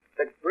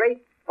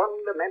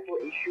fundamental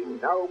issue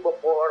now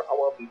before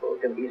our people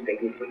can be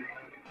stated briefly.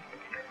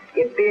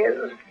 It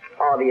is,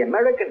 are the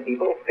American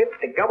people fit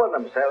to govern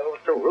themselves,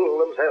 to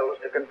rule themselves,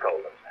 to control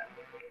themselves?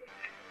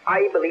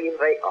 I believe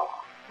they are.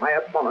 My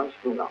opponents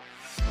do not.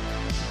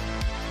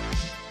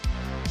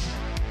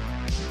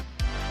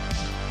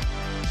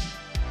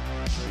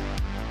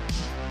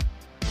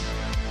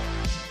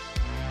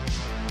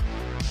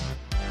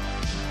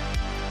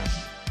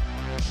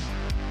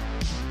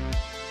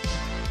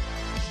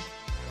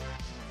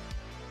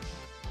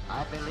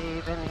 I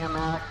believe in the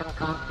American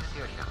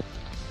Constitution.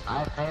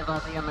 I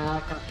favor the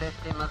American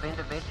system of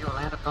individual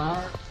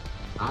enterprise.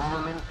 I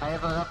am in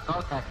favor of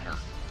protection.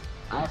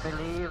 I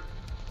believe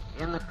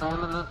in the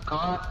permanent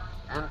court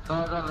and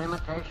further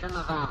limitation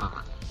of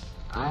armament.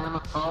 I am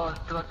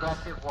opposed to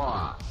aggressive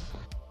war.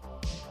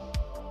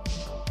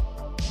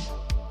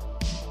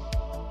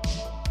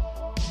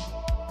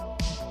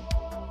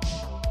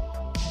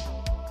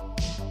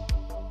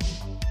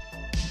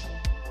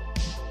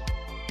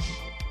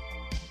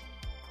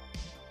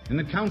 In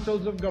the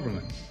councils of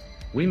government,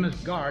 we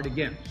must guard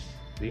against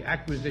the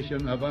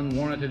acquisition of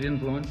unwarranted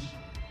influence,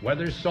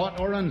 whether sought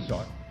or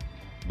unsought,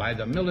 by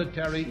the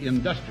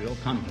military-industrial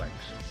complex.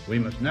 We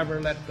must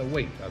never let the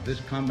weight of this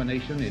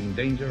combination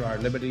endanger our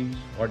liberties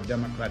or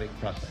democratic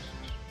processes.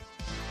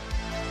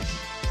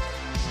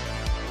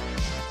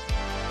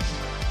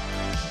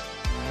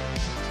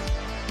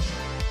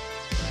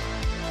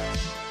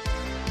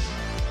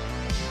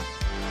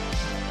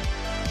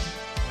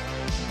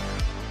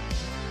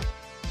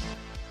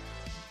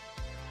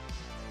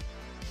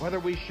 Whether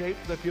we shape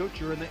the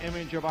future in the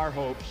image of our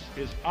hopes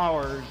is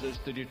ours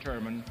to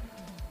determine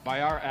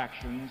by our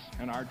actions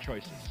and our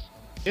choices.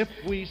 If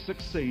we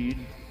succeed,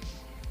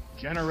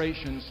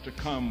 generations to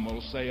come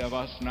will say of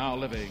us now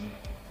living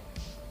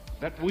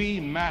that we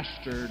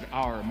mastered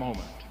our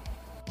moment.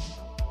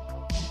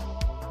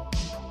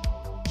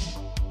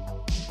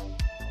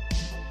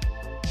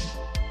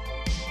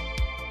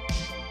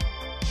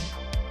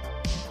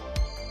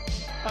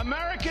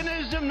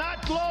 Americanism,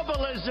 not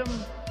globalism,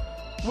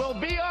 will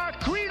be our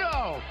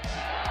credo.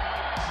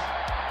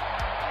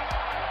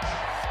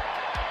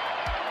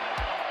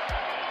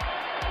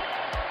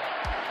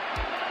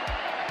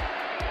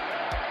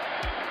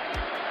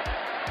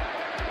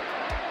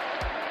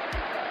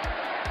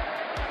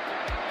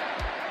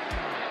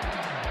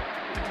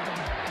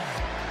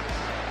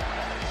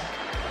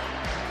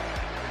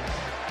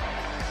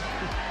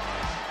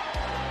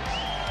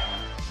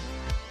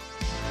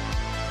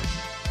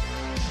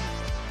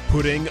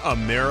 Putting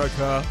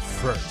America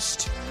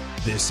first.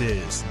 This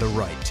is The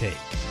Right Take.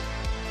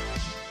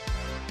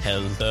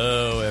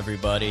 Hello,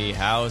 everybody.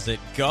 How's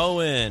it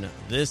going?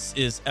 This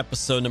is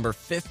episode number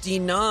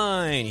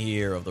 59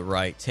 here of The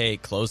Right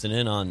Take, closing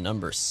in on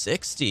number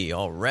 60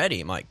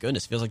 already. My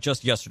goodness, feels like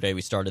just yesterday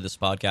we started this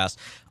podcast.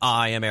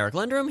 I am Eric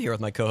Lindrum, here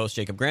with my co-host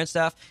Jacob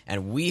Grandstaff,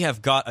 and we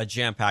have got a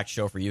jam-packed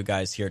show for you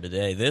guys here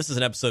today. This is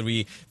an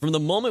episode from the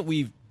moment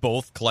we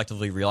both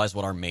collectively realized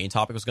what our main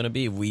topic was going to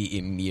be, we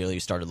immediately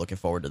started looking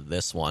forward to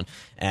this one.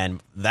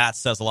 And that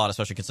says a lot,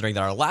 especially considering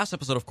that our last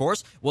episode, of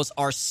course, was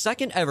our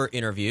second ever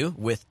interview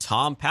with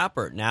Tom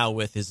Pappert, now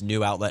with his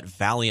new outlet,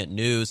 Valiant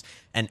News.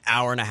 An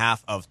hour and a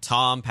half of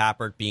Tom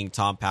Pappert being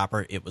Tom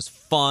Pappert. It was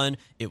fun.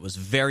 It was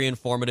very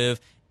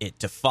informative. It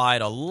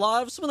defied a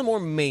lot of some of the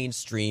more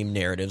mainstream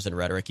narratives and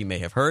rhetoric you may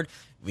have heard.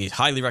 We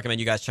highly recommend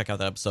you guys check out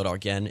that episode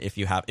again if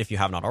you have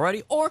not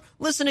already, or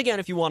listen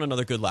again if you want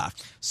another good laugh.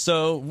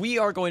 So we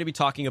are going to be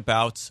talking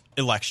about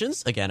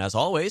elections, again, as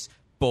always,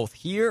 both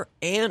here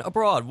and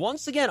abroad.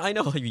 Once again, I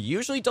know you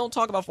usually don't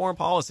talk about foreign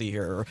policy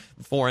here, or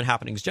foreign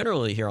happenings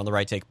generally here on The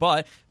Right Take,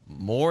 but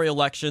more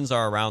elections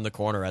are around the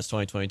corner as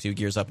 2022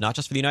 gears up, not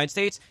just for the United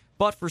States,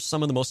 but for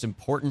some of the most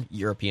important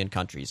European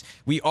countries.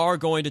 We are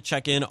going to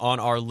check in on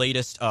our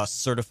latest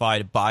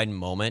certified Biden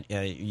moment.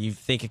 You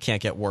think it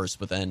can't get worse,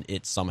 but then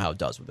it somehow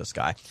does with this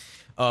guy.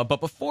 But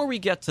before we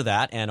get to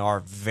that and our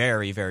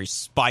very, very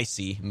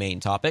spicy main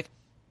topic,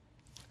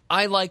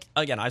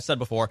 I've said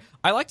before,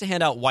 I like to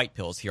hand out white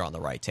pills here on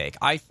The Right Take.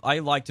 I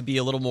like to be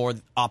a little more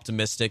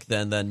optimistic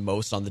than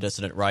most on the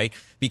dissident right,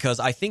 because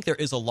I think there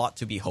is a lot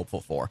to be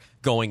hopeful for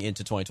going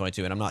into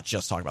 2022. And I'm not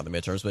just talking about the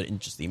midterms, but in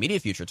just the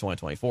immediate future,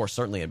 2024,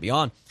 certainly and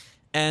beyond.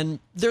 And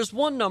there's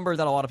one number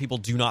that a lot of people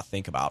do not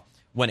think about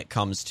when it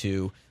comes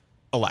to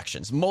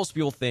elections. Most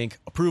people think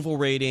approval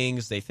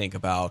ratings. They think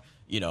about,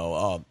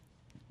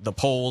 the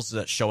polls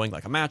that's showing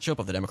like a matchup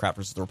of the Democrat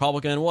versus the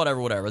Republican,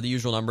 whatever, the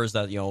usual numbers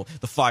that,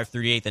 the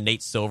 538, the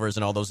Nate Silvers,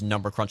 and all those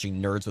number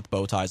crunching nerds with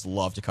bow ties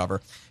love to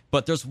cover.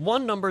 But there's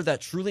one number that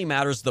truly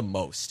matters the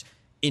most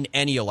in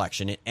any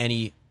election, in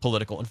any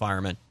political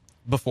environment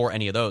before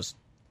any of those.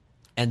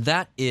 And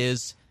that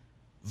is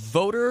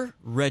voter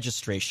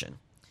registration.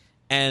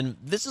 And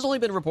this has only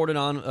been reported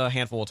on a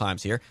handful of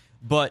times here,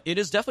 but it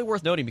is definitely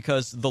worth noting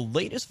because the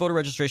latest voter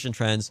registration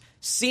trends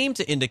seem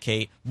to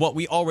indicate what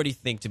we already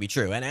think to be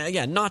true. And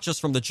again, not just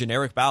from the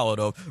generic ballot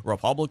of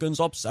Republicans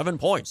up 7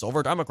 points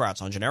over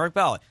Democrats on generic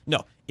ballot.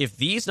 No, if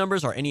these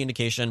numbers are any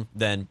indication,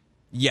 then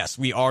yes,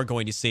 we are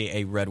going to see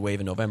a red wave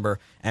in November,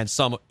 and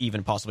some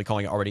even possibly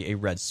calling it already a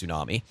red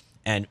tsunami.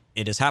 And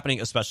it is happening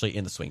especially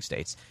in the swing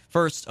states.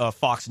 First,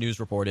 Fox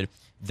News reported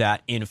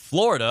that in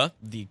Florida,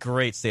 the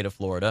great state of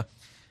Florida,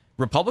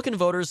 Republican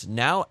voters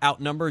now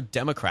outnumber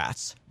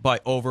Democrats by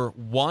over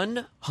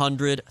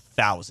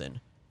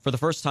 100,000 for the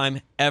first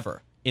time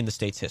ever in the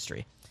state's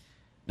history.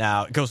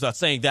 Now, it goes without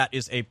saying that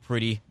is a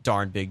pretty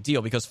darn big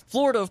deal because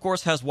Florida, of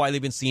course, has widely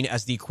been seen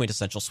as the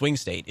quintessential swing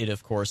state. It,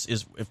 of course,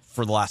 is,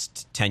 for the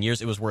last 10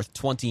 years, it was worth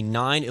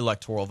 29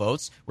 electoral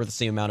votes, worth the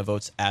same amount of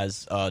votes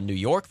as New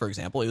York, for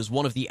example. It was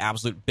one of the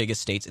absolute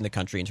biggest states in the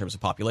country in terms of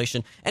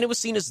population, and it was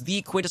seen as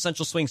the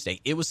quintessential swing state.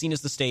 It was seen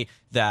as the state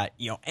that,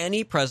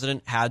 any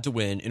president had to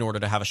win in order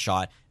to have a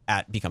shot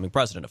at becoming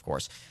president, of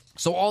course.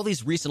 So all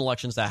these recent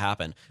elections that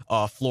happened,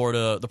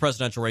 Florida, the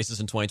presidential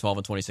races in 2012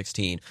 and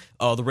 2016,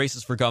 the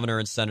races for governor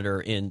and senator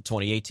in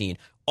 2018,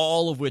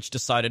 all of which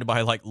decided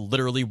by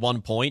literally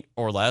 1 point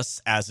or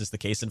less, as is the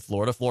case in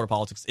Florida. Florida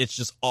politics, it's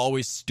just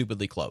always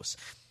stupidly close.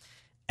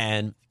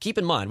 And keep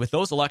in mind, with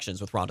those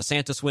elections, with Ron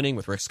DeSantis winning,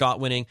 with Rick Scott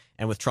winning,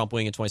 and with Trump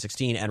winning in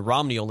 2016, and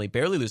Romney only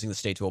barely losing the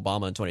state to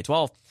Obama in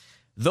 2012,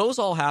 those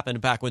all happened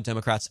back when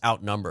Democrats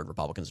outnumbered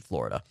Republicans in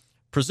Florida.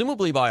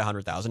 Presumably by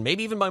 100,000,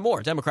 maybe even by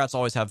more. Democrats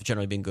always have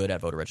generally been good at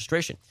voter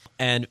registration.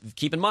 And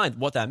keep in mind,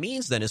 what that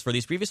means then is for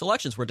these previous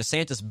elections where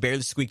DeSantis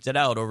barely squeaked it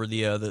out over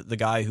the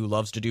guy who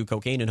loves to do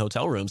cocaine in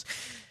hotel rooms,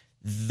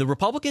 the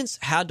Republicans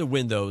had to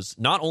win those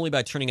not only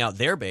by turning out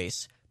their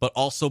base, but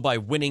also by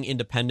winning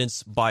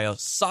independents by a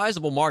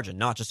sizable margin,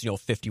 not just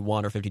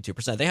 51 or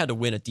 52%. They had to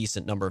win a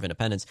decent number of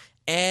independents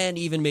and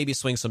even maybe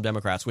swing some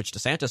Democrats, which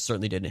DeSantis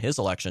certainly did in his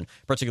election,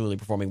 particularly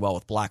performing well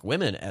with black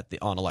women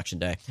on election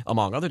day,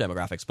 among other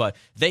demographics. But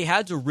they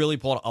had to really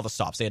pull out all the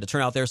stops. They had to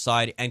turn out their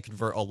side and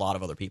convert a lot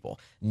of other people.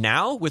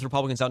 Now, with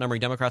Republicans outnumbering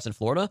Democrats in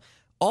Florida,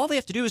 all they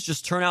have to do is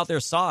just turn out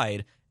their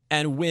side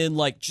and win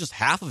just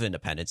half of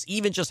independents,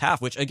 even just half,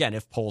 which, again,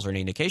 if polls are an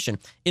indication,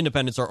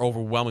 independents are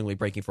overwhelmingly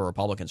breaking for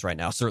Republicans right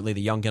now. Certainly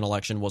the Youngkin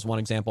election was one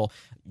example.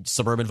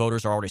 Suburban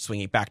voters are already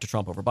swinging back to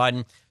Trump over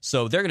Biden,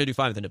 so they're going to do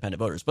fine with independent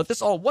voters. But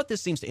what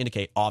this seems to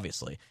indicate,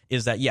 obviously,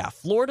 is that,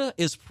 Florida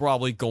is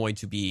probably going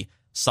to be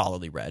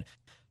solidly red.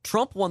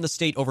 Trump won the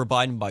state over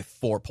Biden by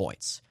 4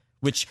 points,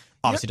 which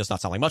obviously does not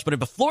sound like much, but in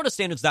Florida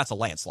standards, that's a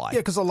landslide. Yeah,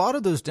 because a lot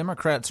of those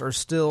Democrats are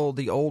still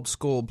the old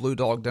school blue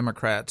dog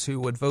Democrats who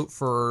would vote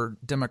for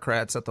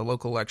Democrats at the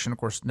local election, of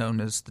course,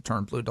 known as the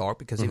term blue dog,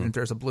 because even if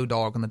there's a blue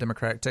dog on the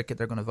Democratic ticket,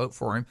 they're going to vote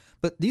for him.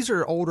 But these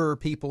are older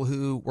people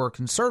who were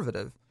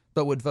conservative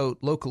but would vote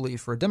locally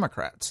for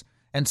Democrats.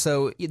 And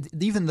so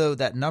even though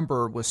that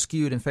number was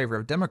skewed in favor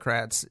of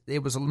Democrats,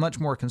 it was a much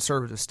more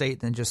conservative state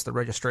than just the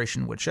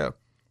registration would show.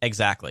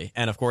 Exactly.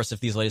 And of course, if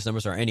these latest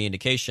numbers are any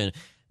indication,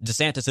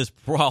 DeSantis is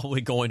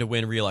probably going to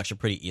win re-election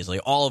pretty easily.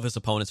 All of his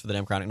opponents for the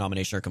Democratic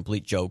nomination are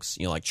complete jokes,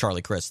 like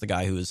Charlie Crist, the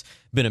guy who's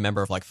been a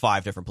member of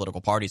 5 different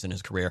political parties in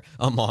his career,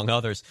 among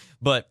others.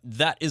 But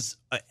that is,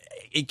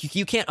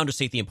 you can't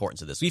understate the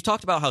importance of this. We've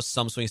talked about how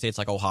some swing states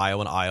like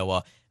Ohio and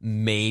Iowa,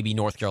 maybe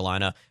North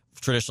Carolina,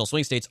 traditional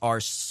swing states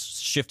are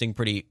shifting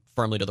pretty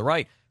firmly to the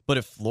right. But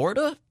if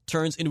Florida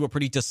turns into a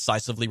pretty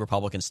decisively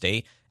Republican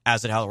state,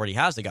 as it already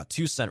has, they got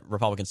 2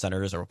 Republican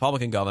senators, a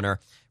Republican governor,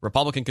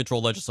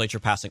 Republican-controlled legislature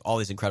passing all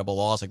these incredible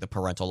laws like the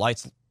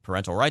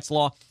parental rights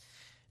law,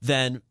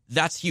 then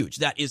that's huge.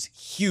 That is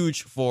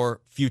huge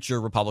for future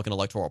Republican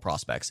electoral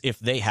prospects. If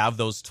they have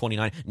those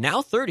 29,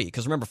 now 30,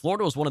 because remember,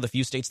 Florida was one of the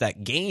few states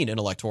that gained an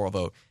electoral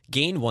vote,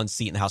 gained 1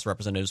 seat in the House of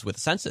Representatives with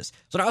the census.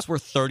 So now it's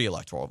worth 30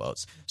 electoral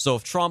votes. So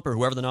if Trump or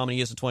whoever the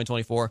nominee is in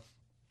 2024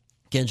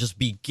 can just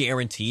be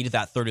guaranteed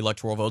that 30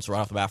 electoral votes right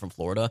off the bat from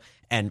Florida,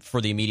 and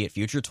for the immediate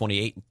future,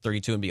 28,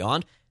 32, and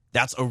beyond,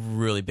 that's a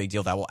really big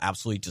deal that will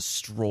absolutely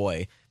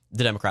destroy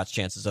the Democrats'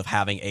 chances of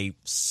having a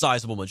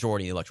sizable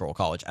majority in the Electoral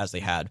College as they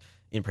had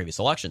in previous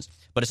elections.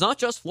 But it's not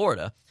just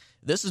Florida.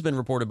 This has been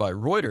reported by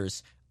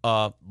Reuters.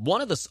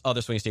 One of the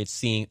other swing states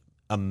seeing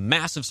a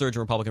massive surge in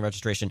Republican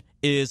registration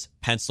is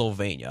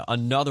Pennsylvania,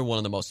 another one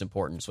of the most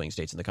important swing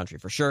states in the country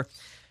for sure.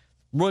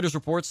 Reuters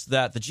reports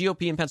that the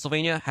GOP in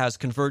Pennsylvania has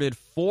converted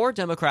 4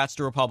 Democrats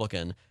to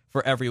Republican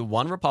for every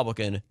 1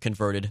 Republican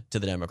converted to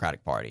the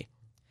Democratic Party.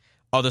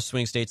 Other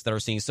swing states that are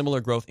seeing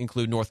similar growth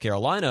include North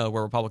Carolina,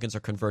 where Republicans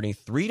are converting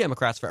 3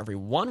 Democrats for every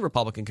 1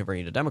 Republican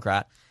converting to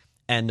Democrat.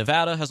 And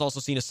Nevada has also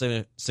seen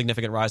a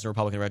significant rise in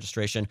Republican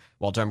registration,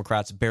 while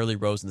Democrats barely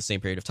rose in the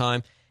same period of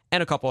time.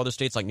 And a couple other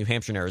states like New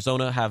Hampshire and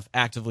Arizona have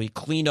actively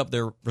cleaned up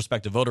their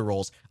respective voter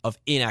rolls of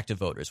inactive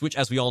voters, which,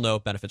 as we all know,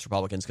 benefits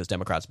Republicans because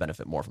Democrats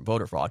benefit more from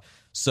voter fraud.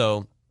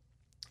 So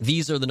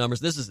these are the numbers.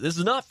 This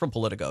is not from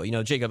Politico.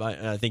 Jacob,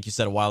 I think you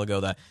said a while ago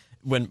that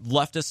when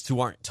leftists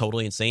who aren't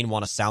totally insane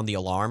want to sound the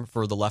alarm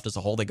for the left as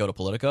a whole, they go to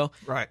Politico.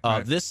 Right.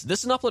 This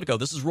is not Politico.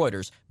 This is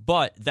Reuters.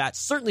 But that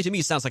certainly to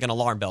me sounds like an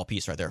alarm bell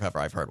piece right there, if ever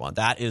I've heard one.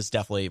 That is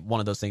definitely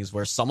one of those things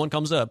where someone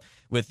comes up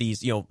with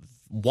these,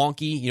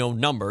 wonky,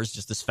 numbers,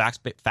 just this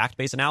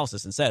fact-based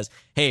analysis and says,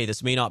 hey,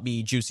 this may not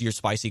be juicy or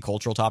spicy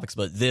cultural topics,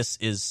 but this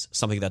is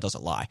something that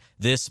doesn't lie.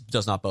 This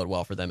does not bode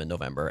well for them in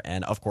November.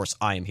 And of course,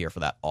 I am here for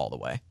that all the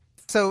way.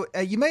 So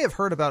you may have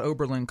heard about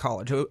Oberlin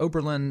College.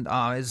 Oberlin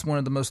is one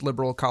of the most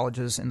liberal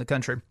colleges in the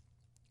country.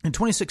 In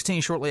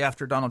 2016, shortly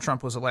after Donald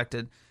Trump was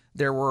elected,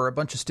 there were a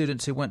bunch of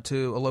students who went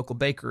to a local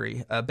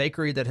bakery, a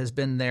bakery that has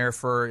been there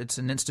it's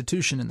an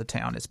institution in the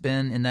town. It's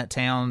been in that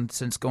town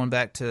since going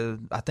back to,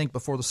 I think,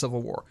 before the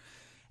Civil War.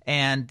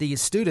 And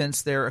these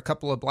students, there are a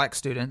couple of black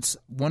students.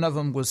 One of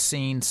them was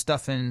seen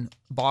stuffing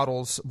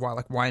bottles,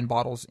 like wine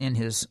bottles, in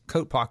his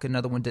coat pocket.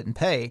 Another one didn't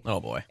pay.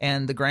 Oh, boy.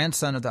 And the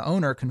grandson of the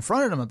owner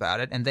confronted him about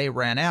it, and they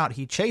ran out.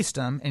 He chased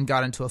them and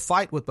got into a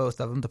fight with both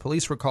of them. The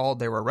police were called.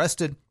 They were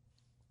arrested.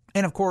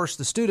 And, of course,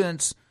 the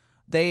students,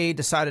 they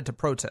decided to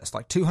protest.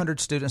 Like 200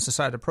 students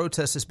decided to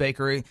protest this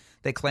bakery.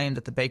 They claimed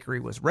that the bakery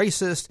was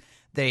racist.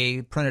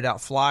 They printed out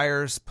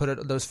flyers,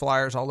 those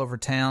flyers all over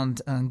town,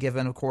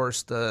 given, of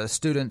course, the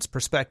students'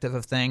 perspective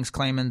of things,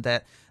 claiming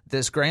that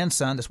this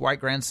white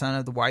grandson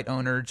of the white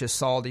owner, just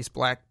saw these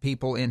black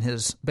people in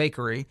his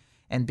bakery,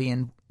 and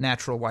being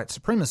natural white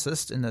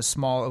supremacists in this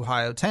small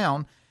Ohio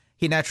town,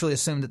 he naturally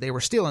assumed that they were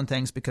stealing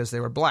things because they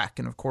were black.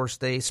 And, of course,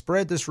 they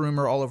spread this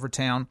rumor all over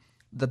town.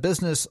 The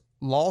business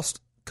lost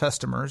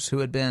customers who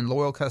had been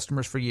loyal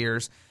customers for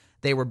years.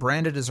 They were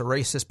branded as a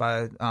racist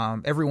by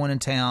everyone in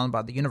town,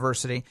 by the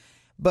university.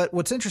 But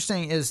what's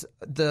interesting is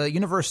the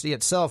university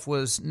itself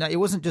it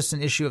wasn't just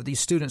an issue of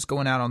these students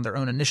going out on their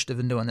own initiative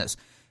and doing this.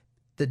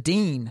 The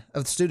dean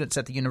of the students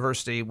at the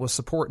university was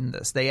supporting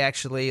this. They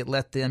actually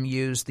let them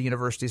use the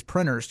university's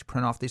printers to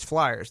print off these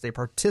flyers. They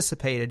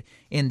participated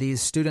in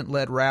these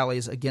student-led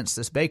rallies against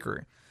this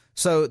bakery.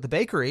 So the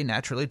bakery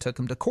naturally took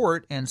him to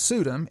court and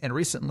sued him, and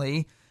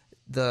recently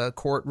the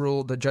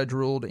judge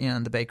ruled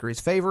in the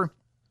bakery's favor,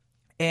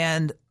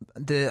 and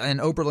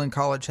Oberlin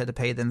College had to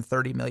pay them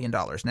 $30 million.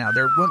 Now,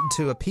 they're wanting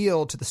to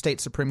appeal to the state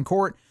Supreme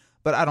Court,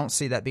 but I don't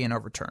see that being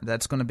overturned.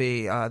 That's going to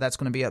be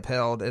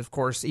upheld. Of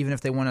course, even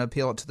if they want to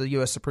appeal it to the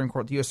U.S. Supreme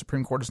Court, the U.S.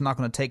 Supreme Court is not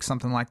going to take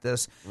something like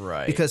this,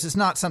 right? Because it's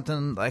not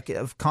something like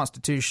of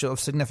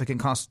significant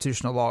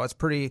constitutional law. It's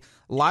pretty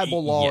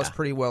libel law. Yeah. Is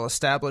pretty well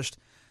established.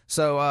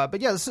 So,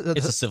 but yeah, it's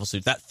a civil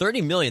suit. That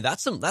 $30 million,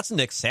 that's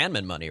Nick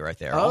Sandmann money right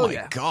there. Oh, my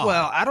yeah. God.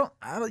 Well,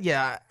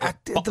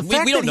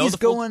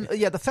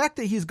 the fact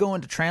that he's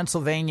going to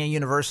Transylvania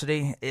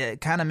University,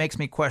 it kind of makes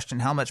me question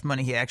how much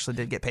money he actually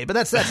did get paid. But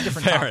that's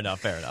different. Fair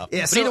enough. Yeah,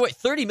 but either way,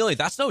 $30 million,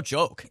 that's no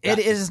joke. It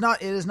is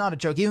not a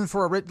joke. Even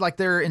for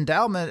their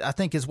endowment, I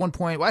think is one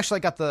point. Well, actually,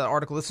 I got the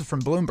article. This is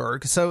from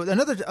Bloomberg. So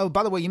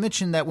by the way, you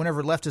mentioned that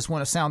whenever leftists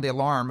want to sound the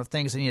alarm of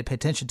things they need to pay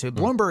attention to,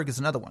 Bloomberg is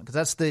another one, because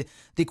that's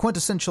the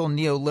quintessential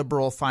neoliberal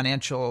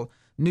financial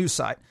news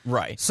site.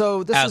 Right.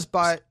 So this is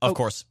by... Of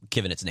course,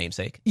 given its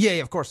namesake. Yeah,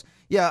 of course.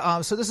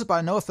 Yeah, so this is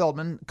by Noah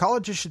Feldman.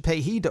 Colleges should pay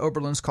heed to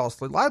Oberlin's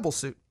costly libel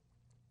suit.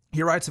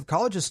 He writes, if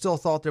colleges still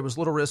thought there was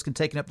little risk in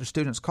taking up their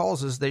students'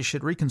 causes, they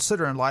should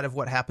reconsider in light of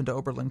what happened to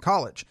Oberlin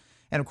College.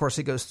 And, of course,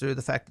 he goes through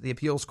the fact that the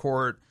appeals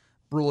court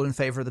ruled in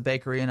favor of the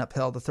bakery and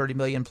upheld the $30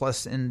 million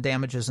plus in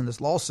damages in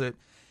this lawsuit.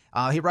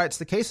 He writes,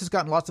 the case has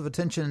gotten lots of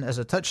attention as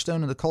a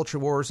touchstone in the culture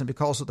wars and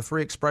because of the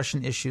free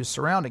expression issues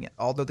surrounding it.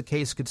 Although the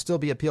case could still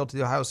be appealed to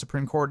the Ohio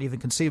Supreme Court, even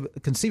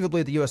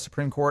conceivably the U.S.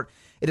 Supreme Court,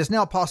 it is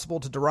now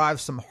possible to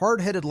derive some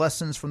hard-headed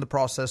lessons from the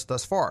process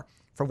thus far.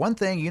 For one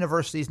thing,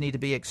 universities need to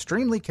be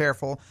extremely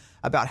careful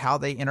about how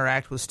they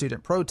interact with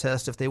student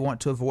protests if they want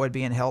to avoid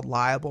being held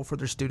liable for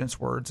their students'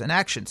 words and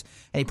actions.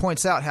 And he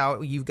points out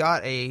how you've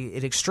got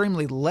an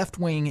extremely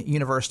left-wing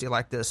university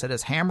like this that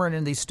is hammering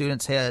in these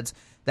students' heads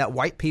that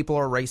white people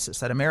are racist,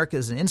 that America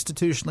is an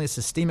institutionally,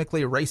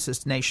 systemically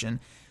racist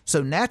nation.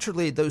 So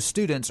naturally, those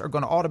students are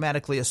going to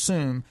automatically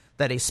assume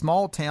that a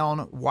small-town,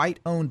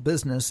 white-owned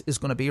business is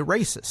going to be a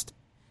racist,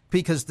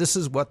 because this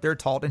is what they're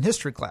taught in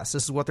history class.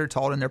 This is what they're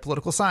taught in their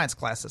political science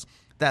classes,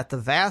 that the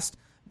vast,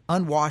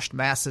 unwashed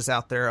masses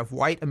out there of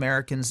white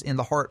Americans in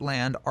the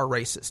heartland are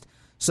racist.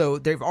 So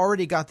they've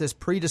already got this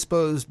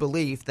predisposed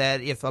belief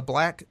that if a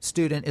black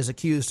student is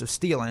accused of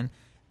stealing,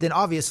 then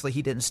obviously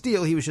he didn't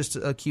steal. He was just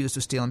accused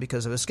of stealing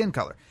because of his skin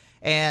color.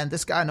 And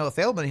this guy, Noah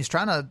Feldman, he's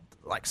trying to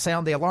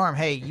sound the alarm.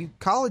 Hey, you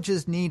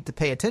colleges need to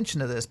pay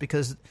attention to this,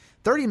 because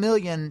 $30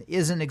 million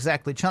isn't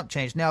exactly chump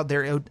change. Now,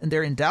 their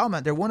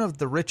endowment, they're one of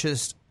the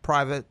richest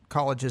private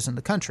colleges in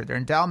the country. Their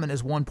endowment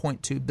is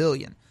 $1.2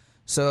 billion.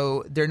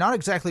 So they're not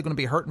exactly going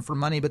to be hurting for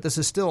money, but this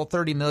is still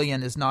 $30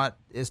 million is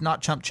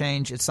not chump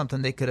change. It's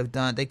something they could have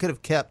done. They could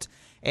have kept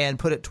and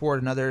put it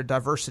toward another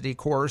diversity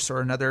course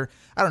or another,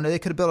 I don't know, they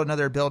could have built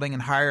another building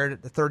and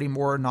hired 30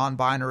 more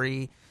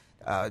non-binary,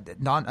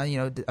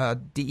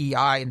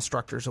 DEI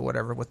instructors or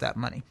whatever with that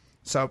money.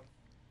 So,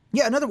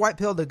 yeah, another white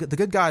pill. The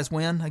good guys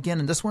win again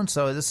in this one.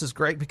 So this is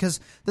great, because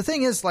the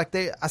thing is,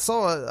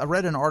 I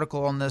read an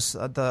article on this.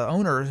 The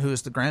owner, who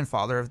is the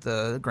grandfather of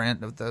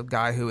the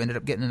guy who ended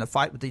up getting in a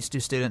fight with these two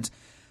students,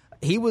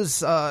 he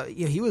was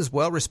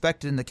well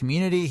respected in the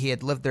community. He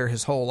had lived there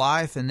his whole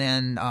life, and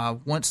then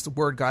once the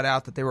word got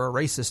out that they were a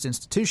racist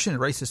institution, a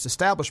racist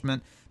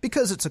establishment,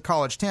 because it's a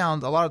college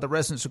town, a lot of the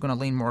residents are going to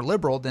lean more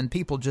liberal. Then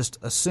people just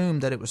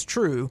assumed that it was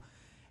true,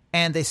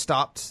 and they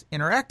stopped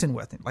interacting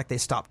with him. They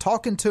stopped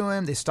talking to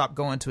him. They stopped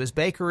going to his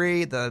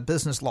bakery. The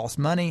business lost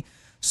money.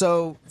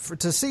 So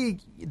to see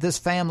this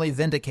family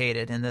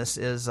vindicated in this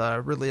is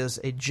really is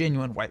a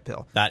genuine white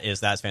pill.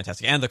 That's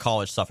fantastic. And the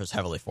college suffers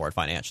heavily for it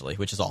financially,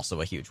 which is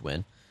also a huge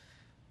win.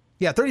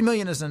 Yeah, $30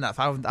 million isn't enough.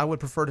 I would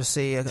prefer to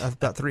see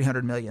about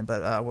 $300 million,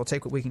 but we'll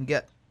take what we can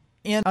get.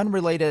 In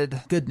unrelated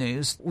good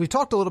news, we've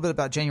talked a little bit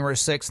about January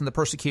 6th and the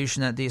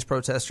persecution that these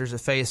protesters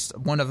have faced.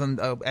 One of them,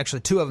 actually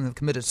two of them, have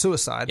committed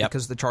suicide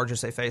because of the charges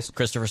they faced.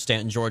 Christopher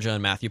Stanton, Georgia,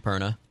 and Matthew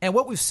Perna. And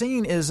what we've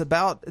seen is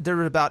there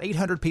are about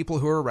 800 people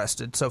who are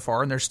arrested so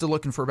far, and they're still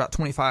looking for about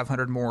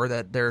 2,500 more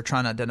that they're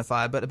trying to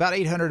identify. But about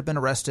 800 have been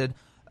arrested.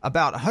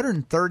 About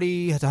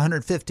 130 to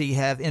 150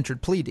 have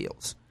entered plea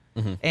deals.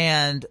 Mm-hmm.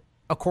 And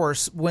of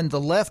course, when the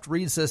left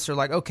reads this, they're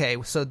like, okay,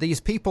 so these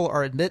people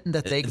are admitting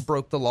that they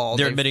broke the law.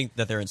 They're admitting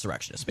that they're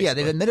insurrectionists, basically. Yeah,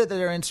 they've admitted that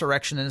they're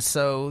insurrectionists,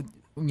 so,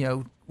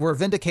 we're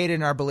vindicated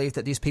in our belief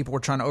that these people were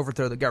trying to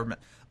overthrow the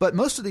government. But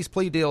most of these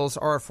plea deals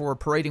are for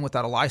parading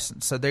without a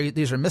license. So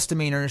these are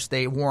misdemeanors.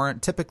 They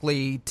warrant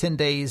typically 10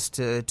 days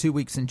to 2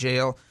 weeks in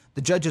jail.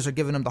 The judges are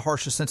giving them the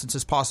harshest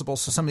sentences possible,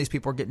 so some of these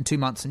people are getting 2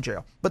 months in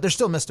jail. But they're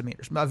still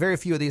misdemeanors. Very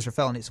few of these are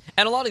felonies.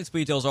 And a lot of these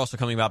plea deals are also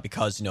coming about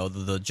because,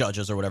 the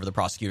judges or whatever, the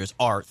prosecutors,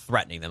 are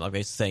threatening them. Like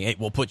basically saying, hey,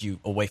 we'll put you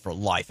away for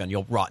life and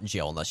you'll rot in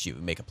jail unless you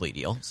make a plea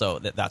deal. So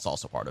that's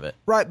also part of it.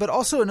 Right, but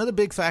also another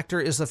big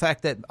factor is the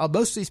fact that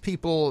most of these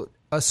people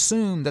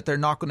assume that they're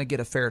not going to get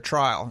a fair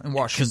trial in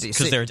Washington,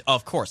 D.C. Because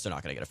of course they're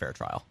not going to get a fair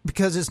trial.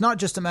 Because it's not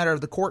just a matter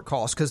of the court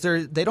costs, because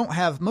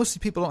most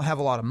of the people don't have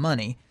a lot of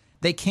money.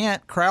 They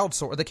can't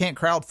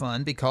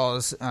crowdfund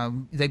because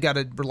they've got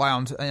to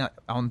rely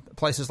on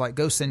places like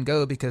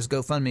GoSendGo because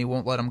GoFundMe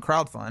won't let them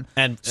crowdfund.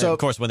 And of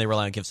course, when they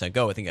rely on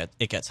GiveSendGo, I think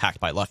it gets hacked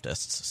by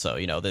leftists. So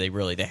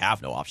they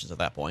have no options at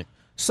that point.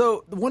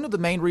 So one of the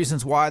main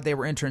reasons why they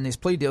were entering these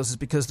plea deals is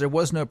because there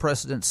was no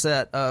precedent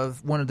set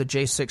of one of the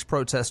J6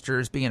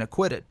 protesters being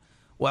acquitted.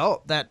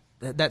 Well,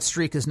 that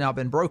streak has now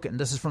been broken.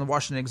 This is from the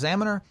Washington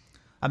Examiner.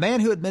 A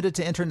man who admitted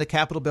to entering the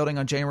Capitol building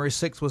on January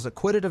 6th was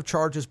acquitted of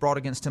charges brought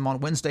against him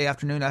on Wednesday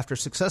afternoon after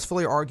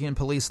successfully arguing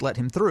police let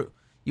him through.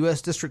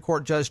 U.S. District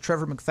Court Judge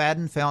Trevor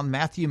McFadden found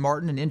Matthew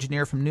Martin, an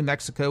engineer from New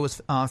Mexico,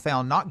 was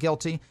found not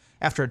guilty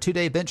after a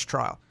 2-day bench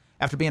trial.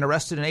 After being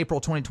arrested in April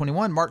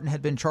 2021, Martin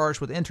had been charged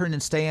with entering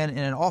and staying in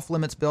an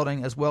off-limits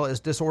building as well as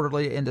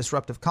disorderly and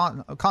disruptive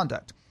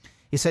conduct.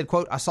 He said,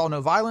 quote, "I saw no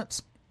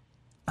violence."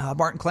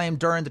 Martin claimed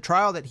during the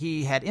trial that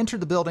he had entered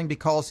the building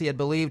because he had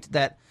believed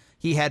that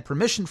he had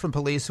permission from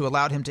police who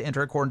allowed him to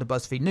enter, according to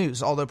BuzzFeed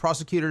News. Although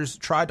prosecutors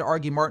tried to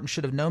argue Martin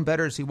should have known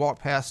better as he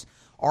walked past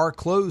 "Are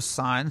Closed"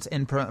 signs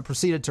and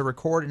proceeded to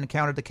record and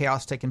encounter the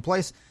chaos taking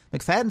place,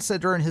 McFadden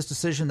said during his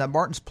decision that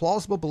Martin's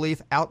plausible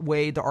belief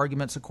outweighed the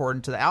arguments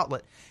according to the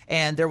outlet.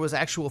 And there was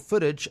actual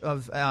footage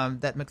of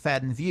that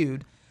McFadden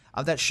viewed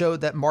that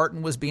showed that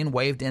Martin was being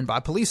waved in by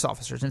police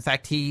officers. In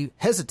fact, he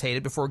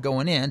hesitated before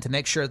going in to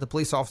make sure the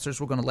police officers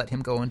were going to let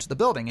him go into the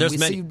building. And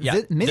many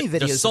videos.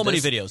 There's so many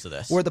videos of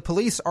this where the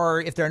police are,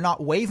 if they're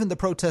not waving the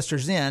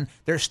protesters in,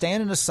 they're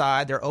standing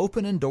aside, they're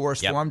opening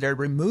doors for them, they're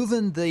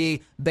removing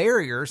the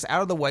barriers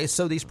out of the way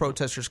so these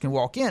protesters can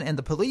walk in. And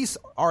the police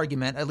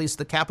argument, at least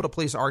the Capitol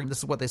Police argument, this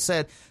is what they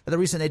said, that the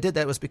reason they did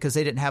that was because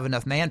they didn't have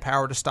enough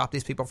manpower to stop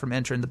these people from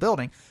entering the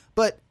building.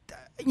 But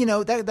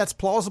that's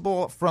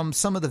plausible from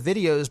some of the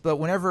videos, but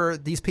whenever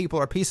these people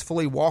are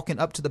peacefully walking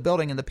up to the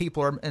building and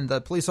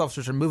the police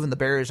officers are moving the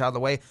barriers out of the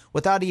way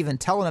without even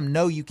telling them,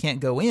 no, you can't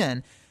go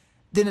in,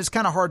 then it's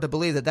kind of hard to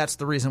believe that that's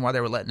the reason why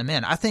they were letting them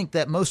in. I think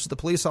that most of the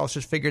police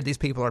officers figured these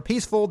people are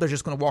peaceful. They're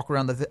just going to walk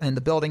around in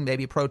the building,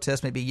 maybe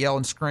protest, maybe yell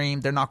and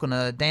scream. They're not going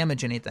to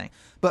damage anything.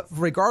 But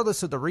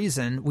regardless of the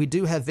reason, we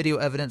do have video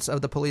evidence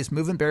of the police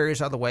moving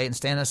barriers out of the way and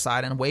standing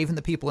aside and waving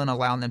the people in,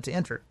 allowing them to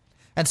enter.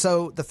 And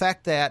so the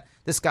fact that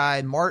this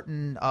guy,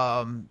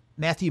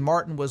 Matthew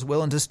Martin, was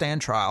willing to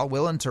stand trial,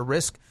 willing to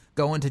risk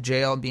going to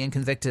jail and being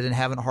convicted and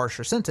having a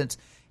harsher sentence,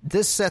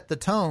 this set the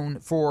tone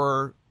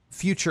for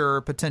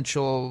future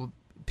potential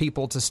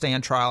people to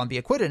stand trial and be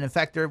acquitted. In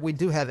fact, we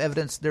do have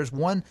evidence. There's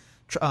one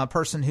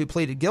person who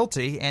pleaded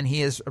guilty, and he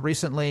has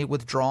recently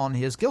withdrawn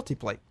his guilty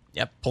plea.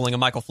 Yep, pulling a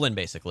Michael Flynn,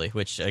 basically,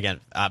 which, again,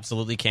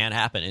 absolutely can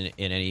happen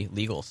in any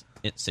legal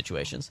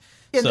situations.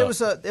 Yeah, there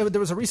was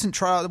a recent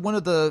trial. One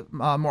of the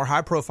more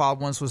high-profile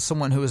ones was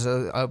someone who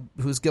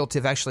was guilty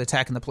of actually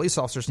attacking the police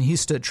officers, and he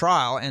stood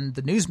trial. And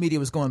the news media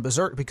was going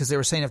berserk because they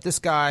were saying if this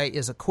guy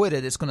is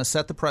acquitted, it's going to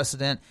set the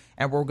precedent,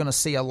 and we're going to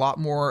see a lot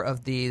more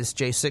of these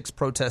J6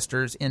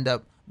 protesters end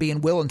up being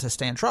willing to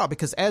stand trial.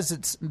 Because as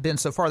it's been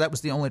so far, that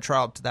was the only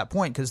trial up to that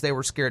point because they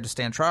were scared to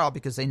stand trial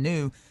because they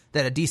knew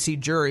that a D.C.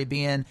 jury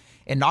being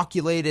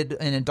inoculated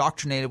and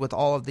indoctrinated with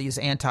all of these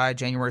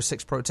anti-January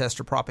 6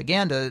 protester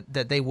propaganda,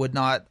 that they would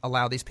not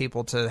allow these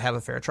people to have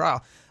a fair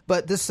trial.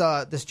 But this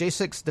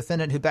J6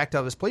 defendant who backed out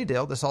of his plea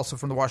deal, this also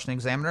from the Washington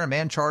Examiner, a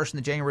man charged in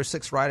the January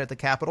 6 riot at the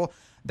Capitol,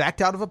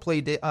 backed out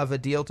of a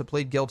deal to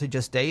plead guilty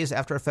just days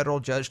after a federal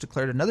judge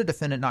declared another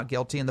defendant not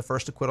guilty in the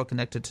first acquittal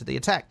connected to the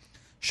attack.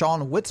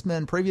 Sean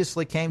Witzman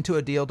previously came to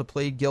a deal to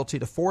plead guilty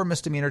to 4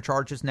 misdemeanor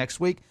charges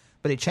next week,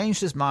 but he changed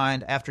his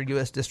mind after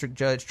U.S. District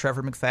Judge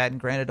Trevor McFadden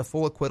granted a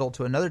full acquittal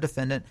to another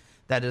defendant,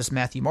 that is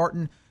Matthew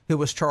Martin, who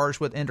was charged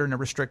with entering a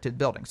restricted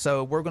building.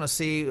 So we're going to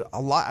see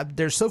a lot.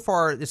 There's so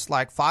far, it's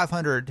like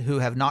 500 who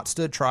have not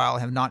stood trial,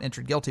 have not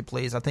entered guilty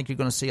pleas. I think you're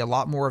going to see a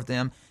lot more of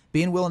them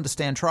being willing to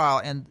stand trial.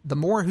 And the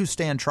more who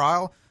stand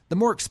trial, the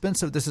more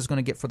expensive this is going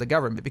to get for the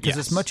government, because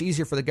it's much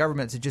easier for the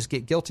government to just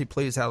get guilty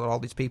pleas out of all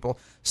these people,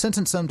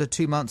 sentence them to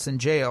 2 months in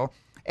jail.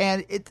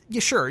 And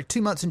sure,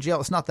 2 months in jail,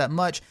 it's not that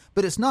much,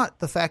 but it's not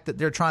the fact that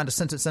they're trying to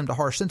sentence them to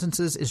harsh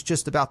sentences. It's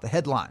just about the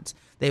headlines.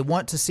 They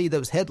want to see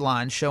those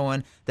headlines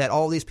showing that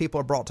all these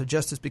people are brought to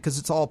justice, because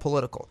it's all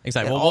political.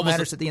 Exactly. It all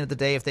matters at the end of the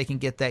day if they can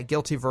get that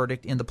guilty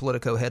verdict in the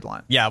Politico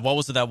headline. Yeah, what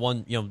was it that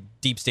one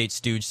deep state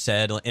stooge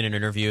said in an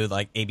interview,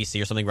 like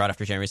ABC or something, right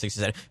after January 6th? He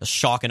said, a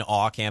shock and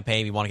awe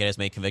campaign. We want to get as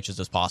many convictions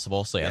as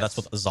possible. So, that's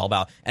what this is all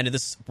about. And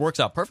this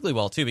works out perfectly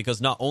well, too, because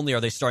not only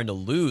are they starting to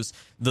lose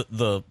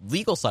the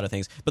legal side of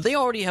things, but they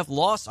already have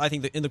lost, I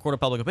think, in the court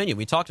of public opinion.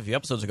 We talked a few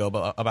episodes ago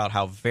about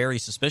how very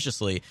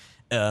suspiciously,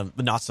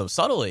 but not so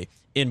subtly,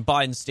 in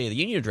Biden's State of the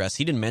Union address,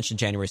 he didn't mention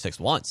January 6th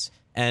once.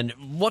 And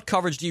what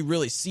coverage do you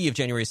really see of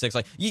January 6th?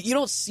 Like, you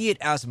don't see it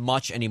as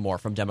much anymore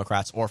from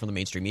Democrats or from the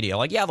mainstream media.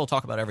 Like, they'll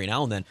talk about it every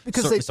now and then.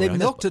 Because they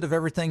milked it of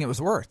everything it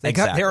was worth. They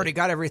already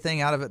got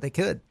everything out of it they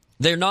could.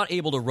 They're not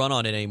able to run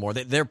on it anymore.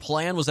 Their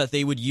plan was that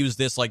they would use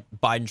this like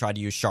Biden tried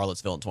to use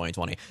Charlottesville in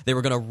 2020. They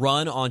were going to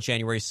run on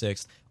January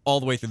 6th all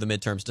the way through the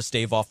midterms to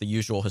stave off the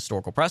usual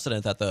historical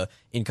precedent that the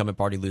incumbent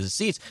party loses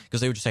seats,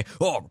 because they would just say,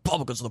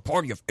 Republicans are the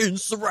party of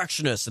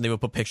insurrectionists, and they would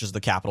put pictures of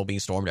the Capitol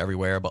being stormed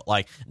everywhere. But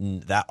like,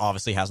 that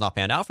obviously has not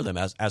panned out for them,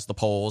 as the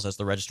polls, as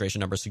the registration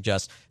numbers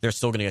suggest. They're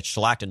still going to get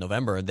shellacked in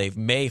November, and they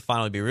may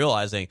finally be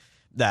realizing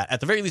that at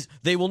the very least,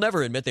 they will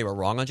never admit they were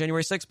wrong on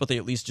January 6th, but they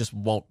at least just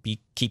won't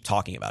keep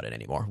talking about it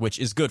anymore, which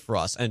is good for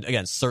us. And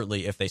again,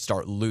 certainly if they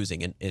start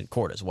losing in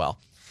court as well.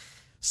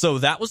 So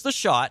that was the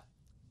shot.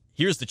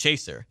 Here's the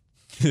chaser.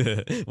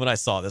 When I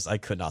saw this, I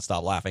could not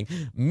stop laughing.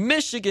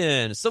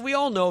 Michigan. So we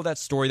all know that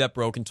story that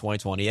broke in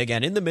 2020.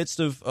 Again, in the midst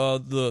of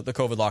the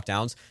COVID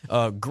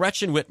lockdowns,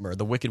 Gretchen Whitmer,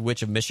 the Wicked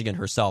Witch of Michigan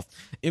herself,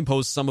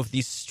 imposed some of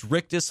the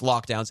strictest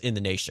lockdowns in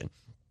the nation.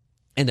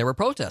 And there were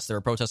protests. There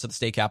were protests at the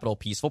state capitol,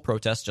 peaceful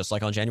protests, just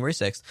like on January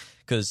 6th,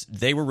 because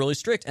they were really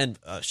strict. And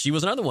she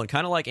was another one,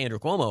 kind of like Andrew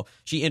Cuomo.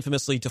 She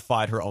infamously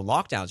defied her own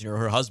lockdowns.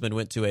 Her husband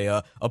went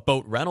to a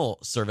boat rental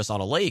service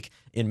on a lake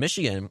in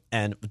Michigan,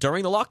 and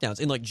during the lockdowns,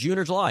 in like June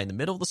or July, in the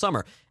middle of the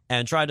summer,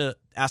 and tried to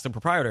ask the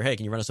proprietor, hey,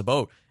 can you rent us a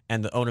boat?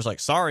 And the owner's like,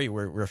 sorry,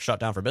 we're shut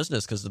down for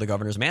business because of the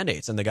governor's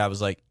mandates. And the guy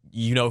was like,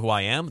 you know who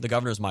I am? The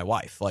governor's my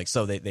wife. Like,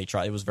 so they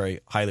tried. It was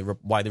very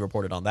widely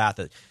reported on that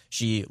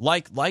she,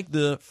 like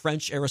the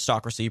French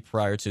aristocracy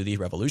prior to the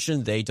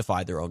revolution, they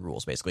defied their own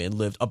rules basically and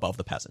lived above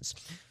the peasants.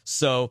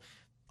 So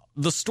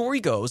the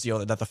story goes,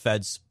 that the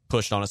feds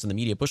pushed on us and the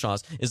media pushed on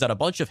us, is that a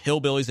bunch of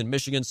hillbillies in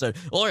Michigan said,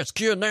 well, let's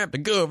kidnap the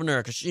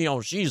governor because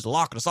she's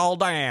locking us all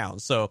down.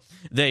 So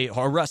they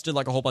arrested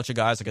like a whole bunch of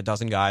guys, like a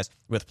dozen guys,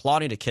 with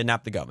plotting to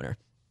kidnap the governor.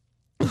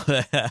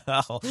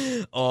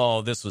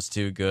 Oh, this was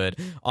too good.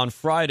 On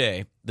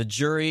Friday, the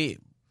jury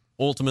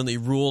ultimately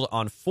ruled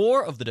on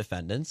 4 of the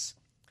defendants.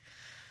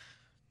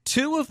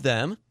 2 of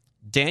them,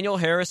 Daniel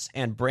Harris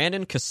and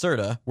Brandon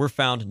Caserta, were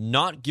found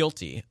not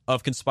guilty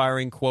of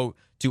conspiring, quote,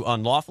 to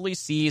unlawfully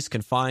seize,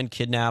 confine,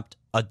 kidnap,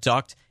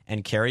 abduct,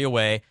 and carry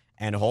away,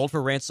 and hold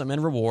for ransom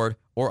and reward,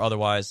 or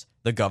otherwise,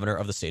 the governor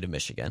of the state of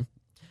Michigan.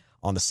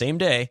 On the same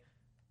day,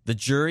 the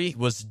jury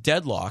was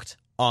deadlocked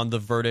on the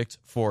verdict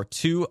for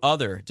 2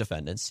 other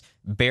defendants,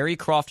 Barry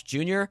Croft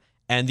Jr.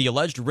 and the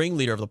alleged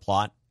ringleader of the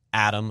plot,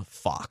 Adam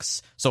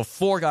Fox. So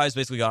 4 guys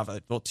basically got off.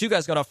 Well, 2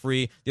 guys got off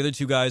free. The other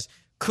 2 guys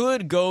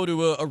could go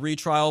to a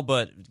retrial,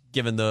 but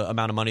given the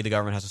amount of money the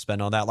government has to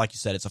spend on that, like you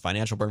said, it's a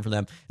financial burden for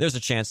them. There's a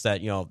chance that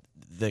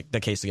the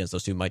case against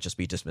those 2 might just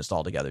be dismissed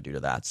altogether due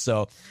to that.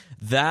 So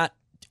that,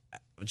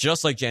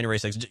 just like January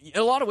 6th, in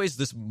a lot of ways,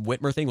 this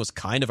Whitmer thing was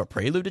kind of a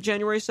prelude to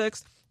January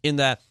 6th in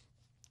that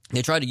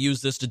they try to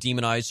use this to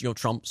demonize,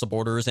 Trump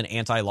supporters and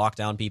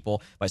anti-lockdown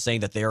people by saying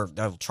that they'll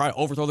try to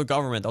overthrow the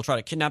government. They'll try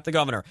to kidnap the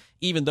governor,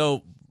 even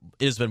though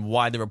it has been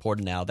widely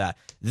reported now that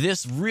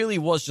this really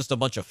was just a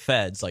bunch of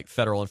feds, like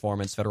federal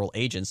informants, federal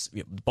agents,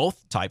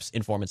 both types,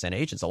 informants and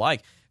agents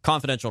alike,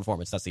 confidential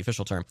informants, that's the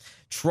official term,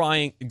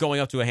 going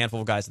up to a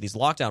handful of guys at these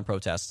lockdown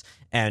protests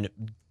and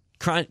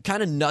kind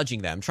of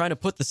nudging them, trying to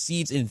put the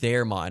seeds in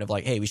their mind of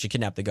like, hey, we should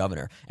kidnap the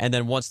governor. And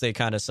then once they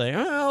kind of say,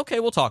 okay,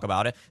 we'll talk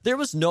about it. There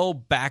was no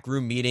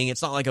backroom meeting.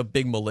 It's not like a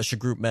big militia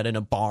group met in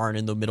a barn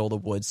in the middle of the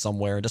woods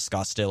somewhere and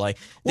discussed it. Like,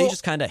 they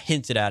just kind of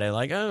hinted at it,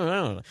 like, I don't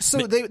know.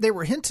 So they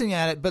were hinting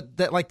at it, but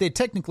that, like, they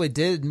technically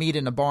did meet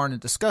in a barn and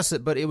discuss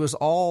it, but it was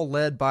all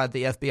led by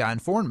the FBI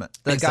informant.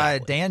 The guy,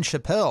 Dan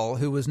Chappelle,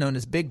 who was known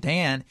as Big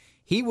Dan,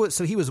 he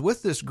was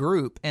with this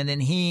group, and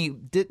then he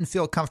didn't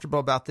feel comfortable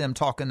about them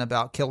talking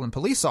about killing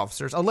police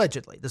officers,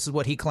 allegedly. This is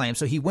what he claimed.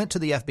 So he went to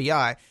the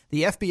FBI.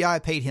 The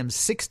FBI paid him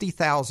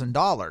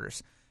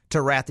 $60,000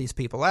 to rat these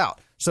people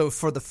out. So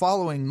for the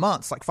following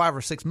months, like 5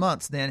 or 6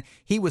 months, then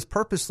he was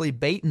purposely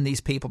baiting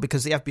these people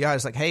because the FBI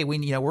is like, hey,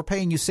 we're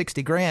paying you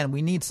 $60,000.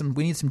 We need some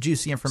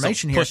juicy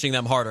information here. Pushing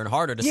them harder and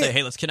harder to say,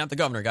 hey, let's kidnap the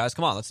governor, guys.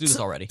 Come on, let's do this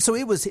already. So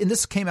it was, and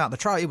this came out in the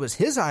trial. It was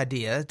his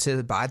idea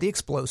to buy the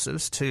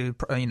explosives, to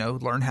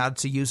learn how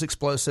to use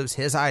explosives.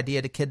 His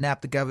idea to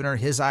kidnap the governor.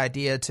 His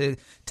idea to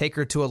take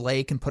her to a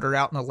lake and put her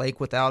out in a lake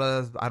without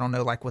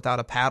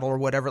a paddle or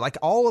whatever. Like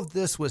all of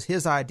this was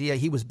his idea.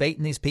 He was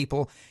baiting these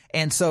people.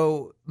 And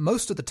so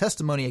most of the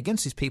testimony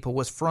against these people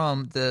was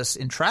from this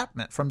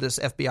entrapment, from this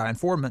FBI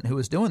informant who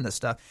was doing this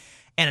stuff.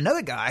 And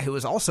another guy who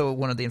was also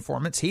one of the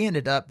informants,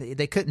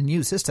 they couldn't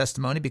use his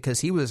testimony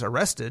because he was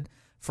arrested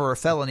for a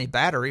felony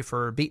battery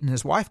for beating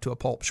his wife to a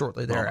pulp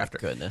shortly thereafter.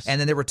 Oh, my goodness. And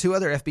then there were 2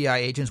 other FBI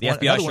agents. The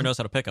FBI sure knows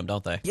how to pick them,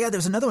 don't they? Yeah,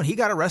 there's another one. He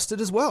got arrested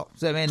as well.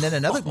 So, and then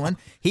another one,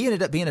 he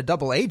ended up being a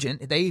double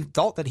agent. They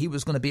thought that he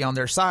was going to be on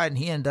their side, and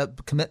he ended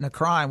up committing a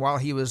crime while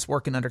he was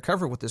working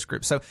undercover with this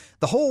group. So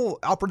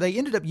they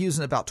ended up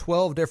using about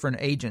 12 different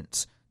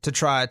agents to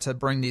try to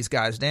bring these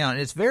guys down. And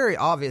it's very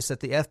obvious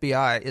that the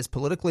FBI is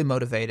politically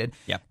motivated,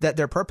 that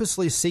they're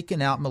purposely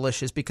seeking out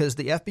militias because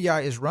the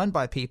FBI is run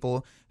by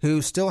people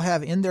who still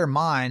have in their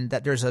mind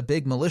that there's a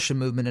big militia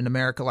movement in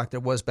America like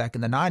there was back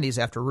in the 90s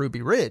after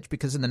Ruby Ridge,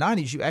 because in the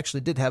 90s you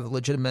actually did have a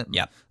legitimate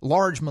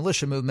large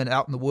militia movement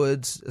out in the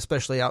woods,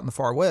 especially out in the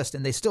far west,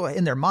 and they still,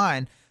 in their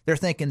mind, they're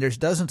thinking there's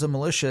dozens of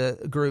militia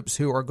groups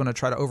who are going to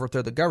try to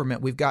overthrow the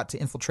government. We've got to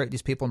infiltrate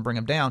these people and bring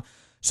them down.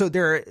 So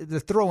they're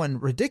throwing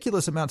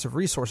ridiculous amounts of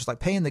resources, like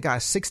paying the guy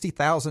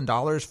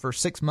 $60,000 for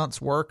 6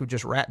 months' work of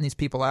just ratting these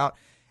people out.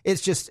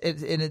 It's just,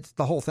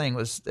 the whole thing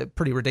was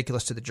pretty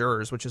ridiculous to the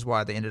jurors, which is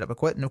why they ended up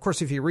acquitting. Of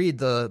course, if you read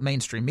the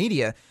mainstream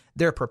media,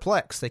 they're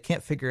perplexed. They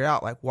can't figure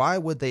out, like, why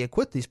would they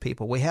acquit these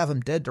people? We have them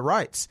dead to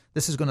rights.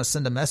 This is going to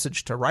send a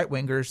message to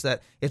right-wingers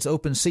that it's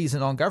open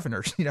season on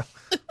governors,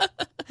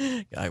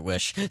 I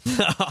wish.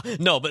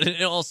 No, but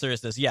in all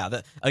seriousness,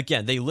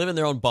 again, they live in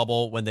their own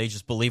bubble when they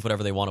just believe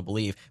whatever they want to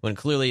believe, when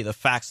clearly the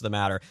facts of the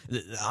matter.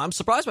 I'm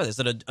surprised by this,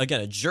 that,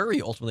 a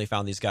jury ultimately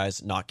found these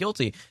guys not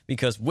guilty,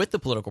 because with the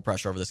political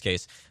pressure over this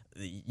case,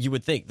 you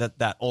would think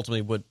that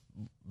ultimately would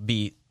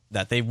be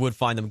that they would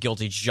find them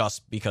guilty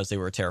just because they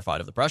were terrified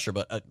of the pressure.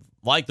 But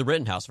like the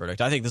Rittenhouse verdict,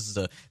 I think this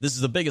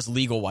is the biggest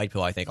legal white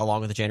pill, I think,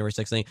 along with the January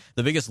 6th thing,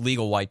 the biggest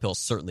legal white pill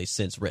certainly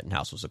since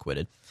Rittenhouse was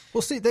acquitted.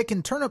 Well, see, they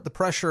can turn up the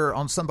pressure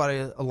on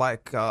somebody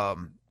like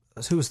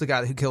who was the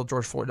guy who killed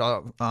George Floyd?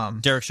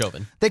 Derek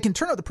Chauvin. They can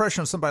turn up the pressure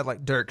on somebody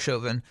like Derek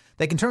Chauvin.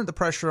 They can turn up the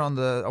pressure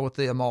with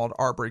the Ahmaud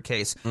Arbery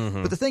case.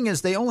 Mm-hmm. But the thing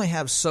is, they only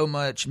have so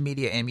much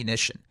media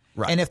ammunition.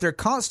 Right. And if they're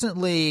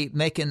constantly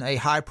making a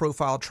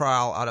high-profile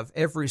trial out of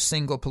every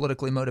single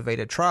politically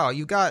motivated trial,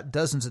 you got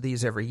dozens of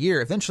these every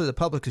year. Eventually, the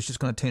public is just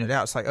going to tune it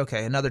out. It's like,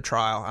 okay, another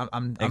trial.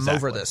 I'm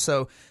over this.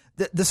 So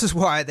this is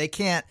why they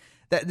can't.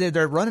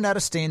 They're running out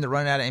of steam. They're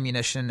running out of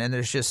ammunition, and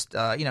there's just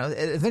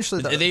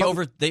eventually they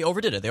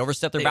overdid it. They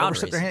overstepped their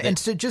boundaries. And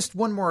so just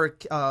one more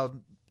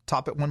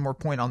topic, one more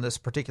point on this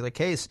particular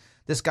case.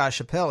 This guy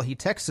Chappelle, he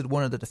texted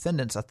one of the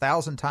defendants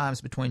 1,000 times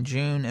between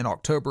June and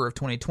October of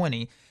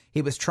 2020.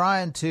 He was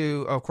trying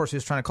to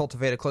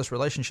cultivate a close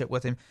relationship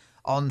with him.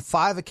 On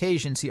 5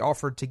 occasions, he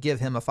offered to give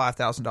him a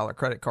 $5,000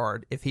 credit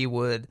card if he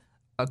would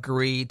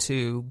agree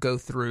to go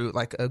through,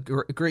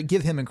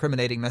 give him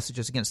incriminating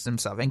messages against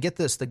himself. And get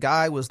this, the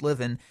guy was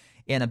living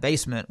in a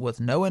basement with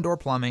no indoor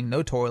plumbing,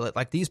 no toilet.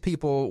 Like, these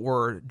people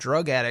were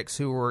drug addicts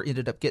who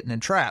ended up getting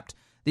entrapped.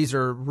 These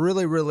are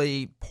really,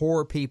 really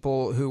poor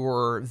people who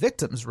were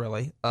victims,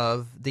 really,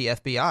 of the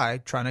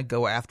FBI trying to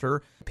go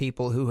after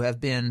people who have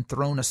been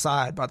thrown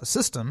aside by the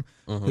system,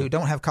 who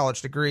don't have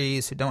college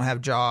degrees, who don't have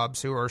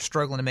jobs, who are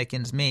struggling to make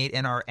ends meet,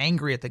 and are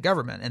angry at the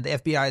government. And the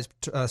FBI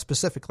is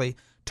specifically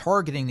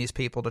targeting these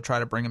people to try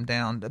to bring them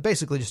down,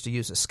 basically just to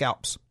use as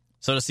scalps.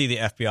 So to see the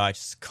FBI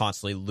just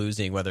constantly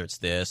losing, whether it's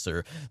this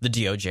or the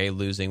DOJ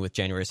losing with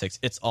January 6th,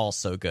 it's all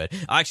so good.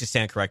 I actually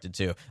stand corrected,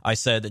 too. I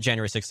said that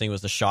January 6th thing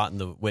was the shot and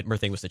the Whitmer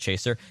thing was the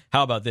chaser.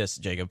 How about this,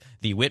 Jacob?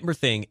 The Whitmer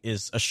thing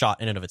is a shot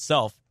in and of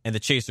itself, and the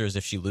chaser is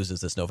if she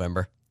loses this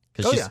November.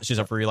 Because she's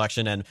up for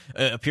re-election, and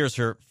it appears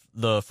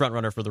the front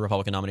runner for the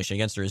Republican nomination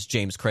against her is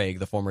James Craig,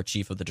 the former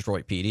chief of the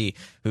Detroit PD,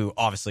 who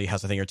obviously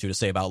has a thing or two to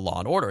say about law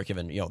and order,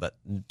 given that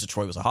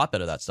Detroit was a hotbed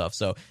of that stuff.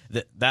 So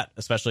that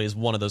especially is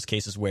one of those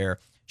cases where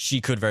she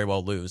could very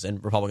well lose,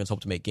 and Republicans hope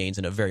to make gains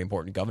in a very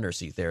important governor's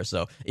seat there.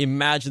 So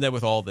imagine that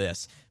with all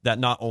this, that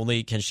not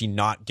only can she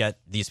not get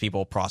these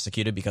people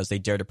prosecuted because they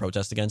dared to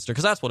protest against her,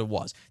 because that's what it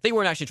was. They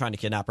weren't actually trying to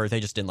kidnap her. They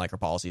just didn't like her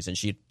policies, and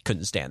she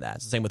couldn't stand that.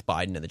 It's the same with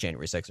Biden and the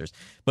January 6ers.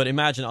 But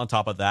imagine on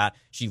top of that,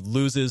 she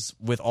loses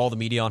with all the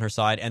media on her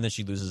side, and then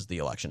she loses the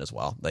election as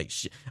well.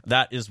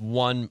 That is she's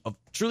one of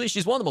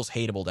the most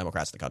hateable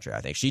Democrats in the country,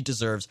 I think. She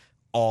deserves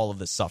all of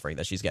this suffering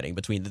that she's getting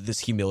between this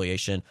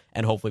humiliation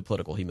and hopefully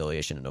political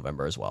humiliation in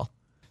November as well.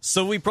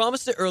 So we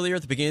promised it earlier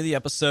at the beginning of the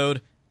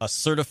episode, a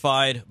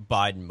certified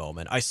Biden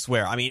moment. I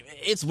swear. I mean,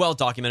 it's well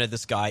documented.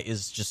 This guy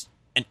is just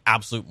an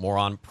absolute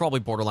moron,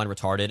 probably borderline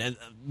retarded, and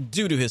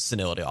due to his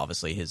senility,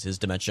 obviously, his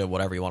dementia,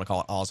 whatever you want to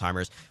call it,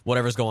 Alzheimer's,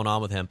 whatever's going on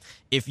with him.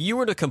 If you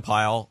were to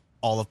compile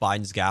all of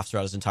Biden's gaffes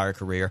throughout his entire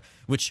career,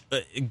 which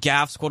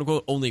gaffes, quote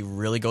unquote, only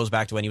really goes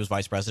back to when he was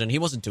vice president. He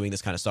wasn't doing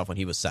this kind of stuff when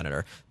he was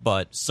senator,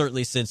 but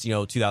certainly since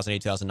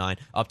 2008, 2009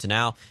 up to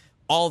now,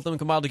 all of them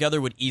combined together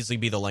would easily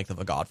be the length of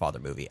a Godfather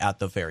movie at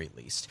the very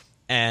least.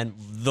 And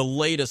the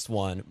latest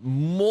one,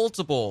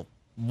 multiple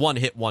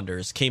one-hit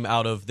wonders came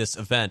out of this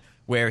event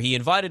where he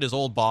invited his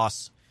old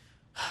boss,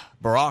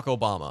 Barack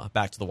Obama,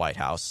 back to the White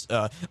House.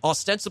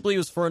 Ostensibly, it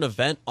was for an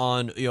event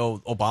on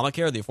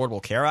Obamacare, the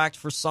Affordable Care Act,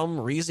 for some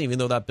reason, even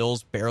though that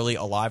bill's barely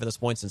alive at this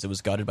point since it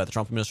was gutted by the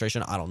Trump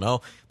administration. I don't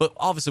know. But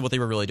obviously what they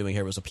were really doing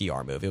here was a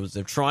PR move.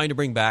 They're trying to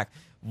bring back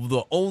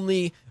the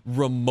only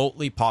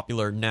remotely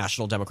popular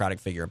national Democratic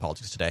figure in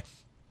politics today.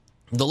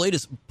 The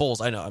latest polls,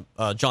 I know,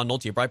 John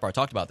Nolte of Breitbart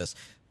talked about this.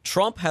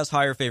 Trump has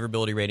higher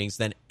favorability ratings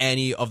than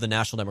any of the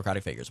national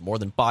Democratic figures, more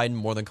than Biden,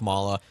 more than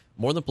Kamala,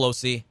 more than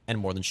Pelosi, and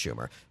more than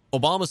Schumer.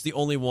 Obama's the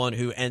only one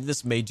who, and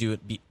this may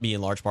be in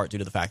large part due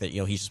to the fact that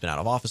he's just been out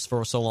of office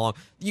for so long.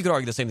 You could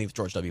argue the same thing with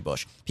George W.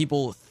 Bush.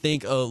 People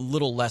think a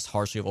little less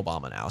harshly of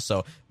Obama now.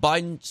 So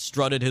Biden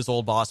strutted his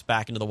old boss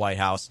back into the White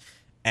House,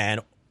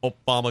 and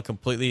Obama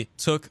completely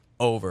took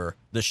over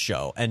the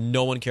show, and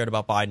no one cared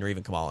about Biden or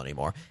even Kamala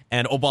anymore.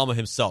 And Obama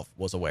himself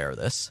was aware of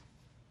this.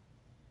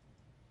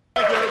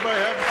 Thank you, everybody.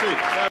 Have a seat.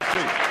 Have a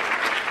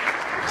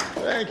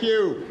seat. Thank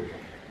you.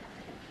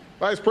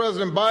 Vice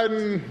President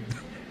Biden,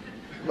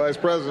 Vice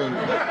President.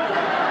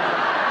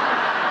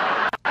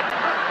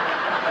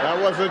 That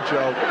was a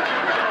joke.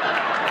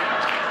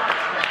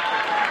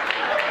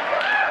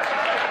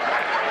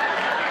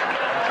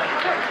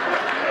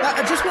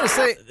 I just want to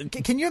say,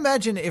 can you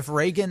imagine if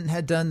Reagan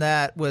had done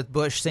that with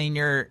Bush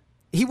Sr.?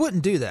 He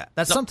wouldn't do that.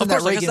 That's something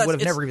that Reagan would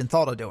have never even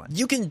thought of doing.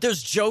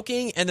 There's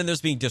joking, and then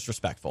there's being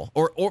disrespectful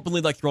or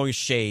openly throwing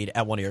shade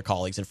at one of your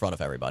colleagues in front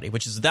of everybody,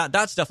 which is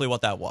that's definitely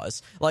what that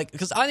was.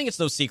 Because I think it's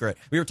no secret.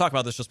 We were talking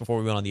about this just before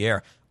we went on the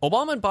air.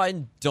 Obama and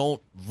Biden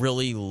don't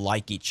really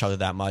like each other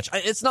that much.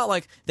 It's not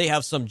like they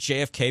have some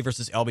JFK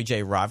versus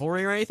LBJ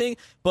rivalry or anything,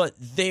 but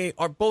they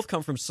are both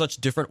come from such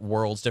different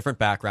worlds, different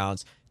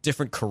backgrounds,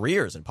 different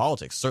careers in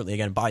politics. Certainly,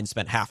 again, Biden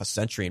spent half a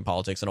century in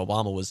politics, and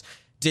Obama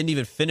didn't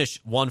even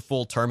finish one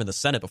full term in the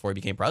Senate before he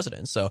became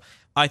president. So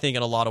I think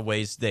in a lot of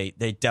ways, they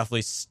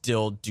definitely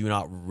still do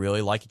not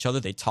really like each other.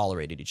 They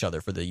tolerated each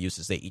other for the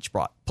uses they each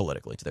brought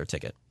politically to their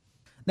ticket.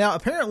 Now,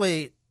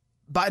 apparently,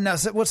 Biden. Now,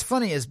 what's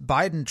funny is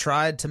Biden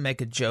tried to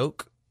make a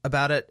joke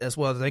about it as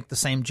well, to make the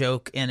same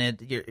joke in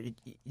it.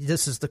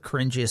 This is the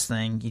cringiest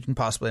thing you can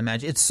possibly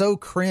imagine. It's so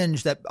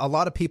cringe that a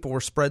lot of people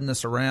were spreading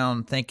this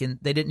around thinking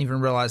they didn't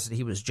even realize that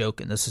he was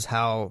joking. This is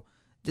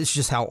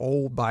just how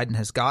old Biden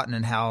has gotten,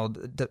 and how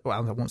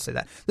I won't say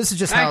that. This is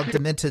just how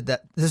demented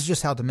that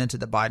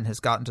Biden has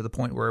gotten, to the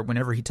point where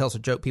whenever he tells a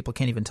joke, people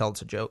can't even tell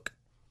it's a joke.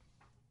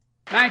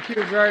 Thank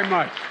you very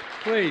much.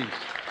 Please.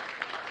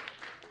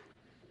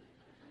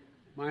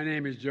 My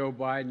name is Joe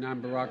Biden.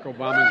 I'm Barack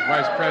Obama's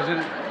vice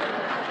president.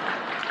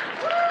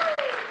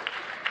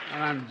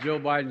 And I'm Jill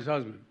Biden's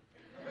husband.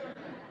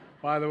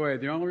 By the way,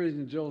 the only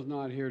reason Jill's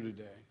not here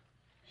today,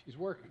 she's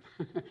working.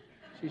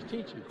 She's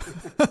teaching.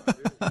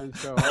 And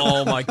so,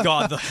 oh my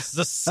God, the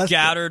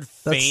scattered,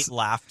 faint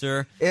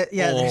laughter.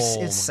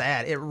 It's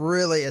sad. It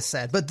really is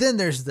sad. But then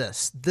there's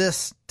this.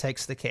 This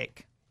takes the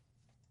cake.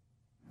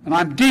 And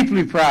I'm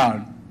deeply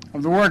proud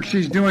of the work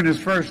she's doing as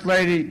First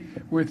Lady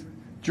with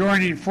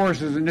Joining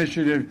Forces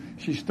Initiative.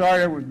 She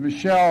started with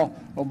Michelle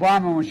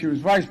Obama when she was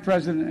Vice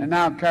President and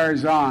now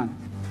carries on.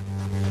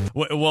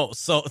 Well,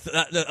 so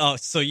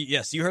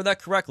yes, you heard that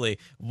correctly.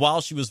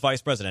 While she was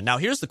vice president. Now,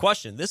 here's the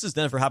question. This has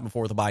never happened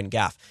before with a Biden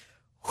gaffe.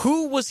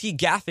 Who was he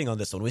gaffing on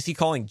this one? Was he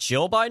calling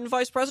Jill Biden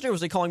vice president, or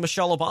was he calling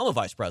Michelle Obama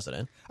vice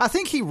president? I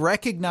think he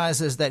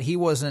recognizes that he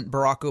wasn't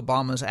Barack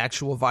Obama's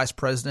actual vice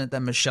president,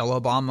 that Michelle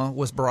Obama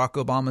was Barack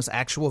Obama's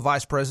actual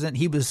vice president.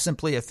 He was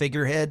simply a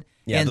figurehead.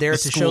 Yeah, and there the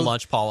to school show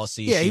lunch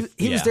policy. Yeah,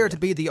 he was there to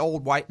be the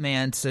old white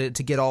man to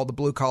get all the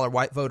blue collar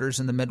white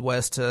voters in the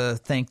Midwest to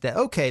think that,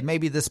 okay,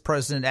 maybe this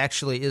president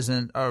actually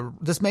isn't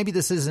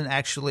this isn't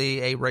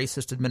actually a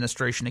racist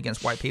administration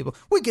against white people.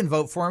 We can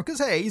vote for him because,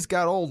 hey, he's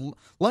got old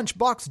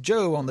Lunchbox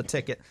Joe on the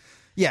ticket.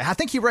 Yeah, I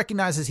think he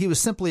recognizes he was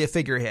simply a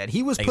figurehead.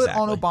 He was put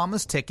on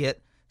Obama's ticket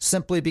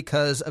simply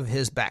because of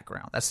his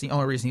background. That's the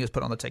only reason he was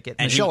put on the ticket.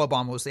 And Michelle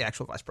Obama was the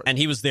actual vice president. And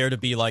he was there to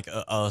be like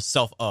a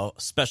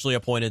specially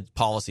appointed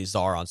policy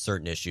czar on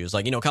certain issues.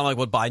 Like, kind of like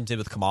what Biden did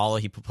with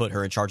Kamala. He put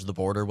her in charge of the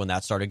border when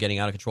that started getting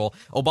out of control.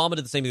 Obama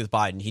did the same thing with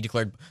Biden. He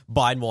declared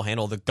Biden will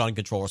handle the gun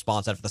control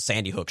response after the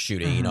Sandy Hook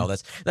shooting.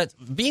 Mm-hmm. That's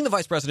being the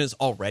vice president is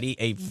already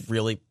a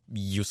really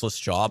useless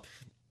job.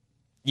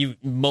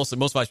 Most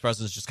vice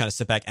presidents just kind of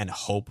sit back and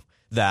hope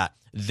that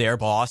their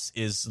boss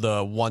is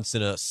the once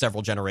in a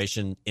several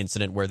generation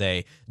incident where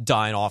they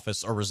die in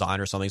office or resign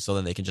or something, so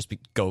then they can just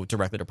go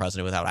directly to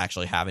president without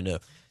actually having to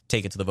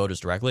take it to the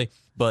voters directly.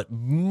 But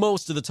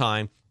most of the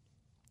time,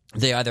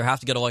 they either have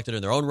to get elected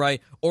in their own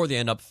right, or they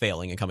end up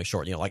failing and coming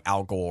short, like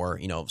Al Gore,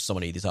 so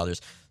many of these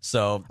others.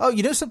 So,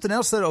 something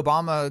else that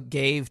Obama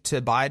gave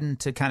to Biden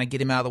to kind of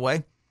get him out of the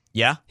way?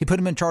 Yeah. He put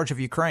him in charge of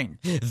Ukraine.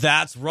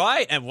 That's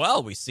right. And,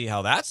 well, we see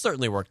how that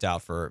certainly worked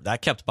out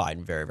that kept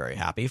Biden very, very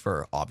happy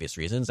for obvious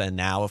reasons. And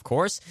now, of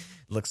course,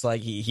 looks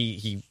like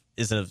he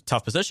is in a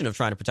tough position of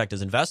trying to protect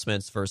his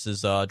investments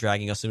versus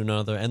dragging us into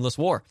another endless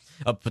war,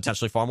 a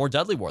potentially far more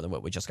deadly war than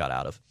what we just got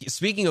out of.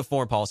 Speaking of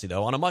foreign policy,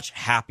 though, on a much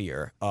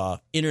happier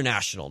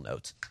international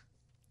note,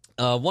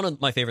 one of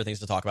my favorite things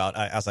to talk about,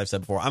 as I've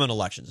said before, I'm an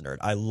elections nerd.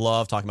 I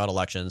love talking about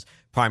elections,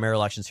 primary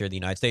elections here in the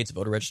United States,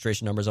 voter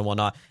registration numbers and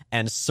whatnot,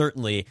 and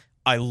certainly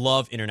I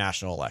love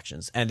international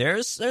elections. And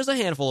there's a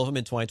handful of them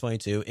in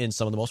 2022 in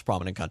some of the most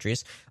prominent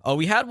countries.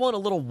 We had one a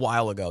little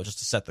while ago, just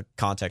to set the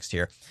context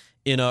here.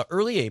 In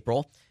early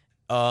April,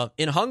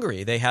 in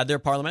Hungary, they had their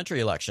parliamentary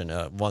election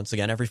once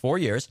again every 4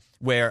 years,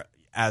 where,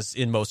 as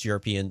in most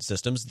European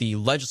systems, the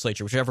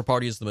legislature, whichever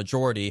party is the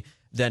majority,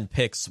 then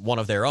picks one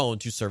of their own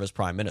to serve as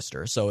prime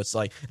minister. So it's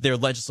like their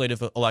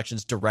legislative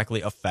elections directly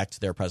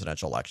affect their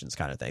presidential elections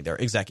kind of thing. Their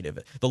executive,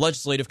 the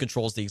legislative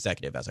controls the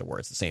executive, as it were.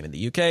 It's the same in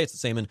the UK. It's the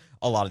same in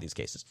a lot of these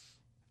cases.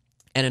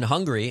 And in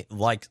Hungary,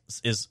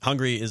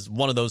 Hungary is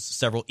one of those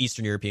several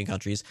Eastern European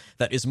countries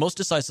that is most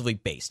decisively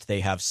based. They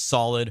have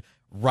solid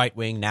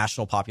right-wing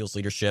national populist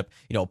leadership.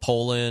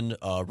 Poland,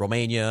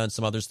 Romania, and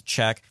some others,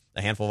 Czech,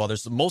 a handful of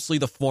others, mostly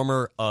the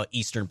former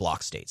Eastern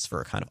Bloc states,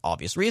 for kind of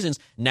obvious reasons,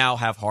 now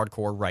have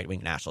hardcore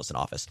right-wing nationalists in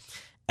office.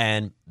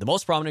 And the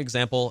most prominent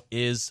example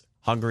is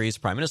Hungary's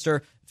prime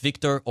minister,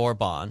 Viktor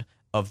Orban,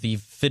 of the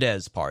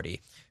Fidesz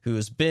party, who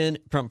has been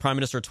prime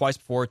minister twice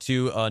before,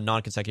 2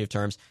 non-consecutive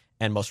terms,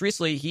 and most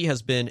recently, he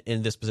has been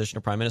in this position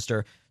of prime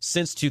minister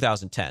since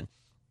 2010.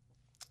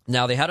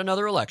 Now, they had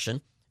another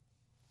election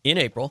in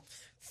April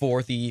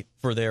for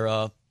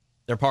their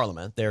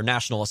parliament, their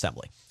National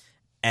Assembly.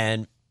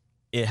 And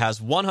it has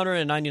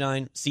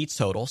 199 seats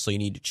total, so you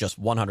need just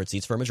 100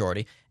 seats for a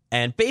majority.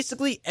 And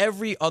basically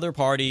every other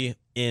party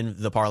in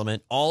the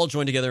parliament all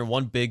joined together in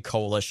one big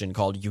coalition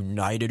called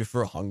United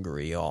for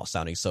Hungary, all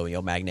sounding so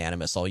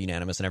magnanimous, all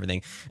unanimous and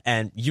everything,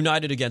 and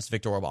united against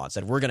Viktor Orban,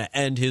 said we're going to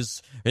end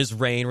his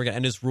reign, we're going to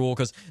end his rule,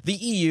 because the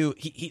EU,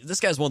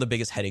 this guy's one of the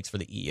biggest headaches for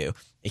the EU.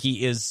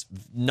 He is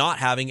not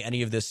having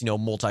any of this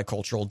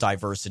multicultural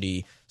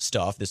diversity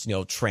stuff, this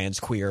trans,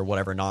 queer,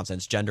 whatever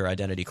nonsense, gender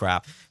identity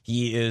crap.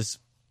 He is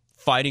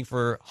fighting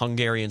for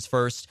Hungarians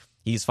first.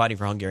 He's fighting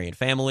for Hungarian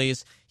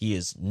families. He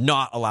is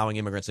not allowing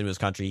immigrants into his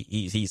country.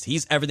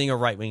 He's everything a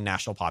right-wing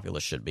national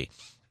populist should be.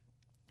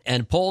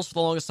 And polls for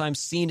the longest time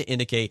seem to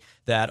indicate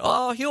that,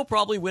 he'll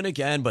probably win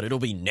again, but it'll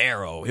be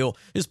narrow.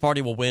 His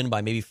party will win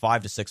by maybe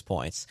 5 to 6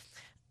 points.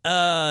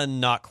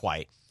 Not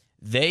quite.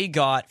 They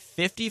got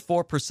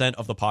 54%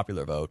 of the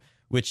popular vote,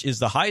 which is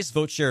the highest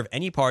vote share of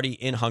any party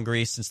in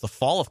Hungary since the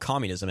fall of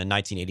communism in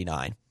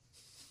 1989.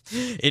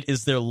 It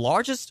is their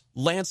largest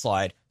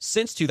landslide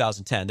since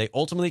 2010. They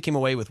ultimately came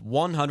away with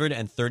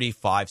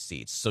 135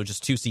 seats, so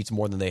just 2 seats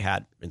more than they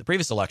had in the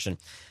previous election.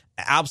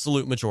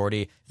 Absolute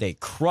majority. They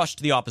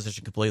crushed the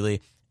opposition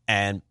completely,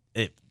 and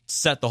it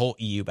set the whole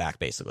EU back,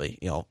 basically,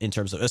 in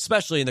terms of,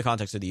 especially in the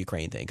context of the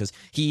Ukraine thing, because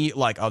he,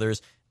 like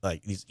others,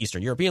 like these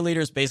Eastern European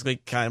leaders, basically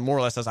kind of more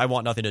or less says, I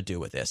want nothing to do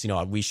with this.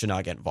 We should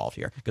not get involved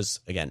here, because,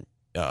 again,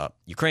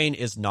 Ukraine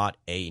is not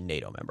a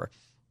NATO member.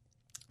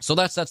 So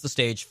that sets the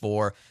stage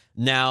for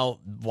now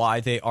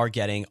why they are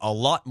getting a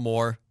lot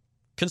more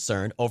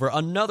concerned over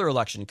another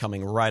election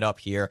coming right up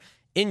here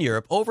in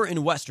Europe, over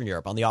in Western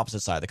Europe, on the opposite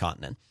side of the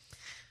continent.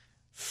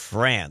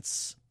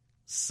 France.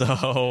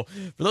 So,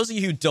 for those of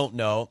you who don't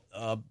know,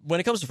 when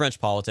it comes to French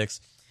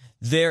politics,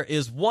 there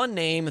is one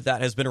name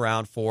that has been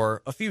around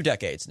for a few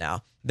decades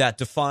now that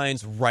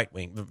defines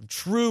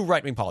true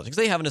right-wing politics.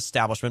 They have an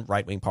establishment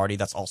right-wing party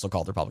that's also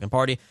called the Republican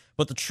Party,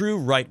 but the true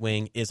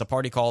right-wing is a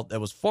party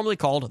that was formerly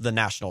called the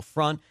National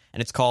Front,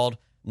 and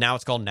now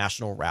it's called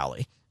National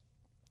Rally.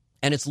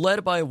 And it's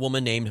led by a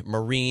woman named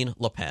Marine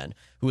Le Pen,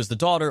 who is the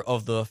daughter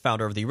of the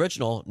founder of the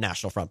original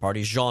National Front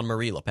Party,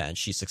 Jean-Marie Le Pen.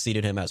 She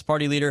succeeded him as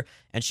party leader,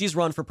 and she's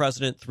run for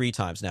president 3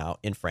 times now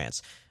in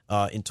France.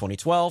 In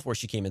 2012, where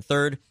she came in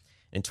third,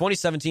 in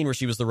 2017, where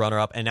she was the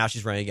runner-up, and now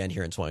she's running again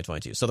here in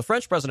 2022. So the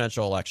French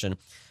presidential election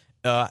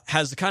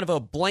has kind of a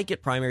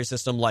blanket primary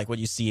system like what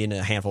you see in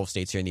a handful of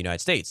states here in the United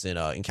States,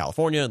 in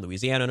California and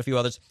Louisiana and a few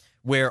others,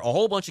 where a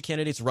whole bunch of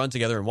candidates run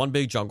together in one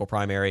big jungle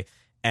primary,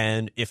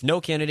 and if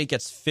no candidate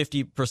gets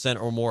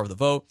 50% or more of the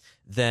vote,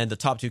 then the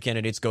top 2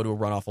 candidates go to a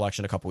runoff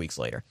election a couple weeks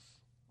later.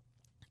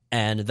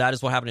 And that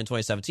is what happened in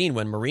 2017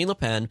 when Marine Le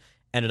Pen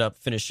ended up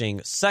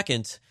finishing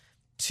second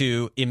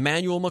to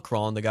Emmanuel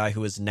Macron, the guy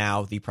who is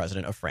now the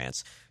president of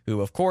France,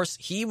 who, of course,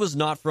 he was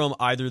not from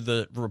either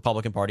the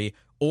Republican Party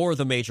or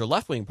the major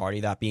left-wing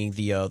party, that being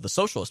the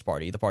Socialist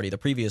Party, the party of the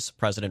previous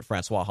president,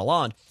 Francois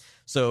Hollande.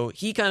 So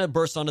he kind of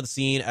burst onto the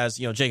scene, as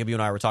Jacob, you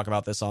and I were talking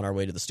about this on our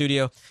way to the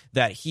studio,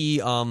 that he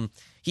kind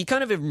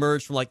of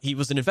emerged from, he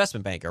was an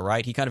investment banker,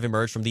 right? He kind of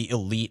emerged from the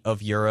elite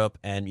of Europe,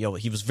 and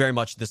he was very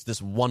much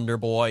this wonder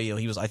boy. I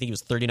think he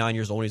was 39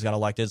 years old when he got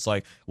elected. It's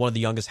like one of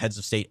the youngest heads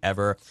of state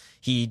ever.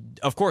 He,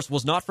 of course,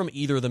 was not from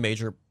either of the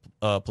major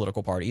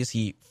political parties.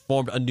 He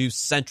formed a new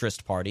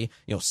centrist party,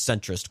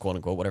 centrist, quote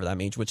unquote, whatever that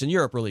means, which in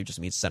Europe really just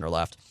means center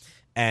left.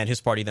 and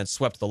his party then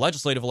swept the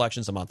legislative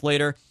elections a month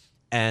later,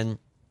 and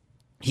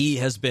he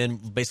has been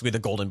basically the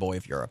golden boy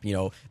of Europe,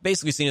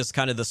 basically seen as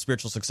kind of the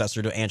spiritual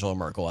successor to Angela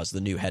Merkel as the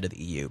new head of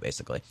the EU,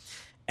 basically.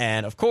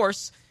 And, of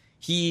course,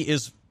 he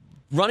is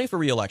running for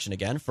re-election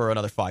again for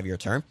another 5-year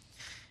term.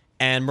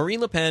 And Marine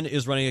Le Pen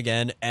is running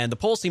again, and the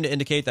polls seem to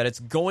indicate that it's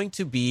going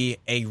to be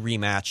a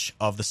rematch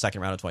of the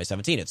second round of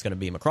 2017. It's going to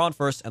be Macron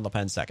first and Le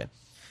Pen second.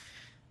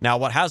 Now,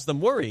 what has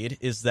them worried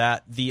is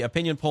that the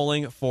opinion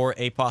polling for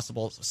a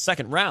possible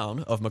second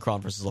round of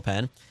Macron versus Le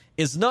Pen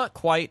is not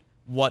quite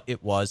what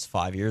it was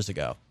 5 years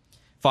ago.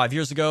 5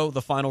 years ago,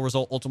 the final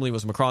result ultimately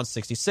was Macron's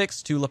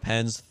 66 to Le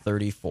Pen's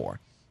 34.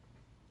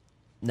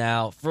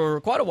 Now,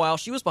 for quite a while,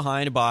 she was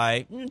behind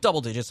by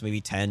double digits, maybe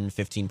 10,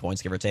 15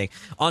 points, give or take,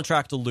 on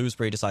track to lose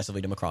very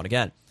decisively to Macron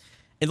again.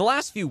 In the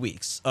last few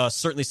weeks,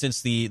 certainly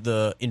since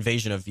the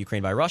invasion of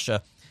Ukraine by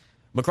Russia,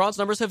 Macron's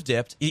numbers have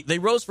dipped. They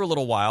rose for a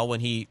little while when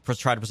he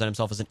tried to present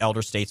himself as an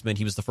elder statesman.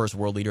 He was the first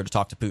world leader to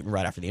talk to Putin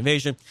right after the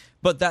invasion,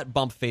 but that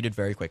bump faded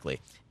very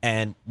quickly.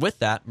 And with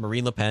that,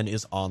 Marine Le Pen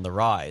is on the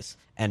rise.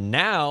 And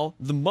now,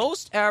 the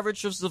most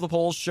averages of the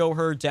polls show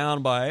her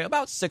down by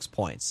about 6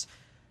 points.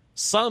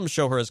 Some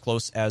show her as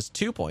close as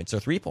 2 points or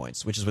 3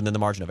 points, which is within the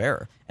margin of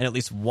error. And at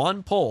least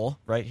one poll,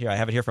 right here, I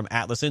have it here from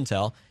Atlas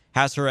Intel,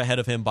 has her ahead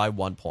of him by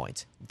 1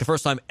 point. The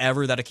first time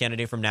ever that a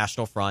candidate from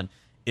National Front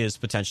is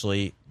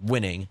potentially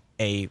winning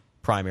a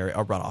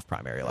runoff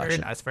primary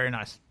election. Very nice, very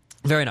nice.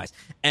 Very nice.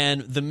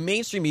 And the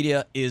mainstream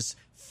media is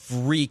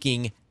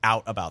freaking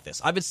out about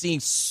this. I've been seeing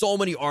so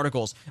many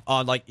articles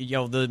on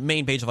the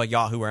main page of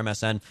Yahoo or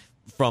MSN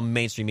from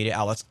mainstream media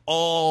outlets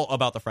all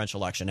about the French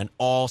election and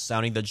all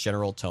sounding the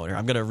general tone here.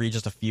 I'm going to read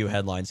just a few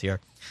headlines here.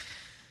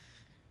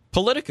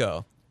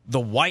 Politico. The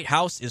White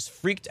House is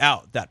freaked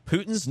out that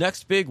Putin's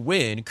next big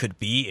win could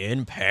be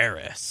in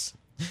Paris.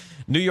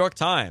 New York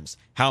Times.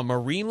 How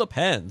Marine Le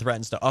Pen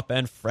threatens to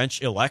upend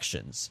French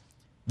elections.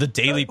 The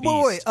Daily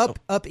Beast.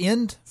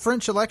 Upend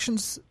French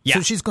elections? Yeah.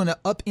 So she's going to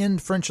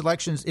upend French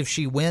elections if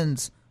she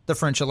wins the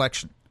French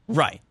election.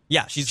 Right.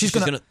 Yeah, she's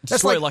going to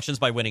destroy elections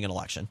by winning an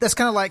election. That's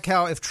kind of like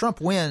how if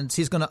Trump wins,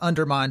 he's going to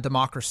undermine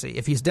democracy.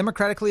 If he's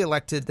democratically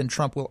elected, then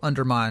Trump will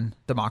undermine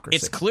democracy.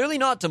 It's clearly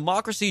not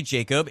democracy,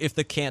 Jacob, if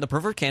the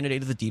preferred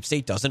candidate of the deep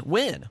state doesn't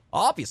win.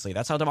 Obviously,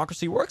 that's how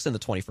democracy works in the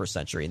 21st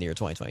century in the year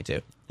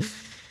 2022.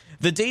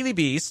 The Daily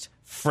Beast.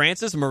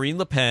 France's Marine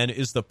Le Pen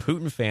is the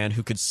Putin fan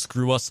who could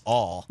screw us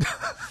all.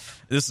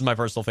 This is my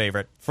personal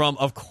favorite.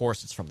 Of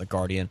course, it's from The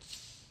Guardian.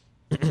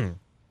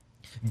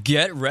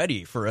 Get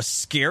ready for a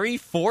scary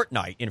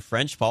fortnight in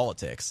French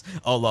politics.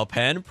 A Le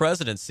Pen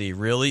presidency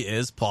really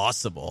is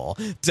possible.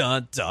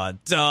 Dun, dun,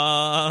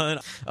 dun.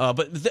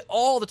 But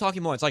all the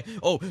talking points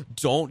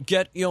don't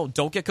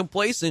get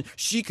complacent.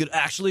 She could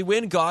actually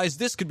win, guys.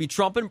 This could be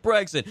Trump and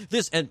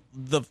Brexit. And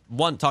the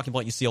one talking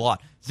point you see a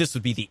lot, this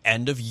would be the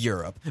end of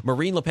Europe.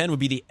 Marine Le Pen would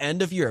be the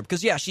end of Europe.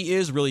 Because, yeah, she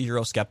is really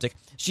Eurosceptic.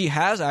 She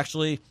has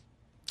actually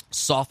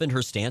softened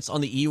her stance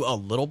on the EU a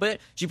little bit.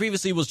 She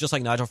previously was just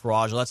like Nigel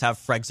Farage, let's have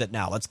Frexit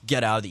now. Let's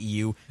get out of the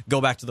EU, go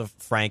back to the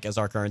franc as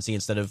our currency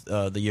instead of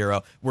the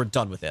euro. We're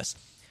done with this.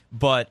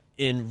 But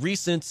in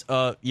recent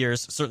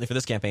years, certainly for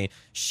this campaign,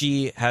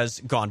 she has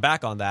gone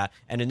back on that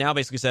and it now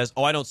basically says,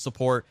 I don't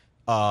support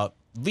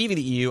leaving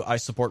the EU, I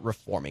support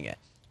reforming it.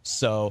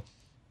 So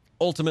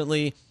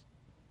ultimately,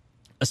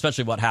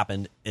 especially what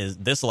happened is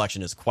this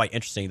election is quite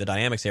interesting, the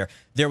dynamics here.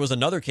 There was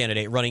another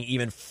candidate running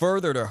even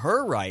further to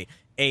her right,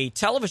 a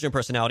television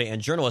personality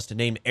and journalist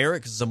named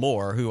Eric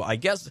Zemmour, who I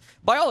guess,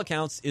 by all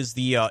accounts, is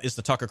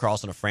the Tucker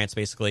Carlson of France,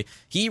 basically.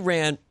 He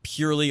ran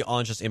purely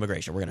on just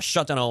immigration. We're going to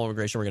shut down all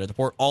immigration. We're going to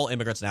deport all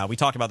immigrants now. We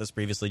talked about this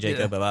previously,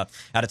 Jacob,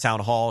 at a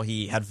town hall.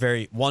 He had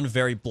one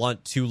very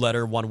blunt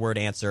 2-letter, 1-word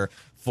answer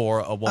for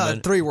a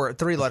woman.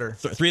 3-letter.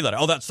 3-letter.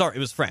 Oh, sorry. It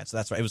was France.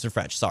 That's right. It was in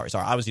French. Sorry.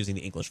 I was using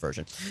the English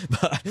version.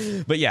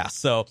 But yeah,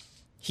 so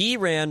he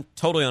ran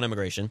totally on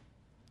immigration,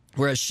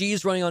 whereas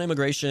she's running on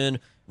immigration,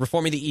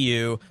 reforming the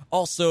EU,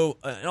 also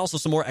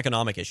some more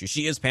economic issues.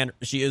 She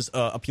is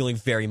appealing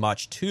very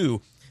much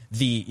to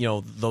the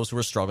those who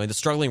are struggling, the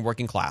struggling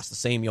working class, the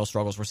same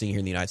struggles we're seeing here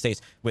in the United States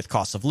with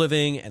costs of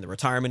living and the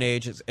retirement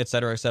age, et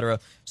cetera, et cetera.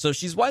 So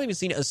she's widely been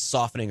seen as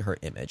softening her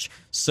image.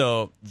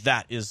 So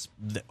that is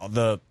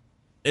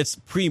it's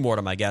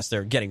pre-mortem, I guess.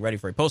 They're getting ready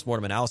for a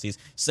post-mortem analysis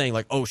saying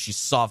she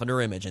softened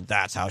her image and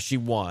that's how she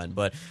won.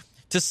 But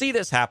to see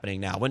this happening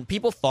now, when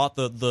people thought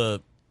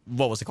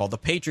what was it called? The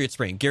Patriot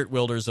Spring. Geert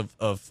Wilders of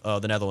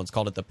the Netherlands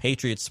called it the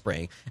Patriot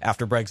Spring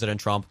after Brexit and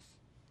Trump.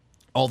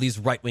 All these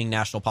right-wing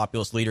national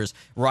populist leaders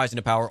rising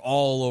to power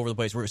all over the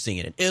place. We were seeing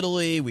it in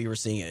Italy. We were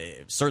seeing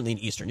it certainly in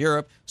Eastern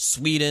Europe,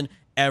 Sweden,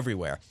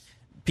 everywhere.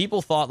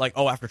 People thought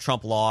after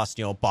Trump lost,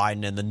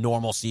 Biden and the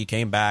normalcy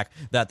came back,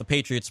 that the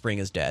Patriot Spring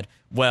is dead.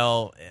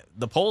 Well,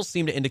 the polls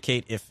seem to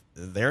indicate, if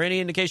they're any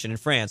indication in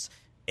France,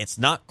 it's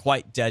not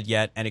quite dead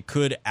yet, and it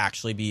could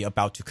actually be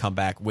about to come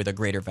back with a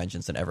greater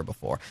vengeance than ever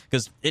before.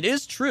 Because it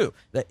is true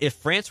that if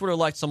France were to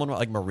elect someone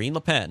like Marine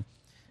Le Pen,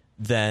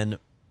 then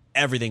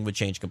everything would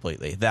change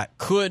completely. That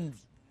could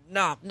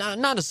not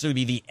necessarily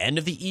be the end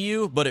of the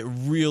EU, but it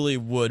really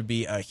would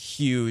be a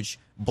huge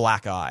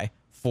black eye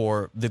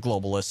for the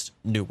globalist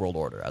New World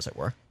Order, as it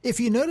were. If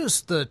you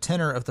notice the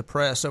tenor of the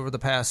press over the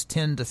past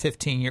 10 to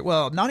 15 years,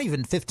 well, not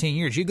even 15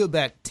 years, you go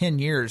back 10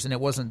 years and it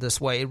wasn't this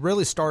way. It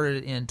really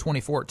started in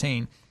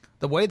 2014.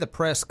 The way the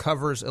press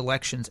covers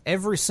elections,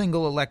 every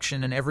single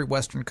election in every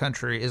Western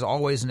country is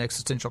always an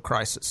existential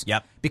crisis.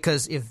 Yep.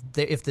 Because if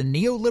the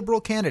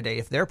neoliberal candidate,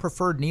 if their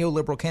preferred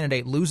neoliberal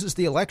candidate loses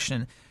the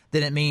election,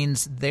 then it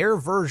means their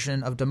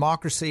version of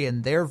democracy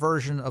and their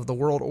version of the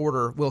world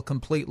order will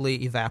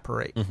completely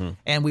evaporate.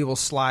 And we will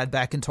slide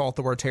back into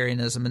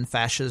authoritarianism and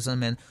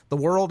fascism, and the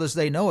world as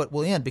they know it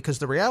will end, because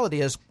the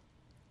reality is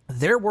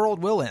their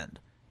world will end.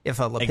 If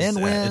a Le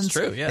Pen wins, it's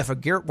true, yeah. If a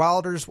Geert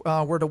Wilders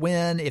were to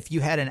win, if you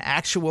had an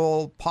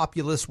actual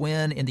populist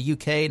win in the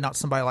UK, not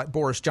somebody like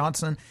Boris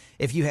Johnson,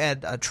 if you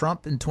had a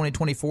Trump in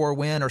 2024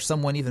 win or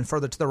someone even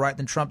further to the right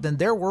than Trump, then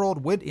their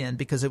world would end,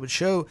 because it would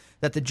show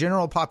that the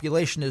general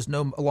population is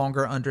no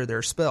longer under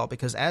their spell.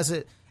 Because as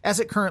it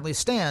currently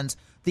stands,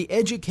 the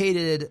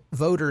educated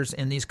voters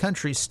in these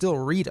countries still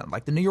read them.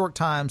 Like the New York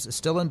Times is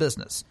still in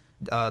business.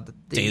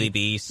 Daily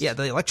Beast. Yeah,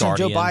 the election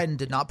Guardian. of Joe Biden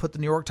did not put the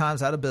New York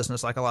Times out of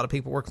business like a lot of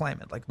people were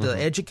claiming. Like the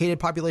educated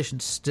population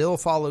still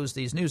follows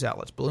these news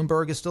outlets.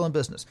 Bloomberg is still in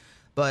business.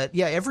 But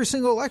yeah, every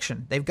single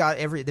election they've got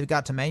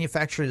to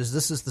manufacture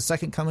this is the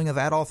second coming of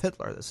Adolf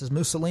Hitler. This is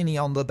Mussolini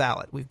on the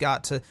ballot. We've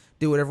got to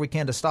do whatever we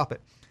can to stop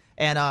it.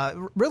 And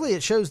really,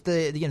 it shows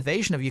the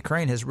invasion of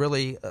Ukraine has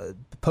really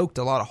poked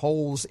a lot of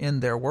holes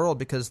in their world,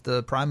 because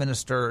the Prime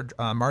Minister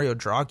Mario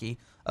Draghi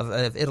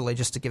of Italy,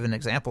 just to give an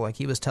example, like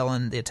he was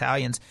telling the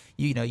Italians,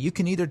 you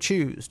can either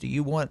choose. Do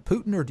you want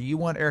Putin or do you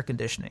want air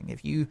conditioning?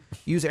 If you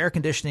use air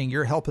conditioning,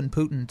 you're helping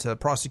Putin to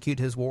prosecute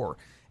his war.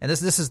 And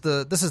this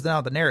is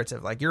now the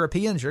narrative. Like,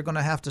 Europeans, you're going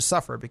to have to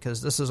suffer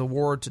because this is a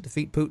war to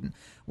defeat Putin.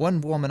 One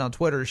woman on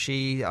Twitter,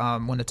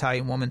 one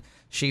Italian woman,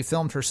 she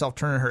filmed herself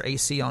turning her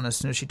AC on. As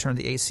soon as she turned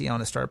the AC on,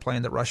 and started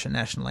playing the Russian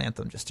national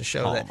anthem, just to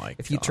show that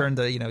if you turn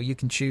you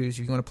can choose.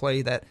 If you want to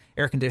play that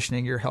air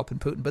conditioning, you're helping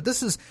Putin. But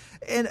this is,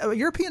 and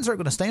Europeans aren't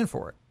going to stand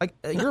for it. Like,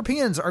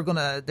 Europeans they're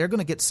going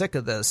to get sick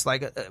of this.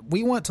 Like,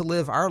 we want to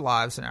live our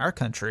lives in our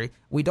country.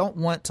 We don't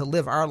want to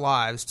live our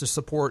lives to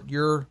support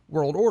your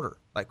world order.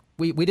 Like,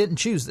 we didn't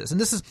choose this. And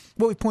this is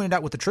what we pointed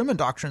out with the Truman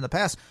Doctrine in the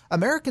past.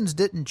 Americans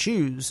didn't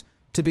choose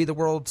to be the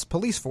world's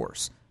police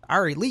force.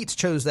 Our elites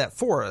chose that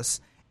for us,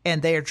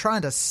 and they are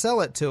trying to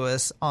sell it to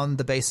us on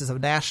the basis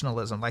of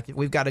nationalism. Like,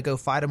 we've got to go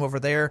fight them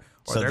over there,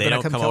 or so they're they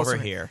going to don't come over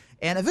here.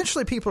 And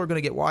eventually people are going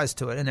to get wise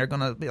to it, and they're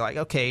going to be like,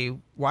 okay,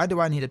 why do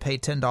I need to pay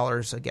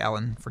 $10 a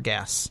gallon for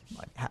gas?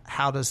 Like,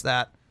 how does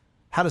that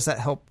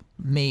help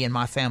me and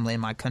my family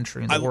and my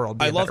country and the world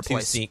be a better place? I love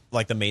to see,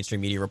 like, the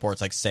mainstream media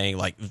reports, like, saying,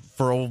 like,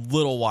 for a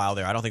little while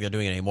there, I don't think they're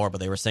doing it anymore, but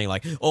they were saying,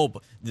 like,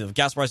 the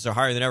gas prices are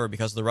higher than ever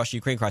because of the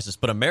Russia-Ukraine crisis,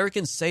 but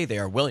Americans say they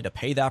are willing to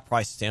pay that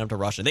price to stand up to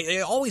Russia.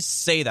 They always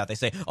say that. They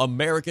say,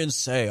 Americans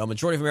say, a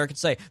majority of Americans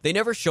say. They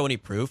never show any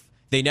proof.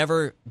 They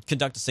never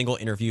conduct a single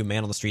interview,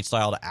 man on the street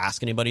style, to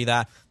ask anybody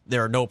that.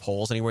 There are no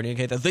polls anywhere to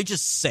indicate that. They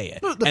just say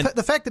it.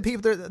 The fact that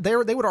people, they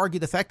would argue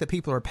the fact that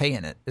people are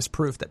paying it is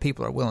proof that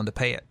people are willing to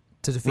pay it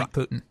to defeat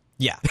Putin.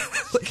 Yeah.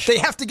 They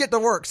have to get to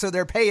work, so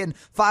they're paying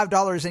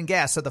 $5 in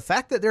gas. So the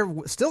fact that they're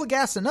still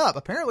gassing up,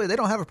 apparently they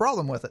don't have a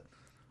problem with it.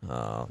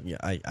 Yeah,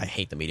 I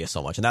hate the media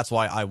so much, and that's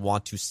why I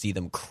want to see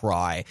them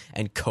cry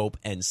and cope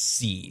and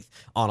seethe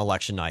on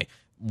election night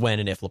when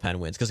and if Le Pen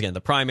wins. Because, again,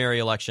 the primary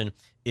election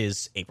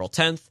is April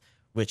 10th,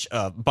 which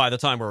by the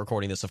time we're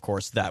recording this, of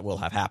course, that will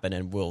have happened,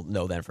 and we'll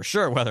know then for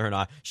sure whether or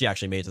not she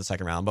actually made it to the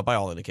second round. But by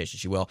all indications,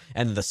 she will.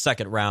 And then the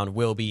second round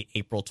will be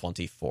April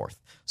 24th.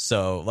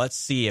 So let's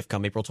see if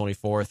come April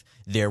 24th,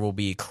 there will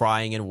be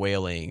crying and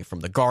wailing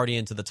from The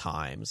Guardian to The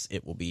Times.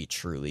 It will be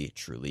truly,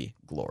 truly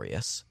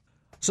glorious.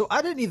 So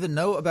I didn't even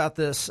know about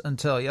this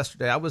until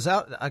yesterday.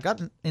 I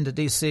got into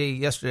D.C.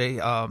 yesterday.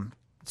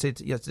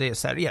 Today is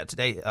Saturday. Yeah,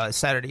 today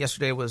Saturday.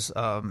 Yesterday was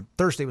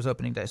Thursday was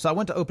opening day. So I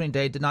went to opening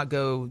day. Did not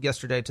go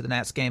yesterday to the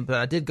Nats game, but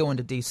I did go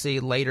into D.C.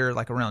 later,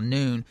 like around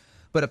noon.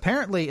 But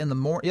apparently,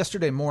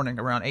 yesterday morning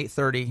around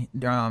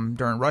 8:30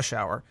 during rush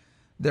hour,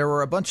 there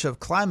were a bunch of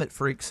climate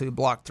freaks who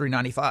blocked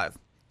 395.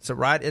 So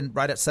right at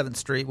 7th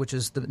Street, which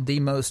is the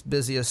most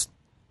busiest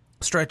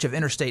stretch of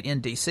interstate in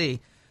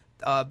D.C.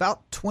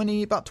 About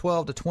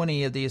 12 to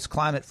 20 of these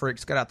climate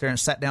freaks got out there and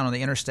sat down on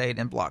the interstate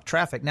and blocked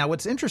traffic. Now,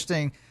 what's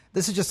interesting.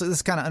 This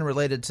is kind of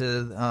unrelated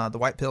to the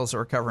white pills that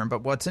we're covering,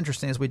 but what's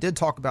interesting is we did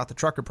talk about the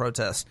trucker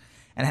protests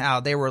and how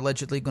they were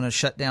allegedly going to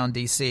shut down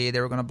D.C. They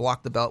were going to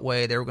block the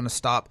Beltway. They were going to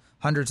stop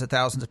hundreds of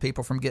thousands of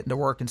people from getting to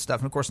work and stuff.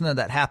 And, of course, none of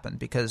that happened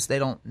because they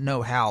don't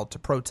know how to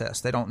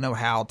protest. They don't know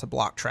how to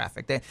block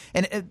traffic.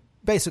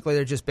 Basically,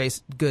 they're just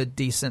good,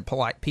 decent,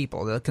 polite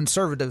people. The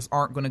conservatives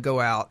aren't going to go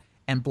out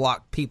and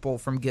block people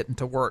from getting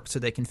to work so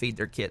they can feed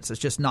their kids.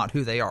 It's just not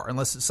who they are.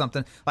 Unless it's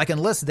something like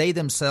unless they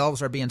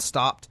themselves are being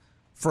stopped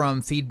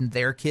from feeding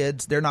their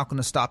kids, they're not going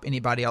to stop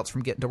anybody else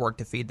from getting to work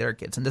to feed their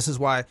kids. And this is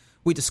why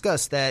we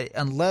discussed that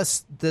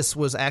unless this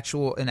was an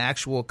actual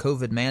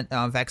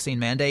COVID vaccine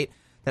mandate,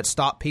 that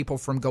stopped people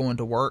from going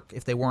to work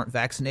if they weren't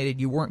vaccinated,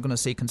 you weren't going to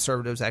see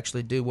conservatives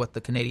actually do what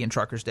the Canadian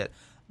truckers did.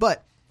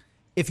 But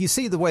if you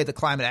see the way the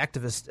climate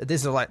activists,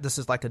 this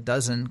is like a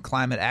dozen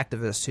climate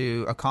activists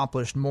who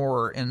accomplished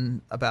more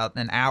in about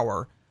an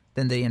hour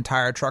than the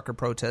entire trucker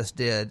protest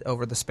did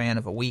over the span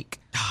of a week.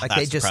 Like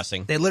That's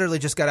depressing. They literally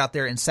just got out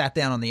there and sat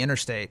down on the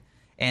interstate,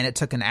 and it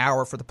took an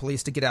hour for the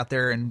police to get out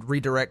there and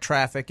redirect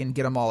traffic and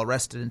get them all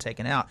arrested and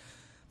taken out.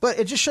 But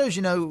it just shows,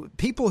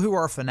 people who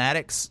are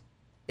fanatics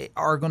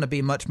are going to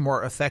be much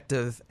more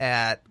effective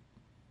at,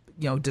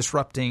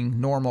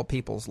 disrupting normal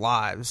people's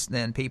lives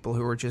than people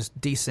who are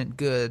just decent,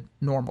 good,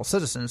 normal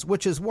citizens,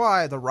 which is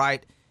why the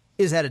right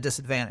is at a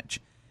disadvantage.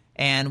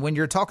 And when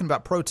you're talking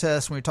about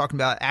protests, when you're talking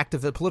about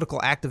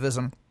political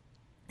activism,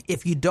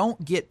 if you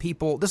don't get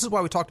people – this is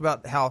why we talked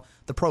about how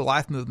the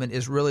pro-life movement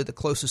is really the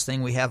closest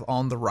thing we have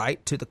on the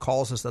right to the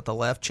causes that the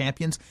left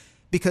champions,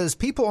 because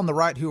people on the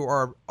right who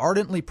are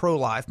ardently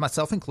pro-life,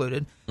 myself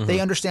included, they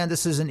understand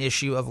this is an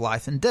issue of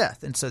life and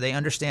death. And so they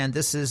understand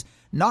this is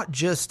not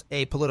just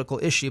a political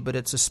issue, but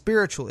it's a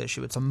spiritual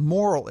issue. It's a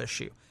moral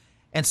issue.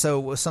 And so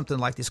with something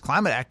like these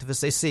climate activists,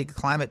 they see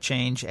climate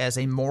change as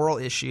a moral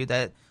issue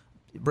that –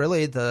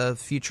 really the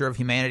future of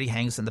humanity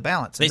hangs in the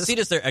balance. They see it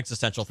as their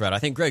existential threat. I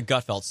think Greg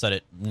Gutfeld said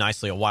it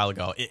nicely a while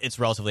ago. It's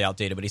relatively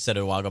outdated, but he said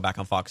it a while ago back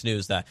on Fox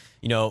News that,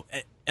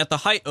 at the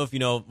height of,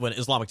 when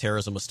Islamic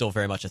terrorism was still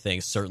very much a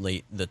thing,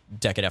 certainly the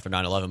decade after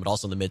 9/11, but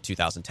also in the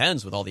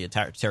mid-2010s with all the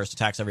terrorist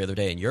attacks every other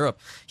day in Europe,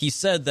 he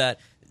said that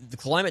the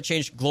climate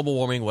change, global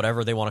warming,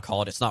 whatever they want to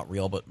call it, it's not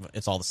real, but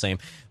it's all the same.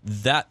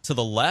 That to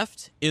the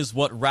left is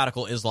what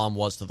radical Islam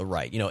was to the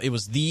right. It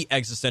was the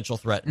existential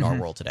threat in our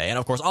world today. And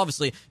of course,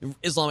 obviously,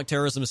 Islamic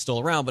terrorism is still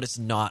around, but it's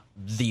not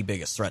the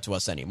biggest threat to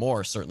us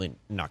anymore. Certainly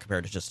not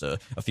compared to just a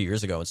few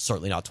years ago, and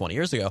certainly not 20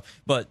 years ago.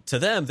 But to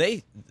them,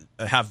 they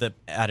have the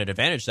added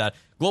advantage that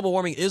global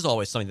warming is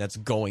always something that's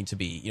going to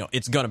be,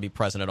 it's going to be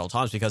present at all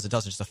times, because it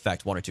doesn't just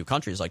affect one or two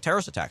countries like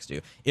terrorist attacks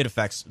do. It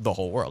affects the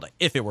whole world,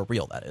 if it were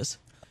real, that is.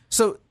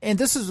 So, and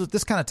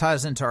this kind of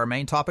ties into our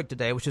main topic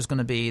today, which is going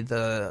to be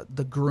the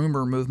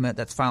groomer movement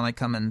that's finally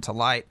coming to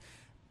light.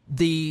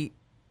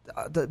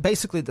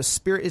 Basically the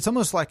spirit, it's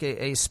almost like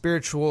a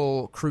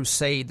spiritual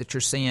crusade that you're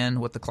seeing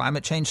with the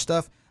climate change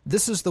stuff.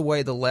 This is the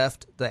way the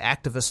left, the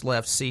activist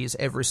left, sees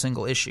every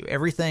single issue.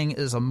 Everything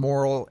is a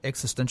moral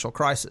existential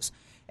crisis.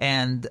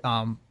 And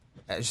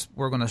as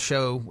we're going to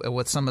show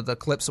with some of the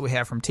clips that we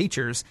have from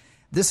teachers,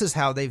 this is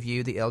how they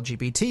view the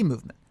LGBT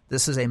movement.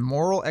 This is a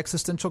moral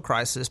existential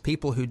crisis.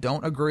 People who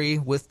don't agree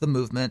with the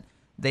movement,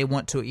 they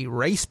want to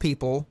erase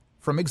people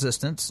from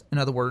existence. In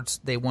other words,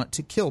 they want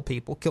to kill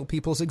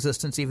people's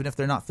existence, even if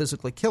they're not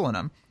physically killing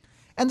them.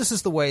 And this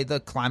is the way the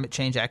climate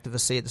change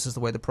activists see it. This is the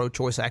way the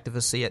pro-choice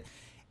activists see it.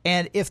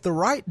 And if the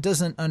right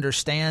doesn't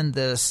understand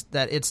this,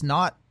 that it's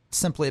not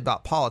simply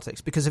about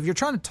politics, because if you're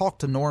trying to talk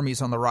to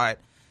normies on the right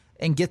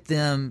and get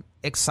them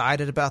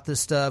excited about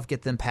this stuff,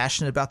 get them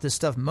passionate about this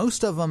stuff,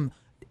 most of them,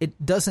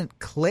 it doesn't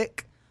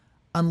click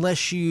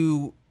unless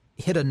you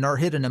hit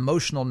an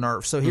emotional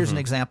nerve. So here's an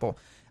example.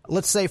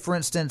 Let's say, for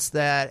instance,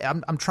 that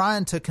I'm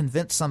trying to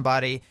convince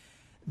somebody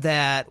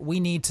that we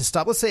need to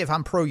stop. Let's say if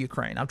I'm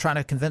pro-Ukraine, I'm trying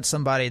to convince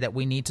somebody that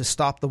we need to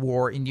stop the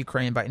war in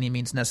Ukraine by any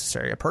means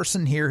necessary. A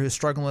person here who's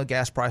struggling with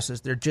gas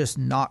prices, they're just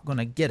not going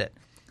to get it.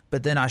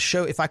 But then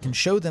if I can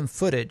show them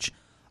footage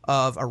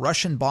of a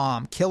Russian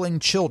bomb killing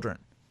children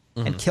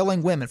and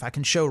killing women, if I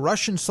can show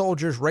Russian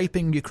soldiers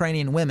raping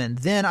Ukrainian women,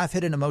 then I've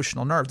hit an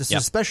emotional nerve. This is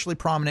especially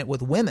prominent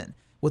with women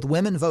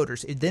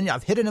voters. Then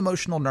I've hit an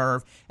emotional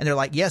nerve, and they're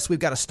like, yes, we've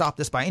got to stop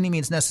this by any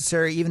means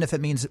necessary, even if it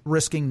means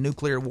risking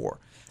nuclear war.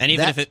 And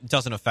even if it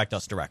doesn't affect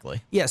us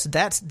directly. Yes,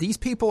 these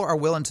people are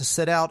willing to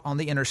sit out on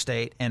the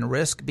interstate and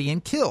risk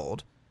being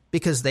killed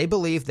because they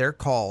believe their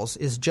cause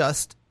is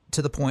just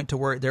to the point to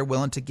where they're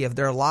willing to give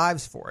their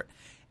lives for it.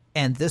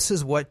 And this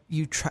is what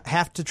you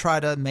have to try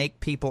to make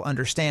people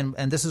understand.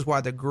 And this is why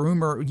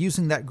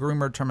using that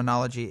groomer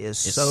terminology is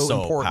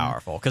so important.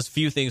 Powerful, because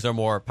few things are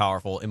more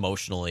powerful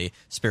emotionally,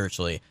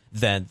 spiritually,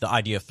 than the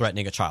idea of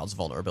threatening a child's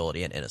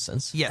vulnerability and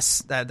innocence.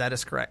 Yes, that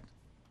is correct.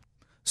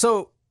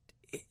 So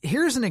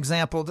here's an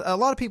example. A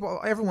lot of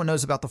people, everyone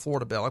knows about the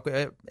Florida bill.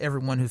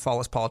 Everyone who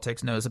follows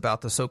politics knows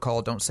about the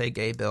so-called "Don't Say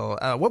Gay" bill.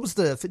 What was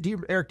Eric? Do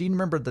you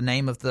remember the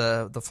name of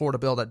the Florida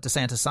bill that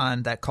DeSantis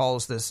signed that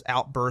caused this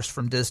outburst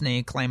from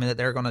Disney, claiming that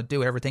they're going to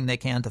do everything they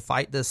can to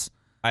fight this?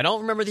 I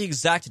don't remember the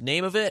exact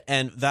name of it,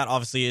 and that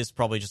obviously is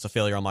probably just a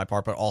failure on my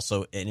part, but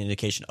also an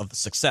indication of the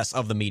success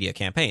of the media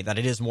campaign, that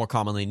it is more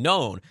commonly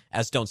known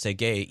as "Don't Say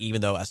Gay," even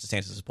though, as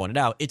DeSantis has pointed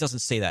out, it doesn't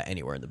say that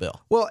anywhere in the bill.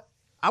 Well,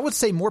 I would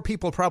say more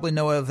people probably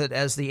know of it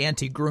as the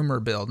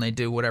anti-groomer bill than they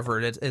do whatever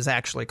it is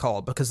actually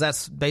called, because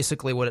that's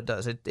basically what it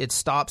does.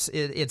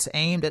 It's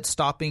aimed at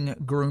stopping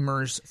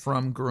groomers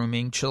from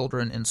grooming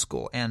children in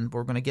school. And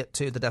we're going to get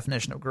to the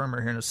definition of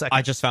groomer here in a second.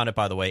 I just found it,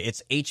 by the way.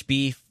 It's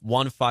HB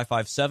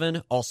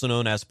 1557, also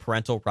known as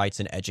Parental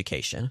Rights in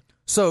Education.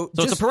 So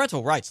it's a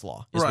parental rights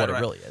law is what it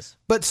really is.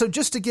 But so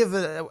just to give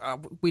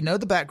we know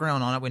the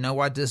background on it. We know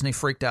why Disney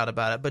freaked out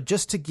about it. But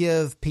just to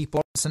give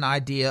people gets an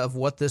idea of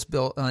what this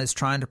bill is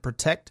trying to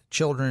protect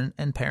children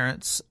and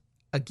parents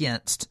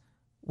against,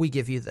 we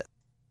give you this.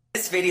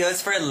 This video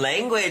is for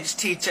language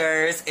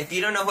teachers. If you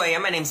don't know who I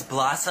am, my name's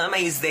Blossom. I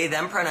use they,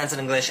 them pronouns in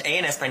English,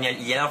 en español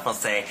y en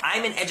francés.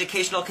 I'm an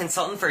educational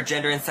consultant for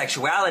gender and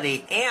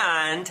sexuality,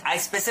 and I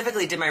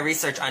specifically did my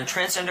research on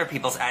transgender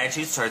people's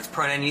attitudes towards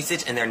pronoun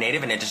usage in their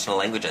native and additional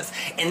languages.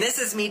 And this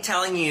is me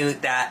telling you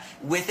that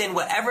within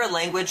whatever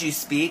language you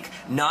speak,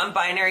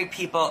 non-binary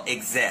people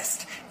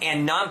exist.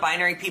 And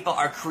non-binary people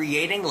are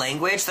creating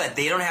language so that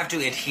they don't have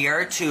to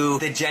adhere to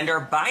the gender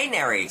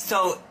binary.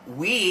 So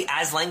we,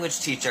 as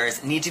language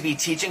teachers, need to be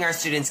teaching our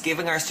students,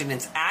 giving our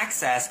students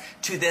access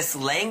to this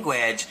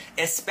language,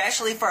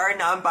 especially for our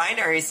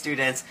non-binary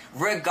students,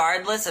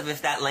 regardless of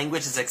if that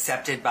language is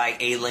accepted by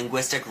a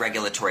linguistic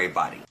regulatory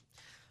body.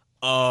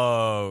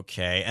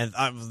 Okay, and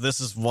this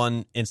is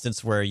one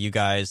instance where you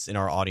guys in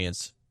our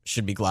audience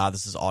should be glad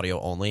this is audio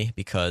only,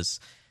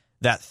 because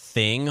that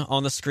thing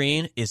on the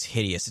screen is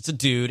hideous. It's a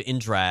dude in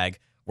drag,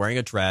 wearing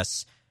a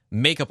dress,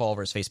 makeup all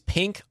over his face,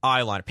 pink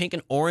eyeliner, pink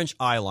and orange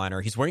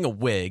eyeliner. He's wearing a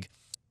wig.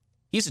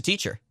 He's a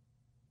teacher.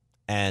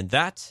 And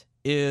that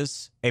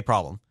is a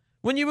problem.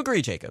 Wouldn't you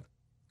agree, Jacob?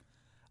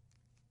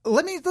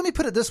 Let me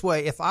put it this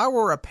way. If I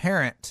were a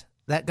parent,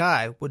 that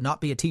guy would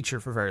not be a teacher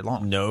for very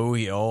long. No,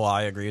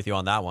 I agree with you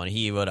on that one.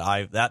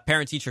 That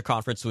parent-teacher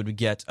conference would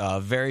get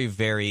very,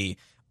 very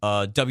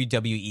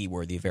WWE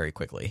worthy very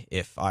quickly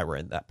if I were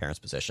in that parent's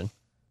position.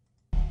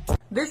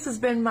 This has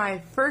been my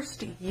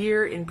first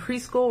year in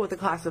preschool with a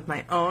class of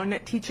my own,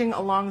 teaching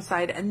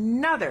alongside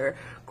another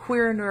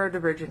queer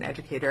neurodivergent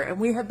educator, and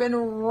we have been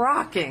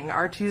rocking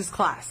our T's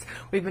class.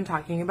 We've been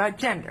talking about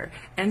gender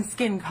and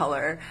skin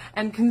color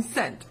and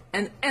consent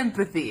and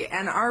empathy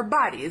and our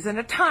bodies and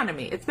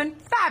autonomy. It's been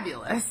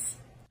fabulous.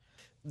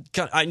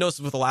 I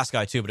noticed with the last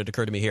guy too, but it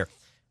occurred to me here.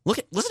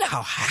 Listen to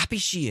how happy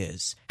she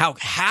is. How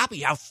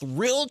happy, how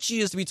thrilled she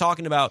is to be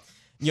talking about,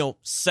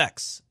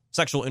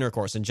 sexual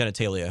intercourse and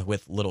genitalia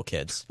with little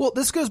kids. Well,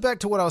 this goes back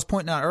to what I was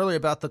pointing out earlier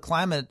about the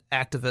climate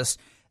activists.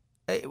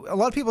 A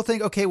lot of people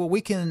think, okay, well,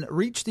 we can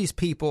reach these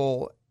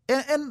people.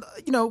 And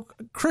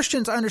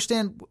Christians, I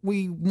understand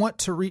we want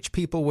to reach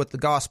people with the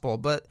gospel.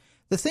 But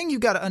the thing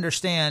you've got to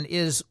understand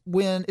is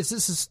this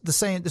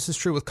is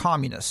true with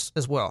communists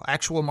as well,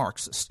 actual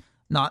Marxists,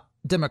 not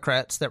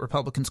Democrats that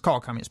Republicans call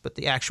communists, but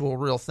the actual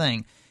real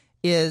thing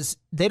is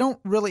they don't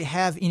really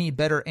have any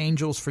better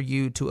angels for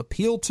you to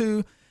appeal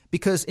to,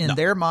 because in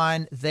their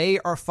mind, they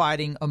are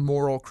fighting a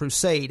moral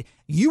crusade.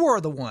 You are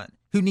the one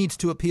who needs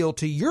to appeal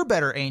to your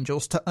better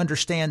angels to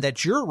understand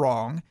that you're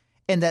wrong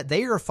and that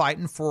they are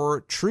fighting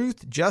for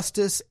truth,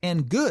 justice,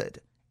 and good.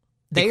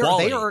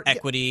 Equality,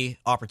 equity,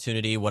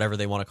 opportunity, whatever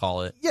they want to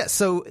call it. Yeah,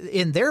 so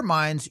in their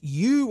minds,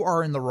 you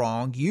are in the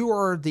wrong. You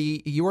are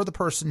the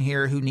person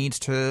here who needs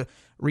to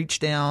reach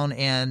down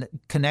and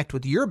connect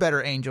with your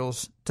better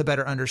angels to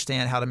better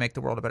understand how to make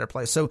the world a better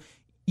place. So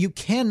you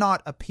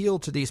cannot appeal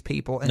to these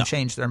people and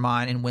change their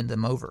mind and win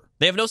them over.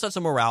 They have no sense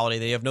of morality.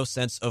 They have no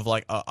sense of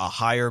like a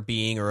higher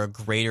being or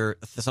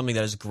something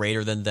that is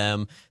greater than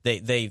them. They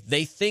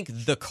think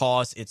the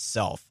cause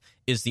itself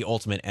is the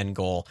ultimate end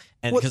goal,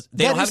 and because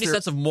they don't have any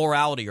sense of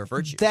morality or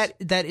virtue.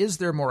 That is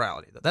their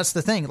morality. That's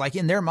the thing. Like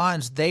in their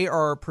minds, they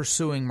are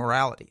pursuing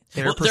morality.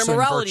 Their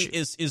morality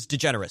is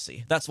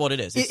degeneracy. That's what it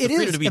is. It's the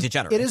freedom to be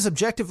degenerate. It is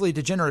objectively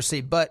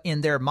degeneracy, but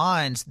in their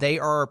minds, they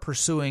are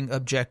pursuing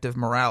objective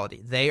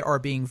morality. They are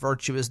being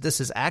virtuous. This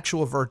is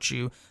actual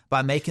virtue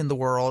by making the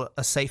world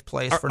a safe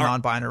place for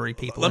non-binary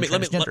people and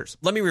transgenders.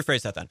 Let me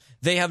rephrase that then.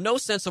 They have no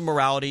sense of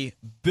morality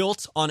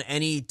built on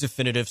any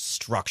definitive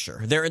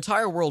structure. Their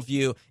entire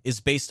worldview is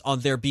based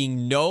on there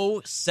being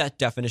no set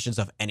definitions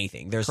of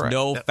anything. There's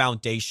no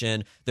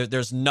foundation.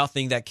 There's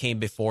nothing that came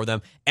before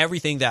them.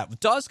 Everything that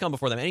does come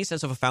before them, any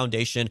sense of a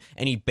foundation,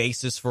 any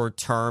basis for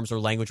terms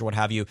or language or what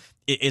have you,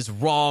 is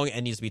wrong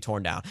and needs to be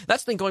torn down.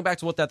 That's the thing, going back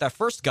to what that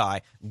first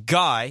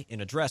guy in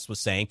a dress was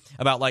saying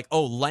about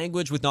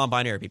language with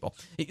non-binary people.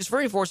 He's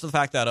very forced to the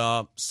fact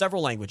that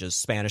several languages,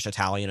 Spanish,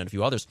 Italian, and a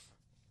few others,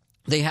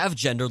 they have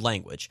gendered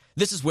language.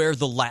 This is where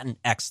the Latin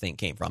X thing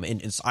came from.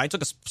 I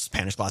took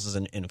Spanish classes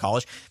in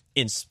college.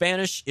 In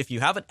Spanish, if you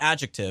have an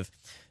adjective,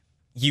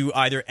 you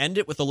either end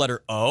it with the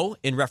letter O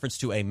in reference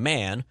to a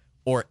man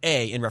or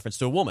A in reference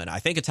to a woman. I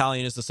think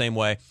Italian is the same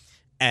way.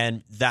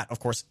 And that, of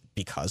course,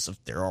 because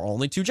there are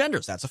only two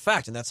genders. That's a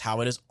fact, and that's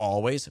how it has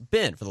always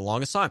been for the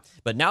longest time.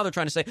 But now they're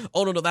trying to say,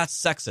 "Oh no, that's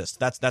sexist.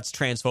 That's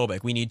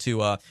transphobic. We need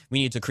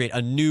to create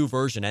a new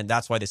version." And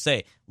that's why they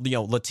say,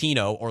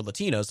 Latino or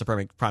Latinos,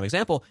 the prime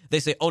example. They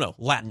say, "Oh no,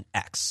 Latin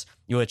X,"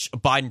 which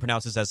Biden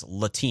pronounces as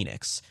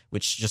Latinx,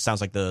 which just sounds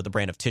like the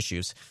brand of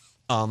tissues.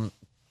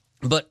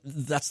 But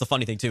that's the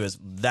funny thing too, is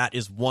that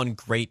is one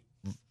great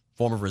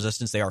form of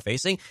resistance they are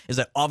facing, is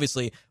that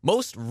obviously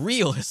most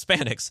real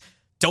Hispanics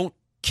don't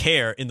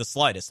care in the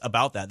slightest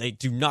about that. They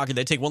do not.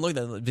 They take one look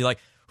and be like,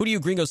 "Who do you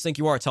gringos think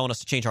you are telling us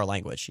to change our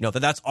language?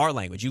 That's our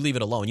language. You leave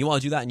it alone. You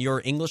want to do that in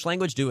your English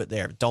language? Do it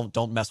there.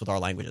 Don't mess with our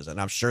languages."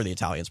 And I'm sure the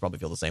Italians probably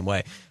feel the same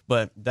way.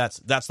 But that's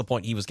the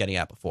point he was getting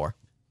at before.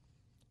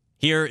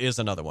 Here is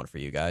another one for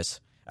you guys.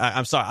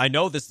 I'm sorry. I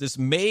know this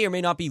may or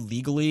may not be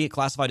legally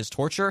classified as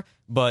torture,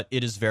 but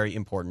it is very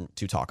important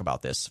to talk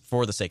about this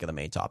for the sake of the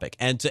main topic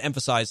and to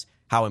emphasize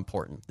how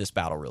important this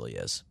battle really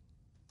is.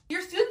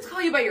 Your students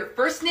call you by your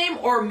first name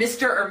or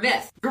Mr. or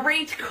Miss?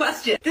 Great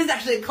question. This is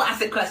actually a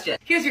classic question.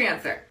 Here's your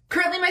answer.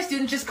 Currently, my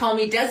students just call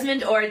me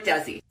Desmond or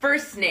Desi.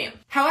 First name.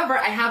 However,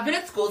 I have been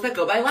at schools that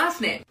go by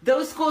last name.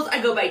 Those schools,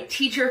 I go by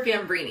Teacher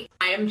Fambrini.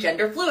 I am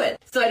gender fluid,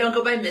 so I don't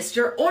go by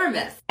Mr. or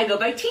Miss. I go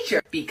by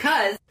Teacher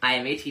because I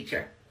am a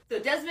teacher. So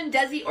Desmond,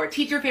 Desi, or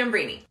Teacher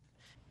Fambrini.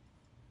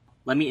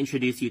 Let me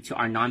introduce you to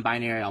our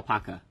non-binary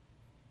alpaca.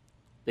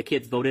 The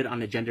kids voted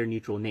on a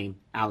gender-neutral name,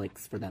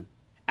 Alex, for them.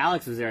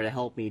 Alex was there to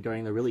help me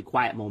during the really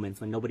quiet moments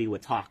when nobody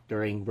would talk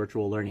during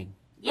virtual learning.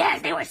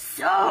 Yes, they were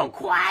so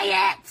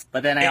quiet.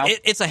 But then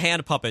it's a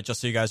hand puppet, just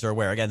so you guys are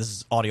aware. Again, this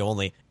is audio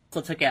only.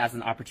 Also took it as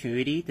an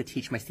opportunity to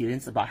teach my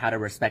students about how to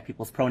respect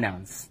people's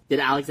pronouns. Did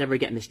Alex ever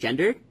get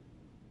misgendered?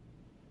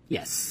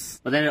 Yes.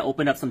 But then it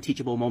opened up some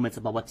teachable moments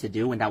about what to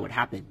do when that would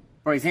happen.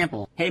 For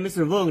example, hey,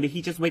 Mr. Vung, did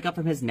he just wake up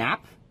from his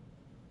nap?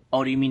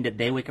 Oh, do you mean did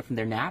they wake up from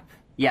their nap?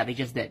 Yeah, they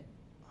just did.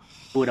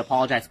 We would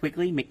apologize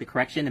quickly, make the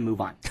correction, and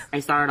move on. I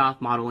started off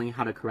modeling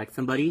how to correct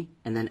somebody,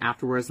 and then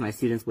afterwards my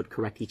students would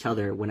correct each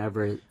other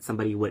whenever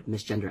somebody would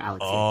misgender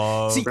Alex.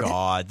 Oh,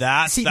 God.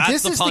 That's the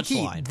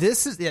punchline.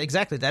 This is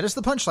exactly. That is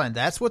the punchline.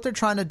 That's what they're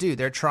trying to do.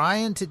 They're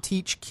trying to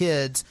teach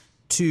kids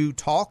to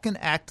talk and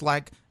act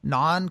like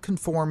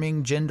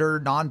non-conforming, gender,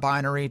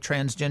 non-binary,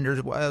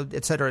 transgender,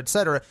 et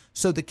cetera,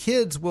 so the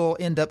kids will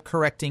end up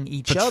correcting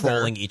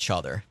patrolling each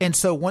other. And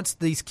so once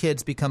these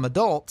kids become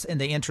adults and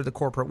they enter the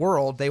corporate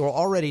world, they will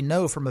already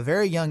know from a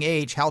very young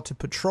age how to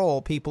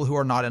patrol people who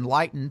are not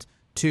enlightened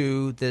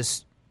to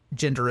this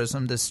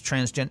genderism, this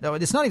transgender. No,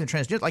 it's not even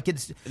transgender. Like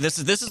this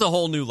is a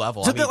whole new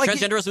level. I mean,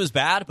 transgenderism is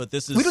bad, but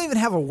this is. We don't even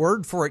have a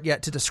word for it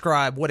yet to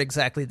describe what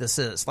exactly this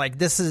is. Like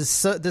this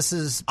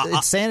is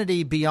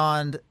insanity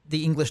beyond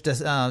the English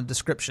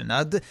description.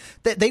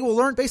 They will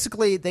learn.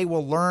 Basically, they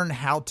will learn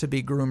how to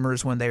be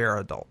groomers when they are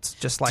adults,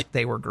 just like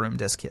they were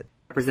groomed as kids.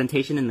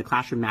 Representation in the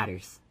classroom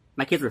matters.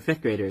 My kids were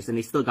 5th graders, and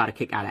they still got a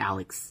kick out of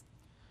Alex.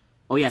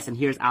 Oh yes, and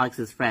here's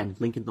Alex's friend,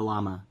 Lincoln the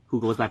Llama,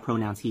 who goes by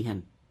pronouns he,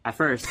 him. At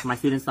first, my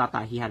students thought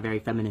that he had very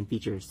feminine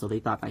features, so they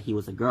thought that he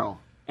was a girl.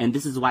 And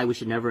this is why we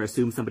should never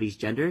assume somebody's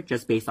gender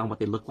just based on what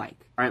they look like.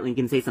 All right,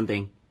 Lincoln, say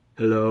something.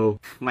 Hello.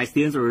 My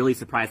students were really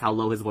surprised how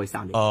low his voice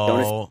sounded.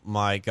 Oh,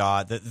 my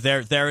God.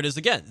 There it is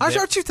again.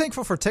 Aren't you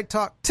thankful for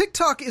TikTok?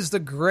 TikTok is the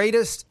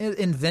greatest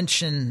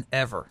invention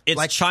ever. It's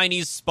like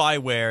Chinese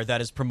spyware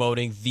that is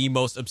promoting the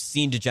most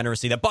obscene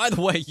degeneracy that, by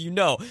the way,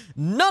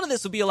 none of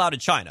this would be allowed in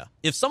China.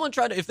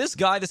 If this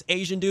guy, this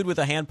Asian dude with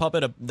a hand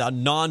puppet, a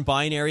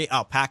non-binary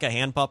alpaca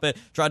hand puppet,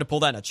 tried to pull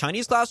that in a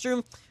Chinese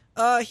classroom,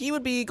 he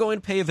would be going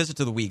to pay a visit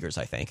to the Uyghurs,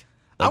 I think.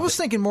 I was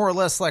thinking more or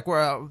less like,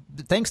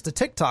 thanks to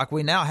TikTok,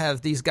 we now have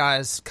these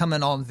guys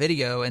coming on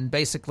video and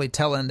basically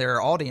telling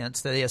their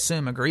audience that they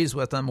assume agrees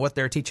with them what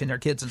they're teaching their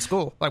kids in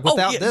school. Like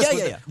without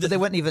they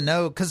wouldn't even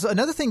know. Because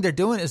another thing they're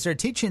doing is they're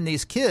teaching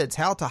these kids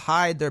how to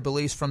hide their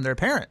beliefs from their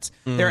parents.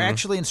 Mm-hmm. They're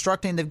actually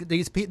instructing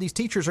these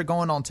teachers are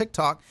going on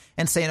TikTok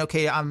and saying,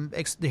 okay,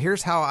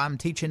 here's how I'm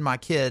teaching my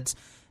kids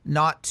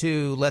not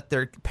to let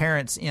their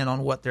parents in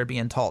on what they're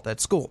being taught at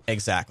school.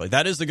 Exactly.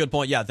 That is a good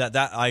point. Yeah, that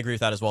I agree with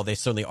that as well. They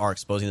certainly are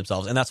exposing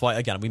themselves. And that's why,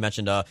 again, we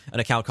mentioned an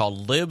account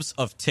called Libs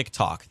of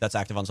TikTok that's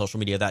active on social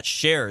media that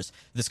shares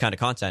this kind of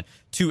content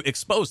to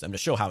expose them, to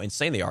show how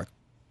insane they are.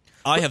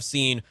 I have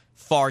seen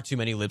far too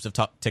many Libs of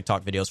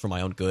TikTok videos for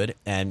my own good,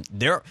 and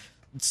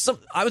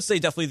I would say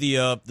definitely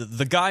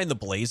the guy in the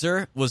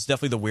blazer was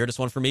definitely the weirdest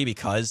one for me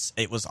because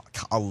it was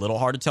a little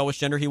hard to tell which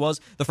gender he was.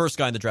 The first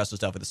guy in the dress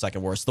was definitely the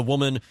second worst. The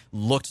woman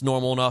looked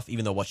normal enough,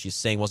 even though what she's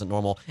saying wasn't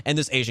normal. And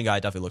this Asian guy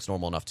definitely looks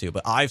normal enough too.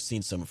 But I've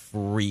seen some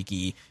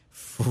freaky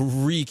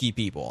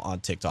people on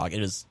TikTok.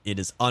 It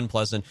is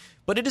unpleasant,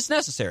 but it is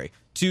necessary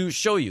to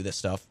show you this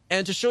stuff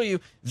and to show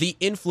you the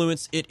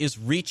influence it is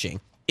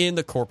reaching in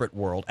the corporate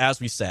world. As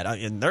we said,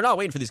 and they're not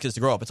waiting for these kids to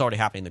grow up. It's already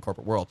happening in the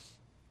corporate world.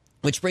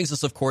 Which brings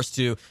us, of course,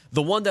 to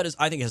the one that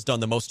I think has done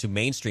the most to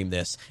mainstream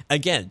this,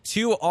 again,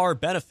 to our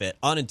benefit,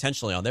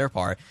 unintentionally on their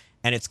part,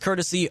 and it's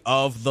courtesy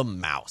of the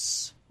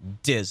mouse,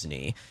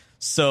 Disney.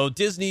 So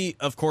Disney,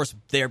 of course,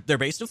 they're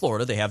based in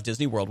Florida. They have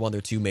Disney World, one of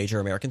their 2 major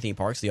American theme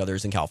parks. The other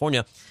is in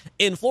California,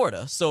 in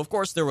Florida. So, of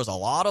course, there was a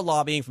lot of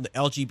lobbying from the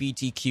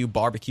LGBTQ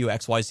barbecue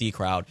XYZ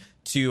crowd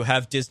to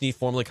have Disney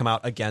formally come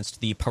out against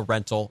the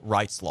parental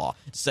rights law.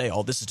 To say,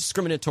 oh, this is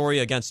discriminatory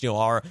against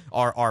our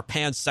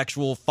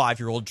pansexual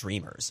 5-year-old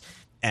dreamers.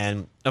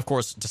 And, of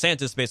course,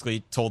 DeSantis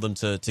basically told them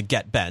to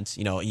get bent.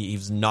 He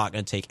was not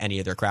going to take any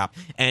of their crap.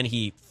 And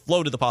he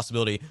floated the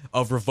possibility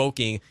of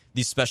revoking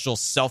the special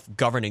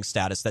self-governing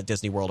status that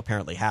Disney World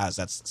apparently has.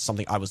 That's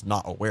something I was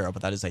not aware of,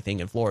 but that is a thing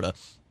in Florida.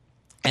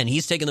 And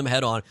he's taking them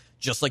head on,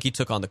 just like he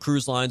took on the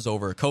cruise lines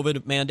over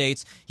COVID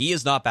mandates. He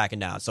is not backing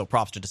down, so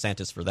props to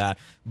DeSantis for that.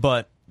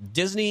 But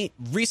Disney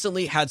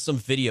recently had some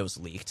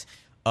videos leaked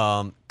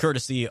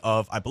courtesy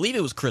of, I believe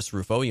it was Chris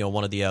Rufo,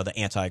 one of the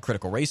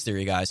anti-critical race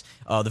theory guys.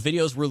 The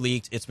videos were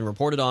leaked. It's been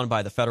reported on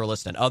by the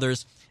Federalist and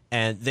others,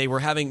 and they were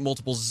having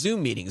multiple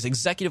Zoom meetings,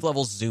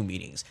 executive-level Zoom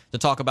meetings, to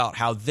talk about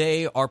how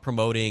they are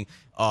promoting,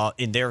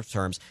 in their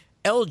terms,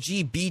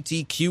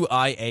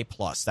 LGBTQIA+.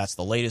 That's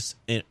the latest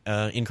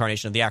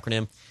incarnation of the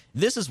acronym.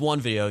 This is one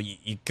video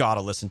you got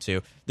to listen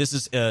to. This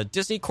is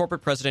Disney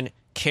corporate president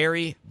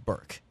Carrie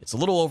Burke. It's a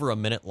little over a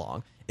minute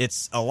long.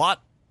 It's a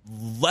lot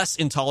less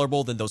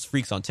intolerable than those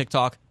freaks on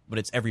TikTok, but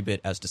it's every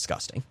bit as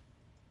disgusting.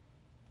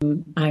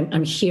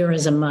 I'm here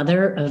as a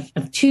mother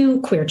of two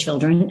queer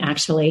children,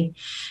 actually,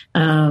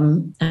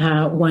 one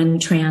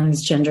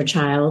transgender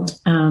child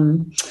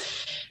and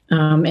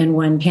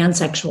one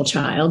pansexual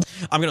child.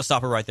 I'm going to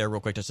stop her right there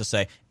real quick just to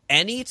say,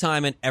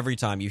 anytime and every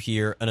time you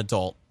hear an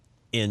adult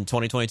in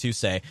 2022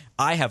 say,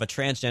 I have a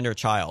transgender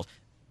child,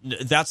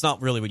 that's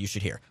not really what you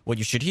should hear. What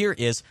you should hear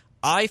is,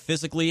 I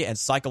physically and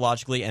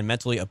psychologically and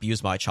mentally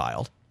abuse my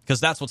child. Because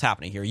that's what's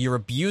happening here. You're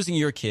abusing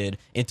your kid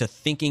into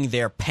thinking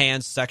they're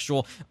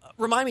pansexual.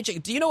 Remind me,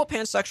 Jake, do you know what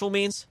pansexual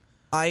means?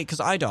 Because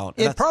I don't.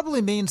 It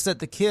probably means that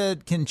the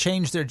kid can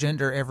change their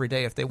gender every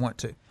day if they want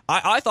to.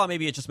 I thought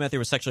maybe it just meant they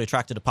were sexually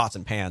attracted to pots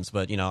and pans,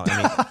 but,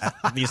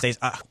 these days,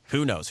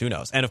 who knows?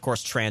 And, of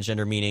course,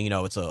 transgender meaning,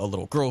 it's a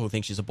little girl who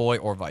thinks she's a boy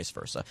or vice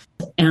versa.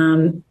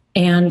 And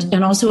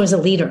also as a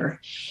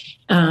leader.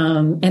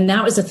 And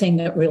that was the thing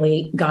that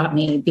really got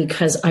me,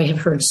 because I have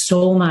heard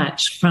so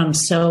much from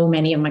so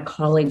many of my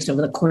colleagues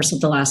over the course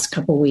of the last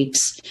couple of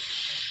weeks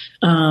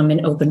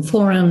in open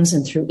forums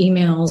and through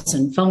emails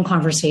and phone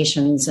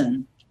conversations.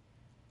 And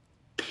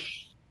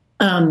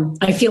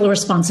I feel a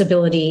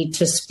responsibility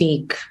to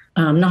speak,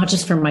 not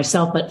just for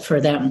myself, but for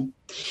them,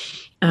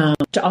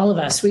 to all of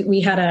us.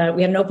 We had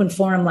an open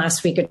forum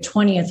last week at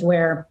 20th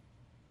where,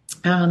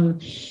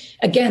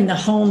 again, the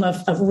home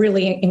of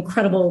really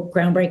incredible,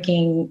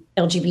 groundbreaking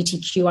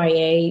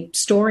LGBTQIA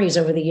stories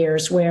over the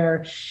years,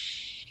 where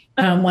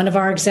one of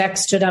our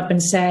execs stood up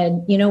and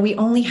said, we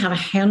only have a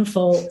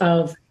handful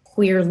of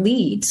queer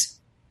leads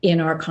in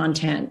our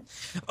content.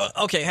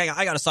 Okay, hang on.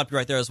 I got to stop you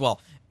right there as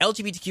well.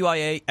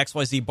 LGBTQIA,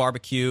 XYZ,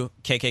 barbecue,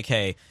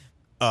 KKK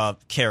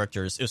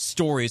characters,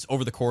 stories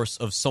over the course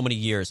of so many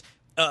years.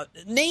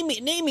 Name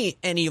me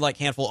any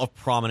handful of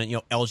prominent,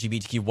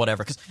 LGBTQ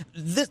whatever. Because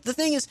the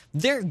thing is,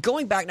 they're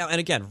going back now and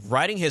again,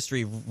 writing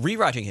history,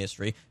 rewriting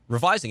history,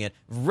 revising it,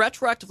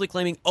 retroactively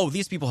claiming,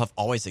 these people have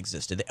always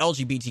existed. The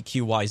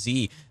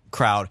LGBTQYZ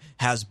crowd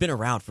has been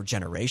around for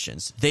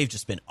generations. They've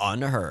just been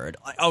unheard.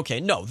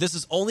 Okay, no, this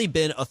has only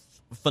been a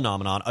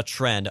phenomenon, a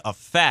trend, a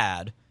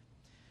fad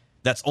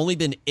that's only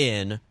been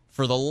in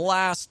for the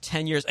last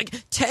 10 years.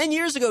 10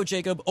 years ago,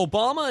 Jacob,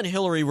 Obama and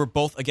Hillary were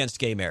both against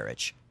gay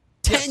marriage.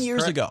 10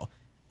 years ago.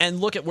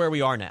 And look at where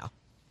we are now.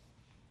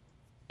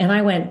 And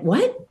I went,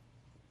 what?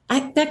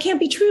 That can't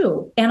be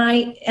true. And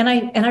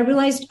I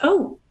realized,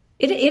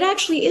 it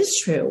actually is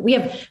true. We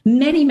have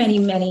many, many,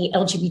 many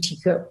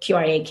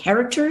LGBTQIA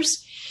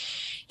characters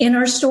in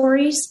our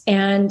stories,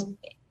 and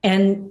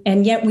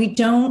yet we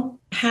don't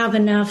have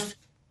enough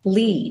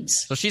leads.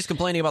 So she's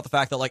complaining about the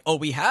fact that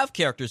we have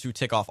characters who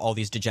tick off all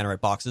these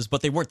degenerate boxes,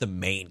 but they weren't the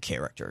main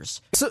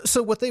characters.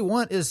 So what they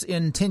want is,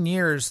 in 10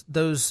 years,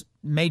 those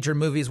major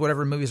movies,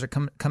 whatever movies are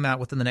come out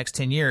within the next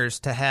 10 years,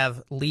 to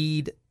have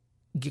lead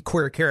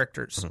queer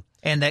characters. Mm-hmm.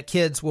 And that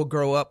kids will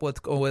grow up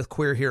with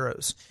queer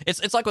heroes.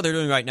 It's like what they're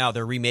doing right now.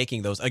 They're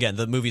remaking those, again,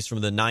 the movies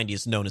from the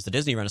 90s known as the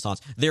Disney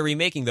Renaissance. They're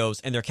remaking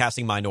those, and they're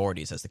casting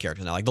minorities as the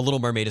characters now. The Little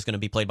Mermaid is going to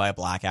be played by a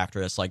black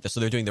actress like this. So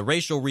they're doing the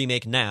racial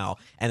remake now,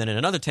 and then in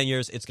another 10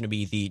 years, it's going to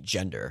be the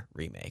gender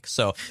remake.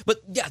 So,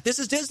 but yeah, this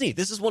is Disney.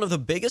 This is one of the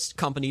biggest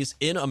companies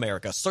in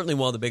America, certainly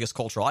one of the biggest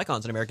cultural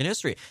icons in American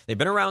history. They've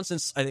been around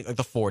since, I think,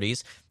 the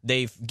 40s.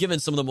 They've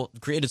created some of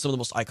the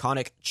most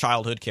iconic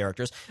childhood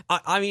characters.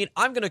 I mean,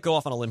 I'm going to go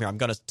off on a limb here. I'm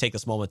going to take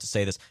this moment to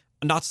say this,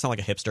 not to sound like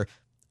a hipster.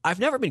 I've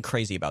never been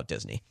crazy about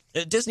Disney.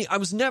 I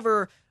was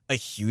never a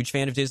huge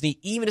fan of Disney,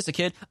 even as a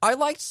kid. I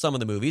liked some of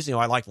the movies.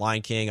 I liked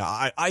Lion King.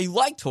 I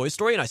liked Toy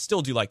Story, and I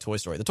still do like Toy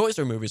Story. The Toy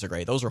Story movies are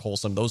great. Those are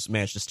wholesome. Those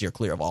managed to steer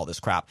clear of all this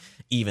crap,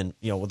 even,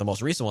 with the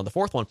most recent one, the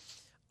fourth one.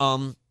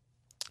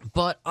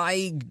 But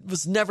I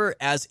was never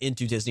as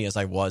into Disney as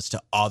I was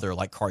to other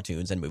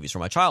cartoons and movies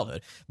from my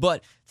childhood.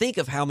 But think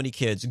of how many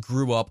kids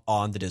grew up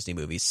on the Disney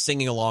movies,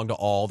 singing along to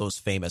all those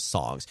famous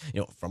songs,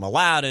 from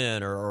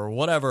Aladdin or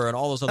whatever, and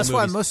all those other movies.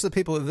 That's why most of the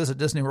people who visit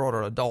Disney World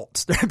are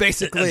adults. They're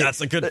basically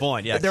that's a good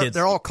point. Yeah,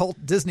 they're all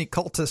Disney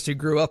cultists who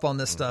grew up on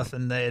this stuff,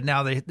 and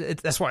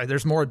that's why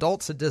there's more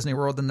adults at Disney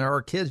World than there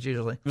are kids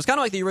usually. It was kind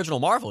of like the original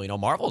Marvel.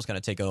 Marvel is going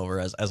to take over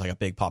as a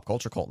big pop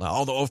culture cult now.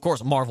 Although of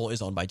course Marvel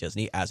is owned by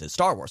Disney, as is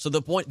Star Wars. So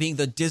the point being,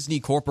 the Disney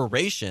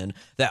Corporation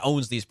that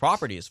owns these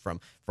properties, from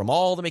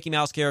all the Mickey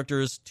Mouse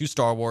characters to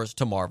Star Wars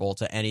to Marvel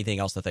to anything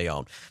else that they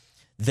own.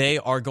 They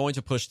are going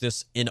to push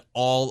this in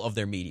all of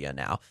their media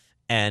now.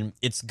 And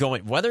it's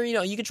going, whether,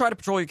 you can try to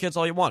patrol your kids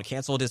all you want,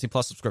 cancel a Disney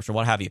Plus subscription,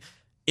 what have you.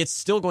 it's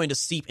still going to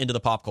seep into the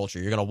pop culture.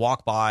 You're going to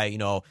walk by,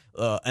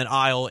 an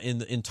aisle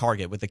in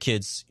Target with the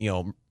kids,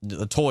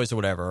 the toys or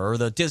whatever, or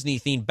the Disney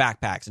themed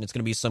backpacks, and it's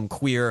going to be some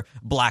queer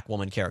black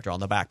woman character on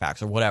the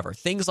backpacks or whatever.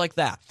 Things like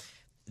that.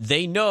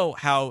 They know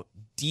how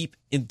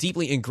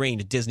deeply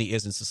ingrained Disney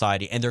is in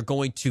society, and they're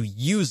going to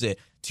use it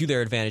to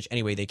their advantage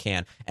any way they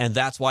can. And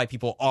that's why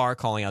people are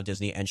calling out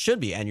Disney, and should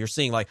be. And you're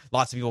seeing like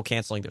lots of people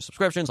canceling their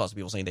subscriptions, lots of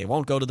people saying they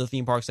won't go to the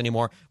theme parks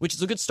anymore, which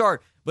is a good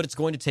start, but it's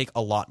going to take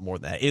a lot more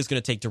than that. It is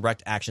going to take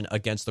direct action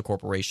against the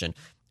corporation,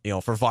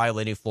 for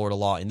violating Florida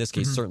law in this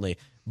case, certainly,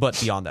 but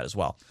beyond that as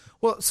well.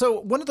 Well, so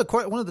one of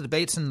the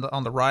debates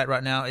on the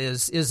right now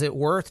is it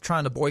worth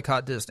trying to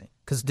boycott Disney?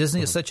 Because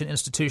Disney is such an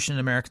institution in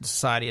American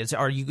society.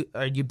 Are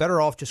you better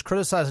off just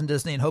criticizing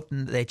Disney and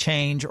hoping that they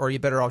change, or are you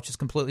better off just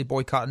completely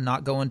boycotting,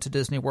 not going to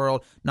Disney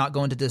World, not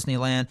going to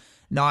Disneyland,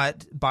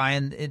 not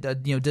buying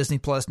Disney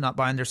Plus, not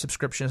buying their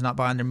subscriptions, not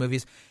buying their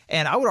movies?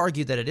 And I would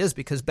argue that it is,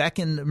 because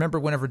remember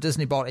whenever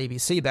Disney bought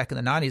ABC back in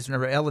the 90s,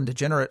 whenever Ellen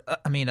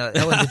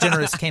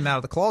DeGeneres came out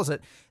of the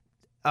closet,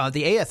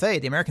 the AFA,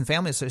 the American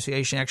Family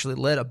Association, actually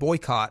led a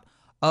boycott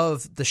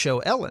of the show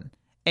Ellen,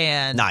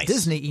 and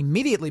Disney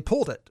immediately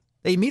pulled it.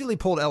 They immediately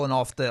pulled Ellen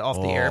off the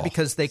air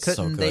because they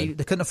couldn't they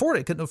couldn't afford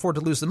it. Couldn't afford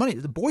to lose the money.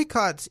 The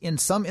boycotts in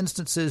some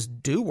instances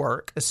do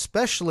work,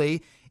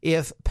 especially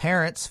if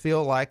parents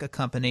feel like a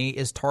company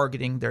is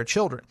targeting their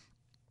children.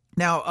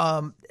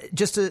 Now,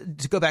 just to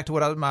go back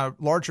to my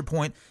larger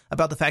point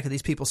about the fact that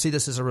these people see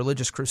this as a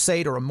religious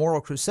crusade or a moral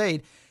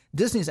crusade,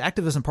 Disney's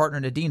activism partner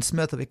Nadine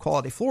Smith of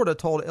Equality Florida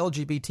told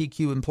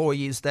LGBTQ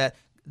employees that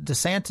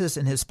DeSantis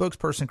and his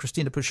spokesperson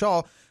Christina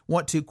Pushaw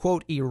want to,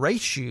 quote,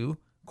 erase you,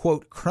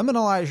 quote,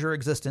 criminalize your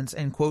existence,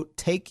 and, quote,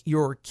 take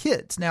your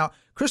kids. Now,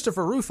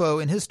 Christopher Rufo,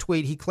 in his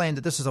tweet, he claimed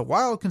that this is a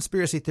wild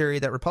conspiracy theory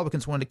that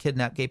Republicans wanted to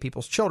kidnap gay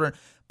people's children,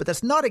 but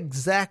that's not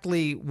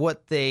exactly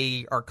what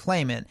they are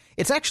claiming.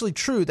 It's actually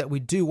true that we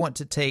do want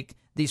to take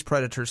these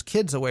predators'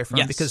 kids away from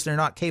them because they're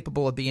not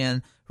capable of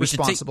being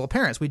responsible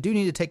parents. We do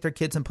need to take their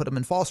kids and put them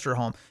in foster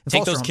home.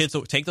 Take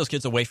those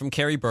kids away from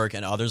Carrie Burke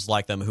and others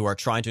like them who are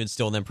trying to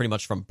instill in them pretty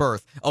much from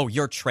birth. Oh,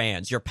 you're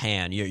trans, you're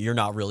pan, you're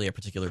not really a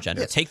particular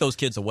gender. Take those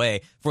kids away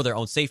for their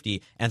own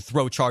safety and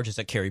throw charges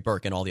at Carrie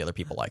Burke and all the other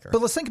people like her.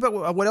 But let's think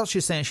about what else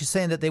she's saying. She's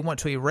saying that they want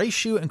to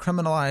erase you and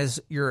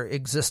criminalize your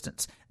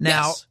existence.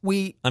 Now,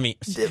 a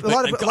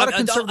lot of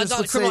conservatives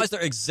would criminalize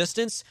their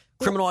existence.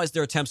 Criminalize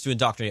their attempts to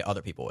indoctrinate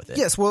other people with it.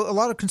 Yes, well, a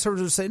lot of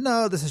conservatives say,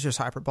 no, this is just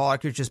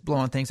hyperbolic. You're just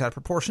blowing things out of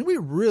proportion. We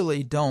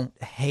really don't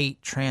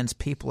hate trans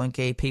people and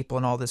gay people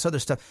and all this other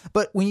stuff.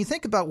 But when you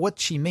think about what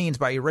she means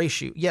by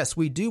erase you, yes,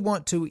 we do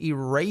want to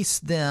erase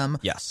them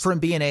from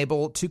being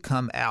able to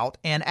come out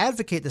and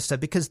advocate this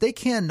stuff, because they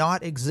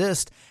cannot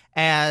exist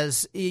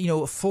as,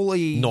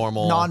 fully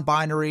normal,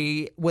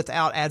 non-binary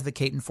without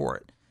advocating for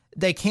it.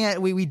 They can't.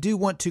 We do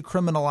want to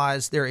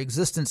criminalize their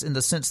existence in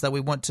the sense that we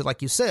want to,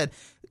 like you said,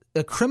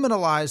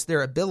 criminalize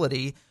their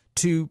ability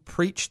to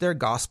preach their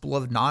gospel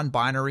of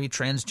non-binary,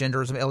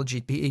 transgenderism,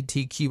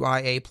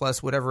 LGBTQIA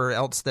plus whatever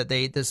else that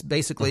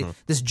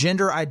this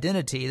gender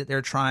identity that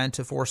they're trying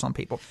to force on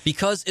people.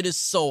 Because it is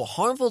so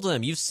harmful to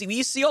them. We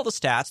see all the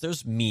stats.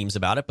 There's memes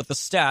about it, but the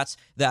stats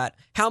that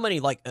how many,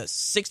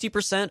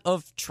 60%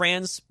 of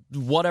trans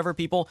whatever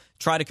people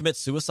try to commit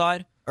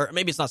suicide? Or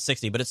maybe it's not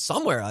 60, but it's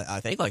somewhere, I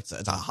think, it's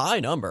a high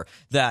number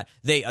that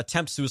they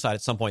attempt suicide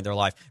at some point in their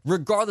life,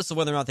 regardless of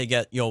whether or not they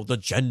get, the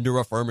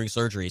gender-affirming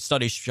surgery.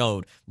 Studies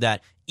showed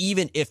that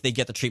even if they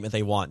get the treatment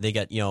they want, they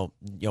get,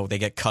 they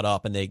get cut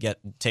up and they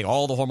take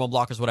all the hormone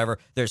blockers, whatever,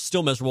 they're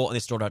still miserable and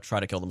they still try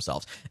to kill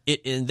themselves.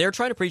 And they're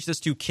trying to preach this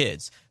to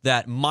kids,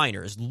 that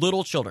minors,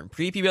 little children,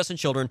 prepubescent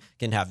children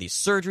can have these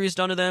surgeries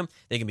done to them.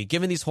 They can be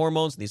given these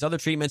hormones and these other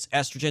treatments,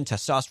 estrogen,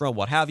 testosterone,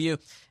 what have you.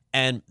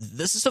 And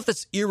this is stuff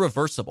that's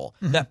irreversible,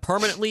 that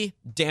permanently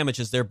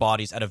damages their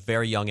bodies at a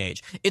very young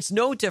age. It's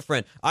no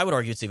different. I would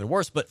argue it's even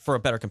worse, but for a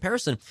better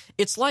comparison,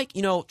 it's like,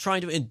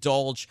 trying to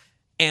indulge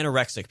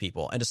anorexic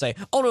people and to say,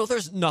 oh no,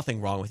 there's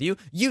nothing wrong with you.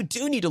 You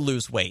do need to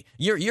lose weight.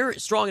 You're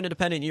strong and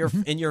independent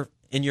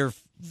in your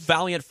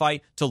valiant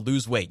fight to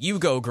lose weight. You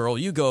go, girl.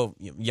 You go,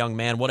 young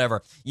man,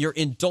 whatever. You're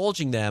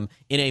indulging them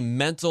in a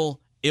mental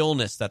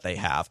illness that they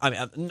have. I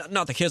mean,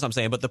 not the kids I'm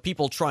saying, but the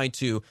people trying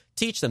to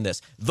teach them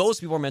this. Those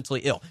people are mentally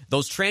ill.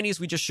 Those trannies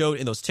we just showed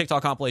in those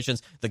TikTok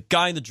compilations, the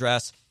guy in the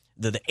dress,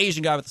 the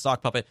Asian guy with the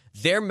sock puppet,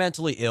 they're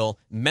mentally ill,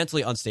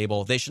 mentally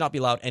unstable. They should not be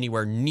allowed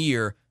anywhere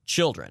near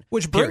children.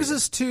 Which brings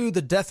us to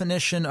the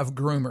definition of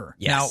groomer.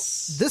 Yes.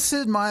 Now, this,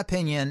 in my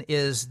opinion,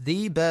 is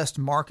the best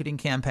marketing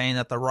campaign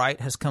that the right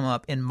has come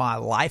up in my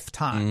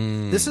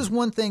lifetime. This is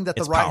one thing that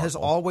the right has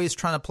always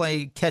trying to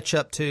play catch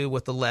up to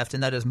with the left,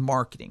 and that is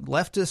marketing.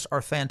 Leftists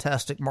are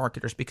fantastic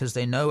marketers because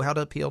they know how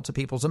to appeal to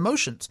people's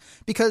emotions.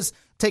 Because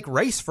take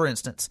race, for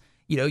instance.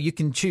 You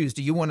can choose.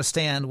 Do you want to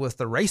stand with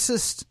the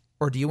racist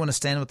or do you want to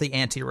stand with the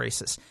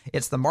anti-racist?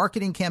 It's the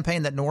marketing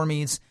campaign that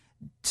normies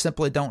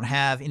simply don't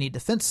have any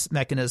defense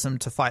mechanism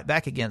to fight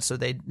back against, so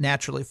they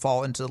naturally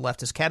fall into the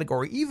leftist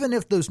category, even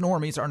if those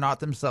normies are not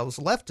themselves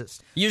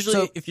leftist.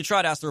 Usually, if you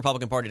try to ask the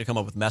Republican Party to come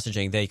up with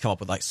messaging, they come up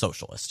with like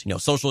socialist.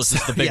 Socialist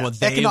is the big one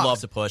they love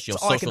to push.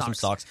 Socialism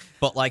sucks.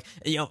 But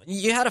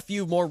you had a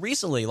few more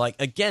recently, like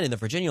again in the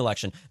Virginia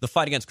election, the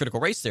fight against critical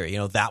race theory.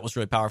 That was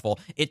really powerful.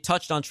 It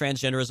touched on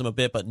transgenderism a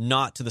bit, but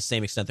not to the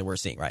same extent that we're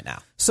seeing right now.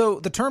 So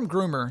the term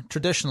groomer,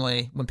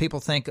 traditionally, when people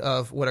think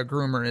of what a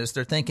groomer is,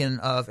 they're thinking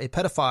of a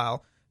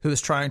pedophile who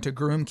is trying to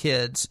groom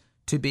kids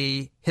to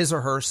be his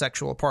or her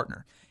sexual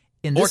partner.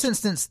 In this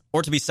instance...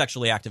 Or to be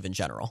sexually active in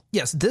general.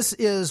 Yes, this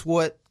is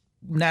what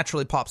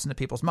naturally pops into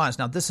people's minds.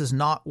 Now, this is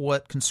not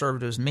what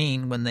conservatives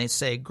mean when they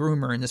say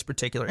groomer in this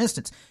particular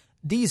instance.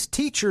 These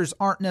teachers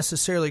aren't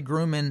necessarily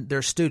grooming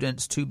their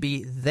students to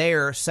be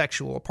their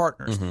sexual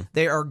partners. Mm-hmm.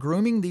 They are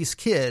grooming these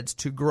kids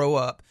to grow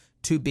up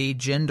to be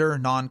gender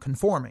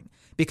nonconforming,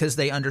 because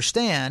they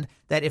understand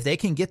that if they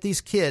can get these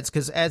kids,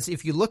 because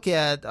if you look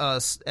at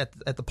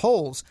the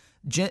polls,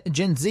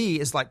 Gen Z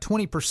is like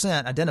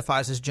 20%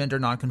 identifies as gender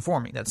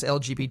nonconforming. That's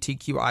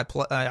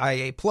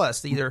LGBTQIA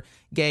plus, either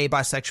gay,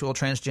 bisexual,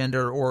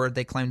 transgender, or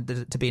they claim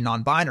to be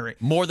non-binary.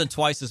 More than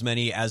twice as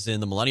many as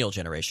in the millennial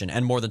generation,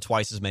 and more than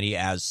twice as many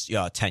as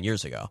 10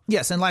 years ago.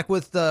 Yes, and like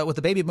with the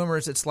baby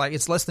boomers, it's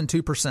less than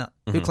 2%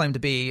 who claim to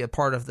be a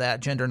part of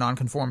that gender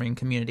nonconforming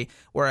community,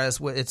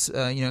 whereas it's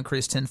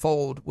increased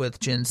tenfold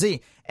with Gen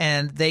Z.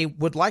 And they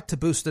would like to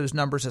boost those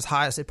numbers as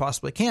high as they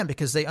possibly can,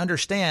 because they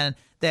understand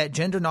that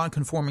gender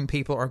nonconforming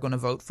people are going to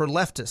vote for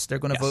leftists. They're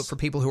going to vote for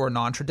people who are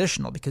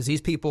non-traditional, because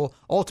these people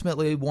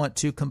ultimately want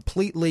to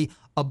completely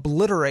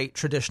obliterate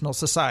traditional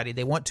society.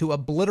 They want to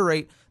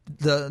obliterate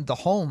the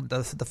home,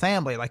 the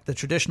family, like the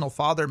traditional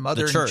father,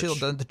 mother, and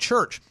children, the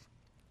church.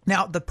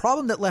 Now, the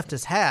problem that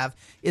leftists have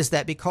is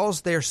that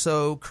because they're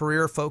so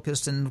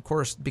career-focused, and of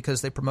course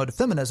because they promoted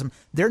feminism,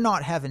 they're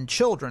not having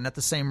children at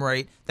the same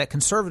rate that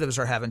conservatives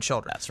are having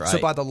children. That's right. So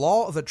by the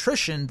law of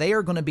attrition, they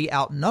are going to be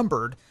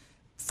outnumbered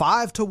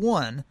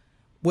 5-1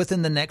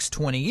 within the next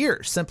 20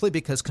 years, simply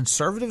because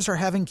conservatives are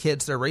having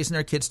kids. They're raising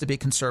their kids to be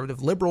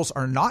conservative. Liberals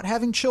are not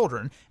having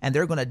children, and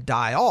they're going to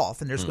die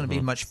off, and there's going to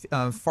be much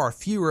far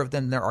fewer of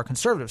them than there are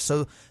conservatives.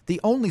 So the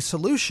only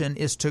solution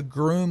is to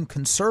groom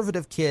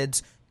conservative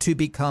kids to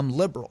become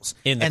liberals.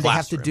 And they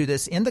have to do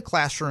this in the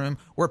classroom,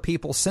 where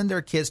people send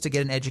their kids to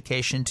get an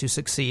education to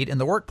succeed in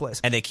the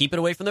workplace. And they keep it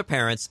away from their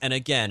parents. And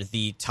again,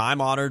 the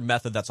time-honored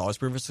method that's always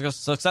proven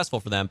successful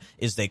for them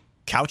is they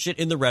couch it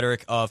in the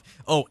rhetoric of,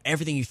 oh,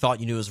 everything you thought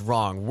you knew is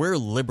wrong. We're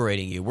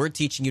liberating you. We're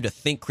teaching you to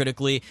think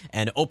critically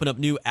and open up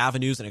new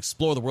avenues and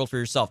explore the world for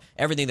yourself.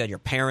 Everything that your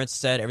parents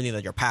said, everything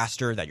that your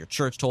pastor, that your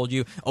church told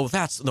you, oh,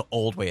 that's the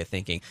old way of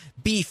thinking.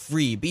 Be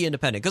free, be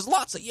independent. Because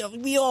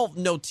we all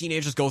know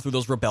teenagers go through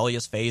those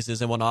rebellious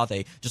phases and whatnot.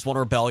 They just want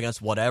to rebel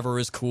against whatever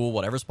is cool,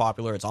 whatever's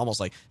popular. It's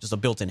almost like just a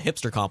built-in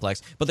hipster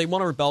complex. But they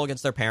want to rebel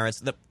against their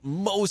parents.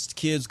 Most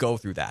kids go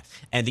through that.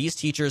 And these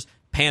teachers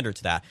pander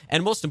to that.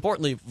 And most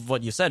importantly,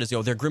 what you said is,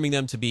 they're grooming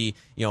them to be,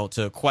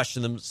 to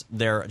question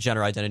their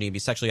gender identity and be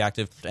sexually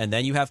active. And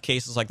then you have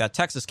cases like that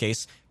Texas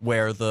case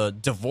where the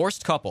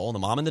divorced couple, the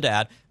mom and the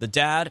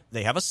dad,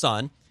 they have a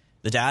son.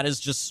 The dad is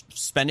just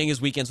spending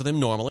his weekends with him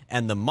normally.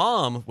 And the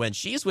mom, when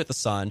she's with the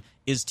son,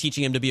 is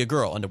teaching him to be a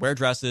girl and to wear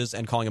dresses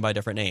and calling him by a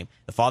different name.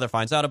 The father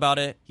finds out about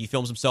it. He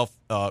films himself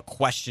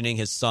questioning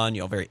his son,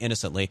 very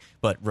innocently,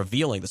 but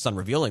revealing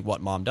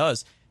what mom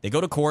does. They go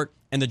to court,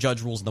 and the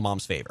judge rules in the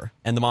mom's favor.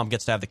 And the mom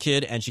gets to have the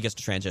kid, and she gets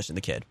to transition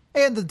the kid.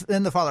 And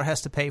the father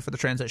has to pay for the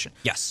transition.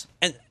 Yes.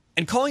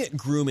 And calling it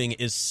grooming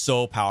is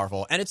so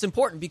powerful. And it's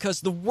important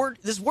because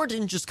this word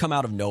didn't just come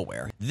out of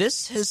nowhere.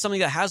 This is something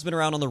that has been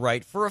around on the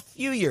right for a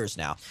few years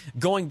now.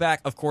 Going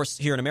back, of course,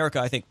 here in America,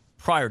 I think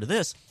prior to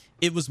this,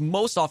 it was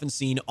most often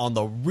seen on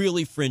the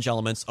really fringe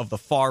elements of the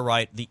far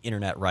right, the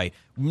internet right,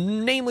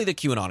 namely the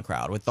QAnon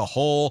crowd, with the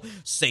whole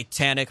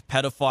satanic,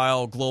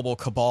 pedophile, global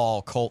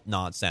cabal cult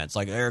nonsense.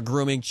 Like they're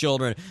grooming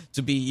children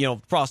to be,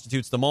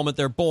 prostitutes the moment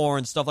they're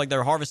born, stuff like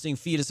they're harvesting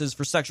fetuses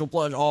for sexual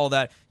pleasure, all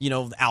that,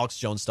 Alex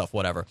Jones stuff,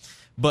 whatever.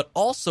 But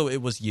also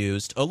it was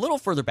used a little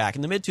further back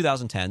in the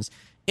mid-2010s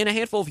in a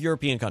handful of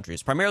European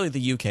countries, primarily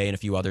the UK and a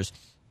few others.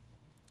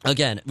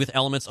 Again, with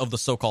elements of the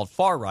so-called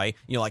far right,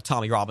 like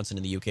Tommy Robinson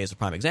in the UK is a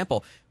prime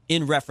example,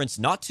 in reference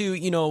not to,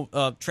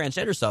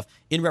 transgender stuff,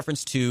 in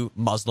reference to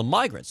Muslim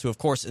migrants, who, of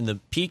course,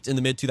 peaked in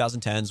the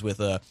mid-2010s with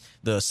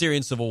the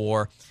Syrian civil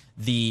war,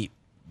 the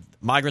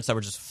migrants that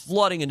were just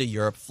flooding into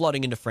Europe,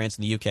 flooding into France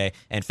and the UK,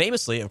 and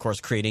famously, of course,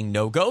 creating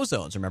no-go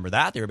zones. Remember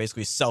that? They were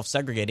basically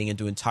self-segregating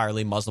into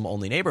entirely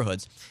Muslim-only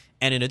neighborhoods.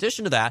 And in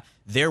addition to that,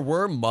 there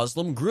were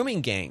Muslim grooming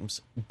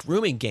gangs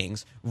roaming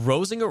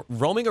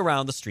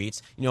around the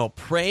streets,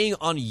 preying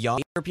on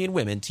young European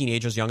women,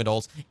 teenagers, young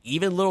adults,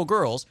 even little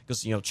girls,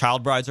 because,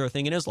 child brides are a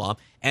thing in Islam,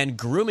 and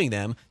grooming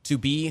them to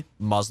be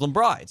Muslim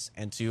brides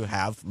and to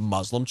have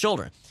Muslim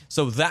children.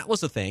 So that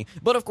was the thing.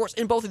 But of course,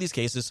 in both of these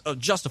cases,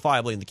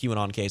 justifiably in the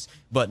QAnon case,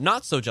 but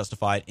not so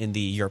justified in the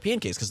European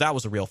case, because that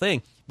was a real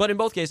thing. But in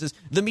both cases,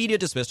 the media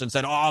dismissed and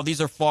said, oh, these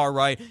are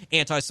far-right,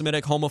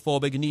 anti-Semitic,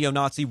 homophobic,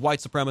 neo-Nazi, white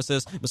supremacist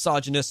racist,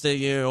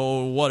 misogynistic,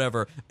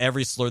 whatever,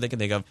 every slur they can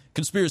think of,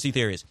 conspiracy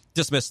theories,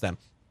 dismiss them.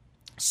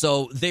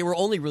 So they were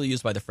only really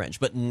used by the fringe.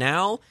 But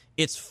now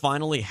it's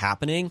finally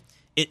happening.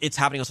 It's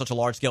happening on such a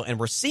large scale, and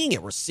we're seeing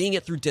it. We're seeing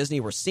it through Disney.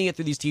 We're seeing it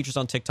through these teachers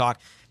on TikTok.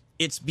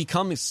 It's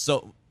becoming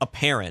so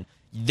apparent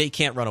they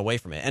can't run away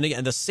from it. And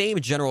again, the same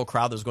general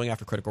crowd that was going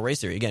after critical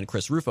race theory, again,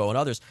 Chris Rufo and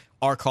others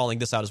are calling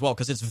this out as well,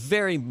 because it's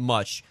very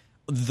much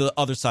the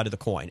other side of the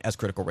coin as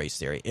critical race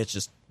theory. It's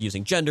just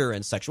using gender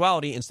and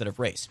sexuality instead of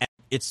race. And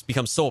it's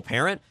become so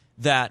apparent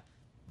that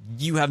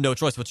you have no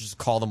choice but to just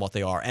call them what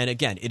they are. And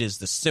again, it is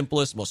the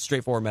simplest, most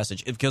straightforward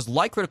message. Because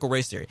like critical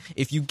race theory,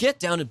 if you get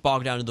down and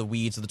bogged down in the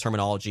weeds of the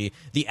terminology,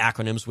 the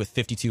acronyms with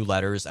 52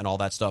 letters and all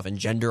that stuff, and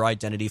gender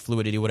identity,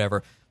 fluidity,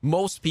 whatever,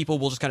 most people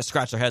will just kind of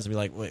scratch their heads and be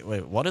like,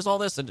 wait, what is all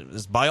this?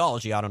 It's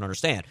biology, I don't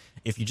understand.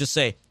 If you just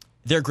say,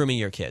 they're grooming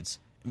your kids,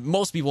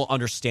 most people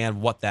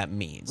understand what that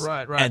means.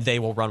 Right. And they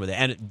will run with it.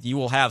 And you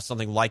will have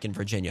something like in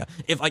Virginia.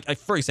 If, like,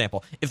 for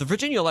example, if the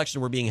Virginia election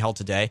were being held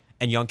today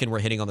and Youngkin were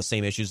hitting on the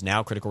same issues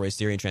now, critical race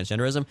theory and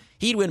transgenderism,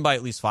 he'd win by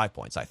at least 5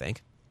 points, I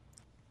think.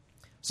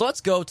 So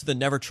let's go to the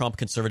Never Trump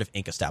Conservative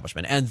Inc.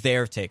 establishment and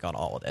their take on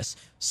all of this.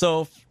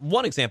 So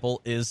one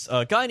example is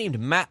a guy named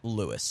Matt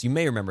Lewis. You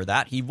may remember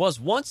that. He was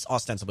once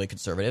ostensibly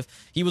conservative.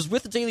 He was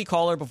with the Daily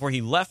Caller before he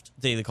left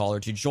Daily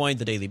Caller to join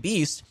the Daily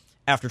Beast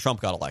after Trump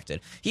got elected.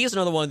 He is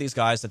another one of these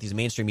guys that these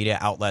mainstream media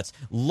outlets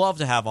love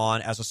to have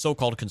on as a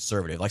so-called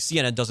conservative. Like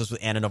CNN does this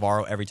with Anna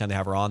Navarro every time they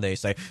have her on. They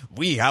say,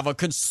 we have a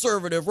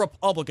conservative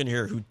Republican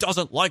here who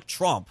doesn't like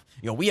Trump.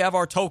 We have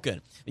our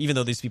token, even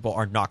though these people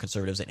are not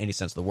conservatives in any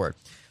sense of the word.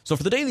 So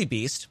for the Daily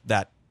Beast,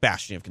 that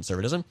bastion of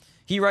conservatism,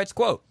 he writes,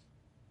 quote,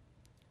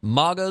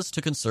 MAGAs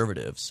to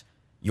conservatives,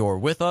 you're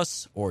with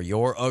us or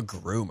you're a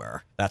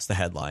groomer. That's the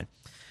headline.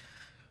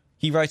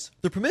 He writes,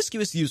 the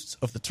promiscuous use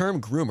of the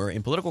term groomer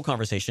in political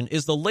conversation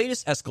is the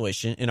latest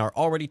escalation in our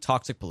already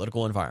toxic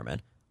political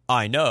environment.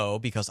 I know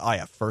because I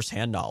have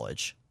firsthand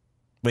knowledge.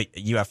 Wait,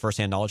 you have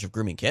firsthand knowledge of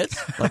grooming kids?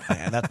 Like,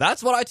 man,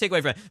 that's what I take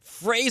away from it.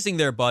 Phrasing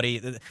there, buddy.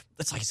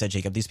 That's like you said,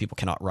 Jacob, these people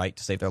cannot write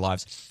to save their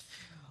lives.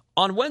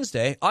 On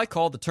Wednesday, I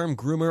called the term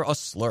groomer a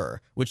slur,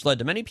 which led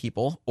to many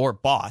people, or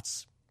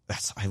bots,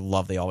 I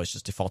love they always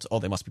just default to,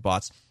 they must be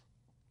bots,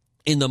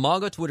 in the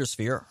MAGA Twitter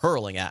sphere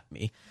hurling at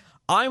me.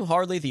 I'm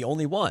hardly the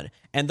only one,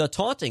 and the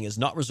taunting is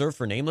not reserved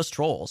for nameless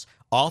trolls.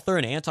 Author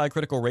and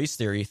anti-critical race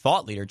theory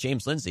thought leader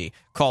James Lindsay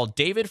called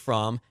David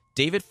Frum,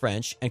 David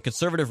French, and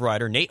conservative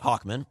writer Nate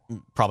Hochman,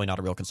 probably not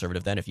a real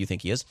conservative then if you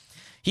think he is,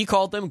 he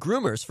called them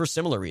groomers for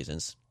similar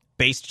reasons.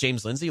 Based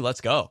James Lindsay,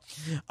 let's go.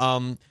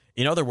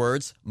 In other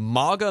words,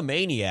 MAGA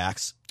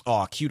maniacs,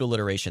 cute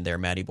alliteration there,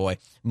 Matty boy.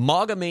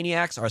 MAGA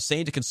maniacs are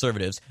saying to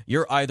conservatives,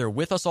 you're either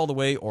with us all the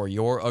way or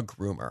you're a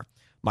groomer.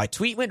 My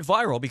tweet went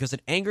viral because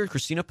it angered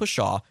Christina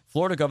Pushaw,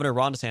 Florida Governor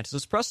Ron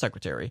DeSantis' press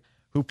secretary,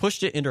 who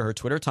pushed it into her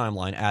Twitter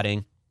timeline,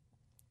 adding,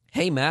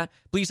 hey, Matt,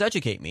 please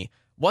educate me.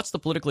 What's the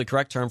politically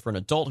correct term for an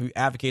adult who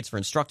advocates for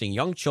instructing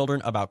young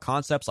children about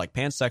concepts like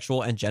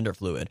pansexual and gender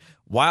fluid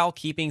while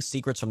keeping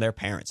secrets from their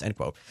parents, end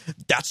quote.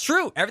 That's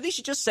true. Everything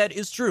she just said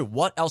is true.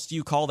 What else do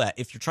you call that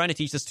if you're trying to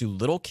teach this to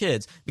little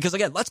kids? Because,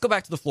 again, let's go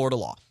back to the Florida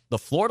law. The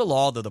Florida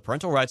law, the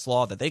parental rights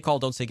law that they call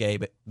Don't Say Gay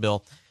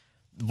bill,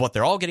 what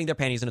they're all getting their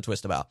panties in a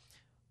twist about.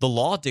 The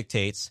law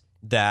dictates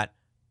that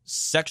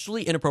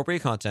sexually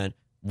inappropriate content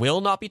will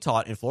not be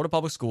taught in Florida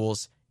public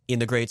schools in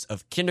the grades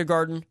of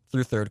kindergarten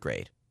through third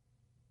grade.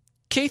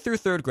 K through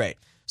third grade.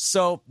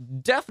 So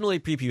definitely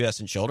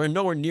prepubescent children,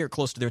 nowhere near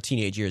close to their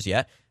teenage years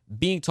yet,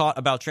 being taught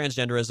about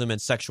transgenderism and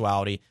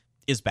sexuality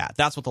is bad.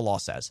 That's what the law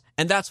says.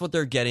 And that's what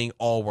they're getting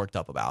all worked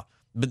up about.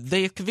 But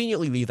they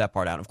conveniently leave that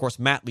part out. Of course,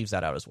 Matt leaves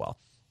that out as well.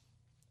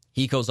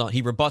 He goes on,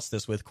 he rebuts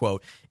this with,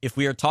 quote, if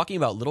we are talking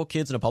about little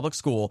kids in a public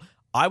school,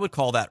 I would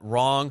call that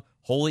wrong,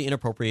 wholly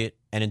inappropriate,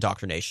 and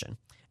indoctrination.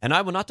 And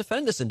I will not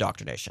defend this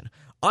indoctrination.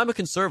 I'm a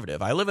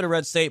conservative. I live in a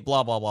red state,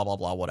 blah, blah, blah, blah,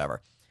 blah,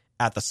 whatever.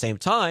 At the same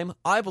time,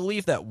 I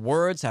believe that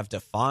words have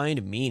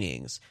defined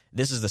meanings.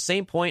 This is the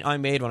same point I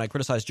made when I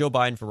criticized Joe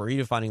Biden for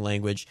redefining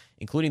language,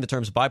 including the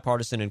terms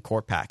bipartisan and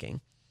court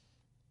packing.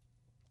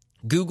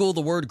 Google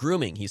the word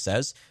grooming, he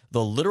says.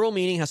 The literal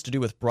meaning has to do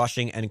with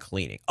brushing and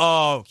cleaning.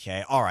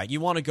 Okay, all right.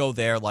 You want to go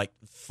there, like,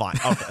 fine.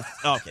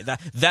 Okay,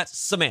 that's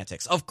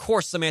semantics. Of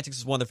course, semantics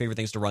is one of the favorite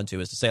things to run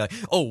to, is to say, like,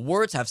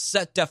 words have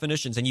set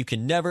definitions and you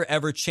can never,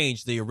 ever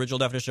change the original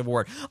definition of a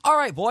word. All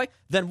right, boy.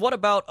 Then what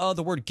about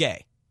the word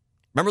gay?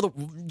 Remember,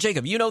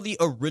 Jacob, you know the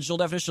original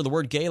definition of the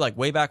word gay, like,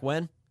 way back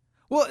when?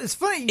 Well, it's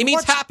funny. It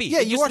means happy. Yeah,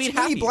 you watch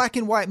any black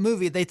and white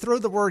movie, they throw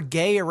the word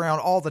gay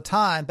around all the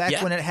time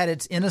back when it had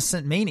its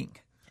innocent meaning.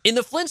 In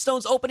the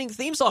Flintstones opening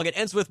theme song, it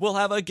ends with, we'll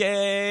have a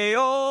gay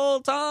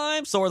old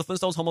time. So are the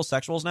Flintstones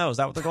homosexuals now? Is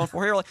that what they're going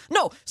for here? Like,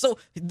 no. So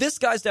this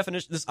guy's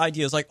definition, this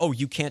idea is like,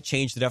 you can't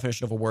change the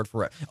definition of a word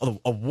for it.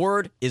 A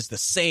word is the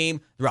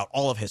same throughout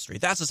all of history.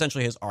 That's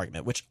essentially his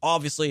argument, which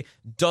obviously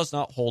does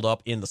not hold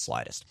up in the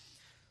slightest.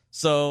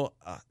 So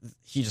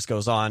he just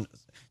goes on.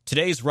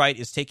 Today's right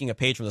is taking a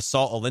page from the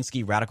Saul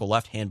Alinsky Radical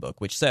Left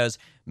Handbook, which says,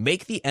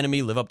 make the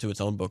enemy live up to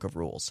its own book of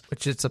rules.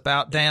 Which it's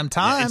about damn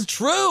time. It's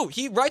true.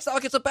 He writes it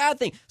like it's a bad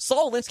thing.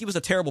 Saul Alinsky was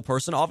a terrible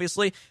person,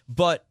 obviously,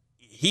 but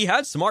he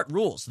had smart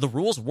rules. The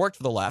rules worked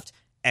for the left,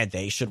 and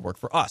they should work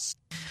for us.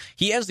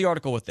 He ends the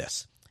article with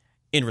this.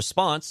 In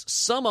response,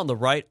 some on the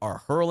right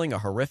are hurling a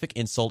horrific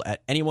insult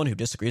at anyone who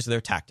disagrees with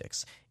their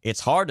tactics.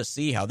 It's hard to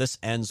see how this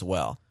ends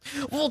well.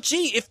 Well,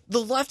 gee, if the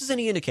left is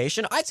any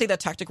indication, I'd say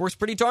that tactic works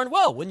pretty darn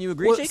well. Wouldn't you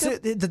agree,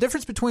 Jacob? The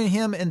difference between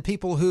him and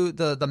people who,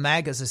 the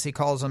MAGAs, as he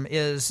calls them,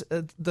 is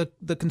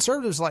the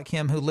conservatives like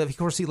him who live, of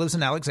course, he lives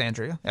in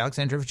Alexandria,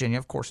 Virginia,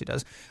 of course he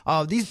does.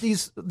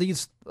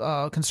 These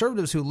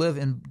conservatives who live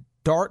in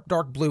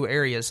dark blue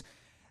areas,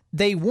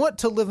 they want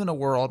to live in a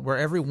world where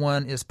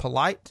everyone is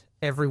polite.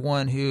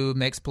 Everyone who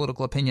makes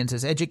political opinions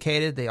is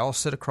educated. They all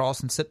sit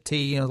across and sip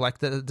tea,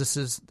 like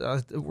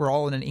we're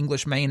all in an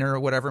English manor or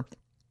whatever.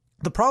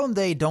 The problem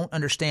they don't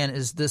understand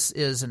is this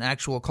is an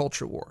actual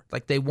culture war.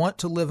 Like, they want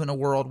to live in a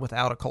world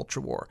without a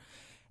culture war.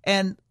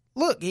 And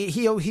look,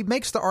 he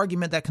makes the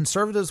argument that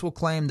conservatives will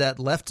claim that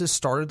leftists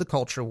started the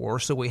culture war,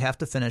 so we have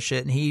to finish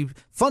it. And he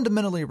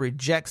fundamentally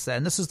rejects that.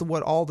 And this is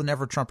what all the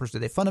never-Trumpers do.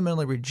 They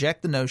fundamentally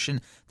reject the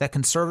notion that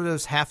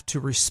conservatives have to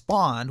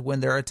respond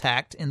when they're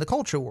attacked in the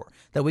culture war,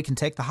 that we can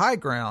take the high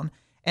ground,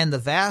 and the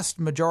vast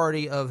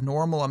majority of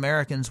normal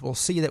Americans will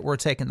see that we're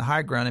taking the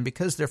high ground. And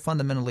because they're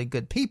fundamentally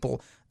good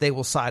people, they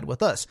will side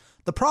with us.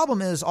 The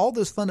problem is all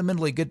those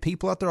fundamentally good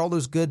people out there, all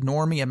those good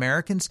normie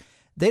Americans,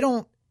 they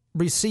don't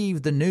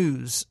receive the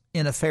news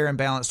in a fair and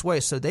balanced way.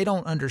 So they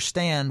don't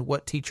understand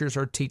what teachers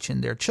are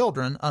teaching their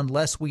children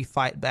unless we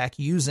fight back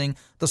using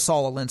the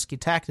Saul Alinsky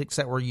tactics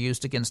that were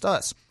used against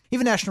us.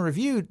 Even National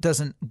Review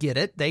doesn't get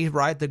it. They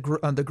write the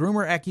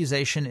Groomer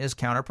accusation is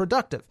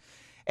counterproductive.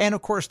 And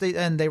of course,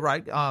 they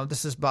write,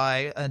 this is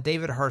by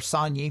David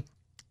Harsanyi,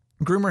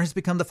 Groomer has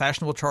become the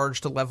fashionable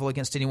charge to level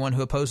against anyone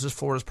who opposes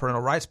Florida's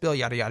parental rights bill,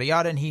 yada, yada,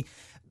 yada. And he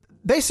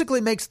basically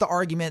makes the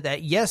argument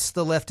that, yes,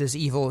 the left is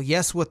evil.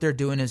 Yes, what they're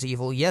doing is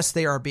evil. Yes,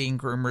 they are being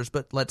groomers,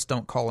 but let's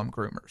don't call them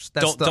groomers.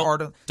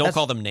 Don't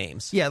call them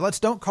names. Yeah, let's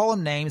don't call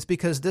them names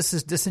because this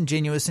is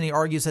disingenuous, and he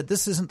argues that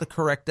this isn't the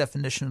correct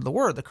definition of the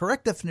word. The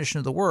correct definition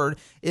of the word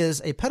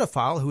is a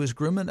pedophile who is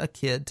grooming a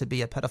kid to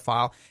be a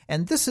pedophile,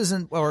 and this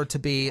isn't, or to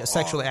be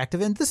sexually active,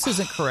 and this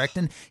isn't correct.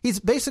 And he's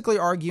basically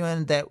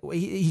arguing that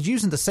he's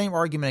using the same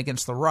argument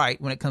against the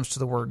right when it comes to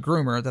the word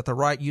groomer that the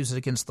right uses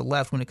against the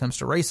left when it comes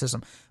to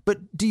racism.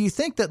 But do you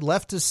think that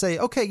leftists say,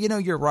 okay,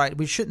 you're right,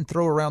 we shouldn't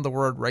throw around the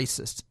word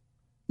racist?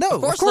 No,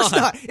 of course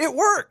not. It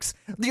works.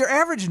 Your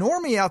average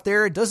normie out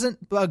there doesn't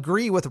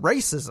agree with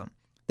racism.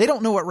 They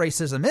don't know what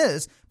racism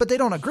is, but they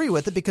don't agree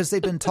with it because they've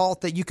been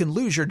taught that you can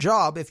lose your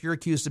job if you're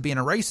accused of being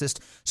a racist.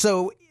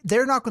 So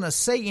they're not going to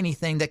say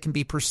anything that can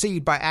be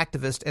perceived by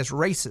activists as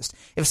racist.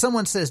 If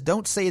someone says,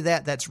 don't say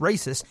that, that's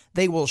racist,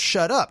 they will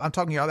shut up. I'm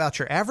talking about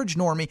your average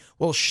normie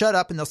will shut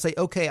up and they'll say,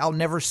 okay, I'll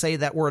never say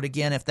that word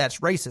again if that's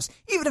racist,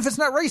 even if it's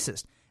not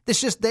racist. It's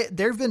just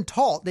they've been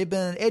taught, they've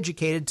been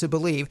educated to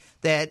believe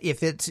that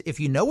if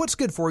you know what's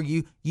good for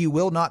you, you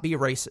will not be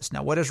racist.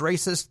 Now, what is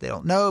racist? They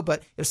don't know,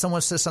 but if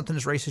someone says something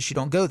is racist, you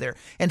don't go there.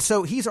 And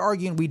so he's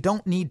arguing we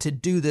don't need to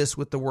do this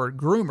with the word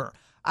groomer.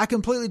 I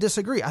completely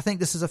disagree. I think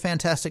this is a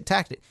fantastic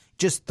tactic.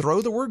 Just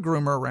throw the word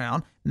groomer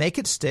around, make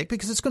it stick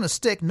because it's going to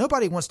stick.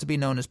 Nobody wants to be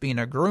known as being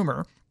a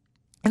groomer.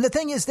 And the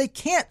thing is, they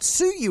can't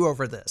sue you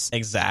over this.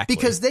 Exactly.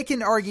 Because they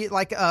can argue,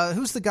 like,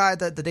 who's the guy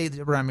that the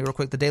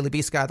Daily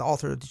Beast guy, the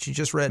author that you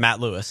just read? Matt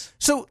Lewis.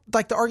 So,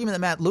 like, the argument that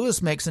Matt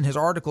Lewis makes in his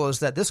article is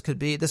that this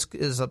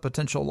is a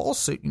potential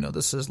lawsuit.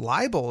 This is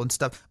libel and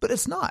stuff. But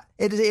it's not.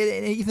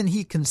 Even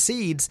he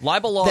concedes.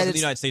 Libel laws in the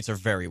United States are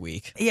very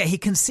weak. Yeah, he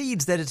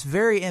concedes that it's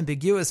very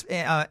ambiguous.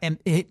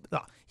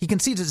 He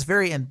concedes it's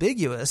very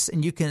ambiguous,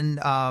 and you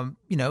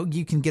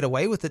can get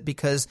away with it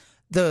because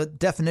the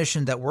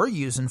definition that we're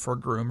using for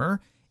groomer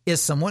is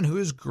someone who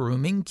is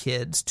grooming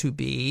kids to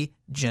be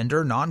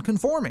gender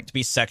nonconforming. To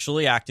be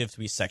sexually active, to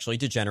be sexually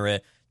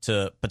degenerate,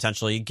 to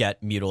potentially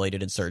get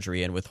mutilated in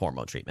surgery and with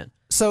hormone treatment.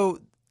 So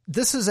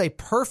this is a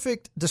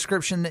perfect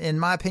description, in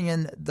my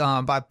opinion,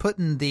 by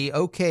putting the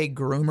okay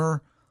groomer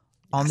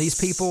on these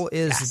people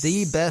is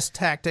the best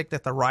tactic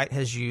that the right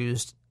has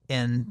used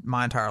in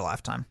my entire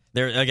lifetime.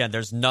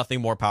 There's nothing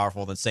more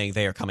powerful than saying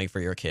they are coming for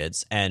your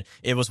kids. And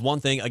it was one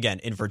thing, again,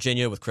 in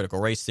Virginia with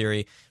critical race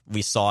theory,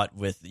 we saw it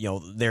with,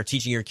 they're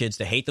teaching your kids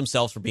to hate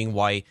themselves for being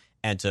white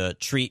and to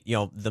treat,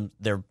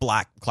 their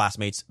black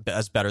classmates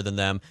as better than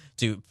them,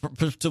 to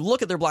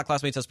look at their black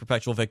classmates as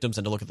perpetual victims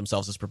and to look at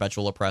themselves as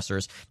perpetual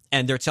oppressors.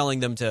 And they're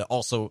telling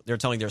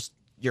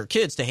your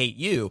kids to hate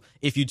you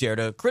if you dare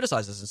to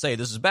criticize this and say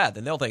this is bad.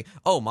 Then they'll think,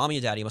 oh, mommy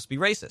and daddy must be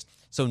racist.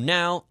 So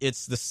now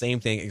it's the same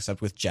thing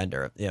except with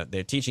gender.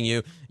 They're teaching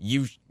you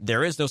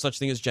there is no such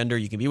thing as gender.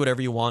 You can be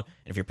whatever you want.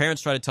 And if your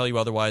parents try to tell you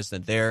otherwise,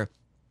 then they're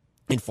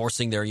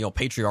enforcing their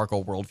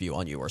patriarchal worldview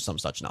on you or some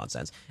such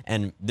nonsense.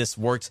 And this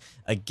worked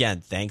again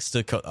thanks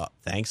to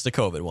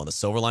COVID. One of the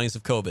silver linings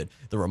of COVID,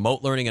 the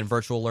remote learning and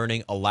virtual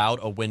learning allowed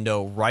a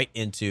window right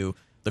into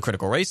the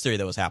critical race theory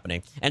that was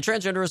happening. And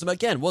transgenderism,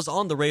 again, was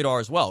on the radar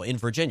as well in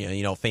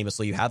Virginia.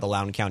 Famously, you had the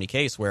Loudoun County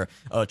case where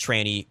a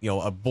tranny,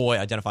 a boy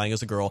identifying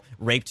as a girl,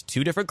 raped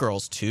two different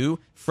girls, two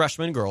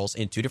freshman girls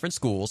in two different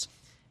schools,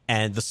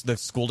 and the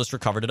school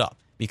district covered it up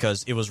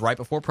because it was right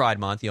before Pride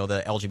Month, the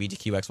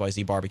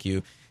LGBTQXYZ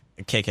barbecue,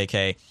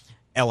 KKK,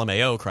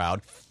 LMAO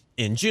crowd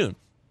in June.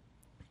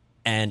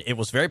 And it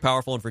was very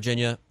powerful in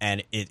Virginia,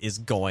 and it is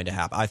going to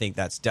happen. I think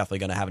that's definitely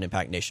going to have an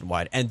impact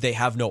nationwide, and they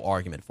have no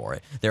argument for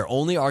it. Their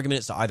only argument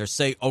is to either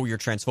say, oh, you're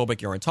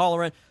transphobic, you're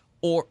intolerant,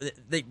 or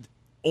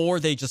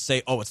they just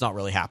say, oh, it's not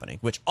really happening,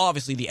 which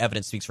obviously the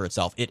evidence speaks for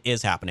itself. It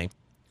is happening.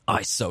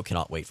 I so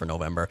cannot wait for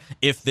November.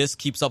 If this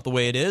keeps up the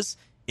way it is,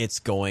 it's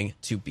going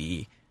to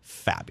be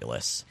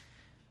fabulous.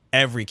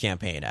 Every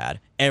campaign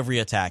ad, every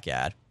attack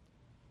ad,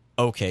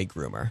 okay,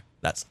 groomer.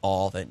 That's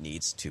all that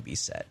needs to be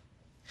said.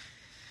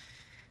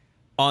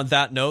 On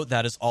that note,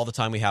 that is all the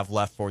time we have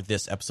left for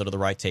this episode of The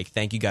Right Take.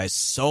 Thank you guys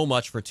so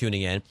much for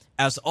tuning in.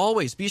 As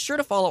always, be sure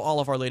to follow all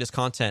of our latest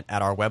content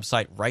at our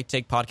website,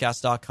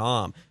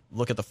 righttakepodcast.com.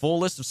 Look at the full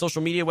list of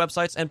social media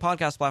websites and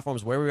podcast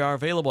platforms where we are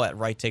available at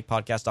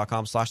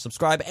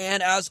righttakepodcast.com/subscribe.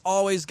 And as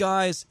always,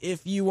 guys,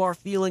 if you are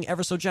feeling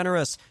ever so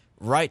generous,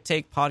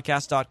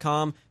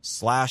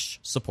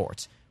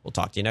 righttakepodcast.com/support. We'll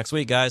talk to you next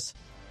week, guys.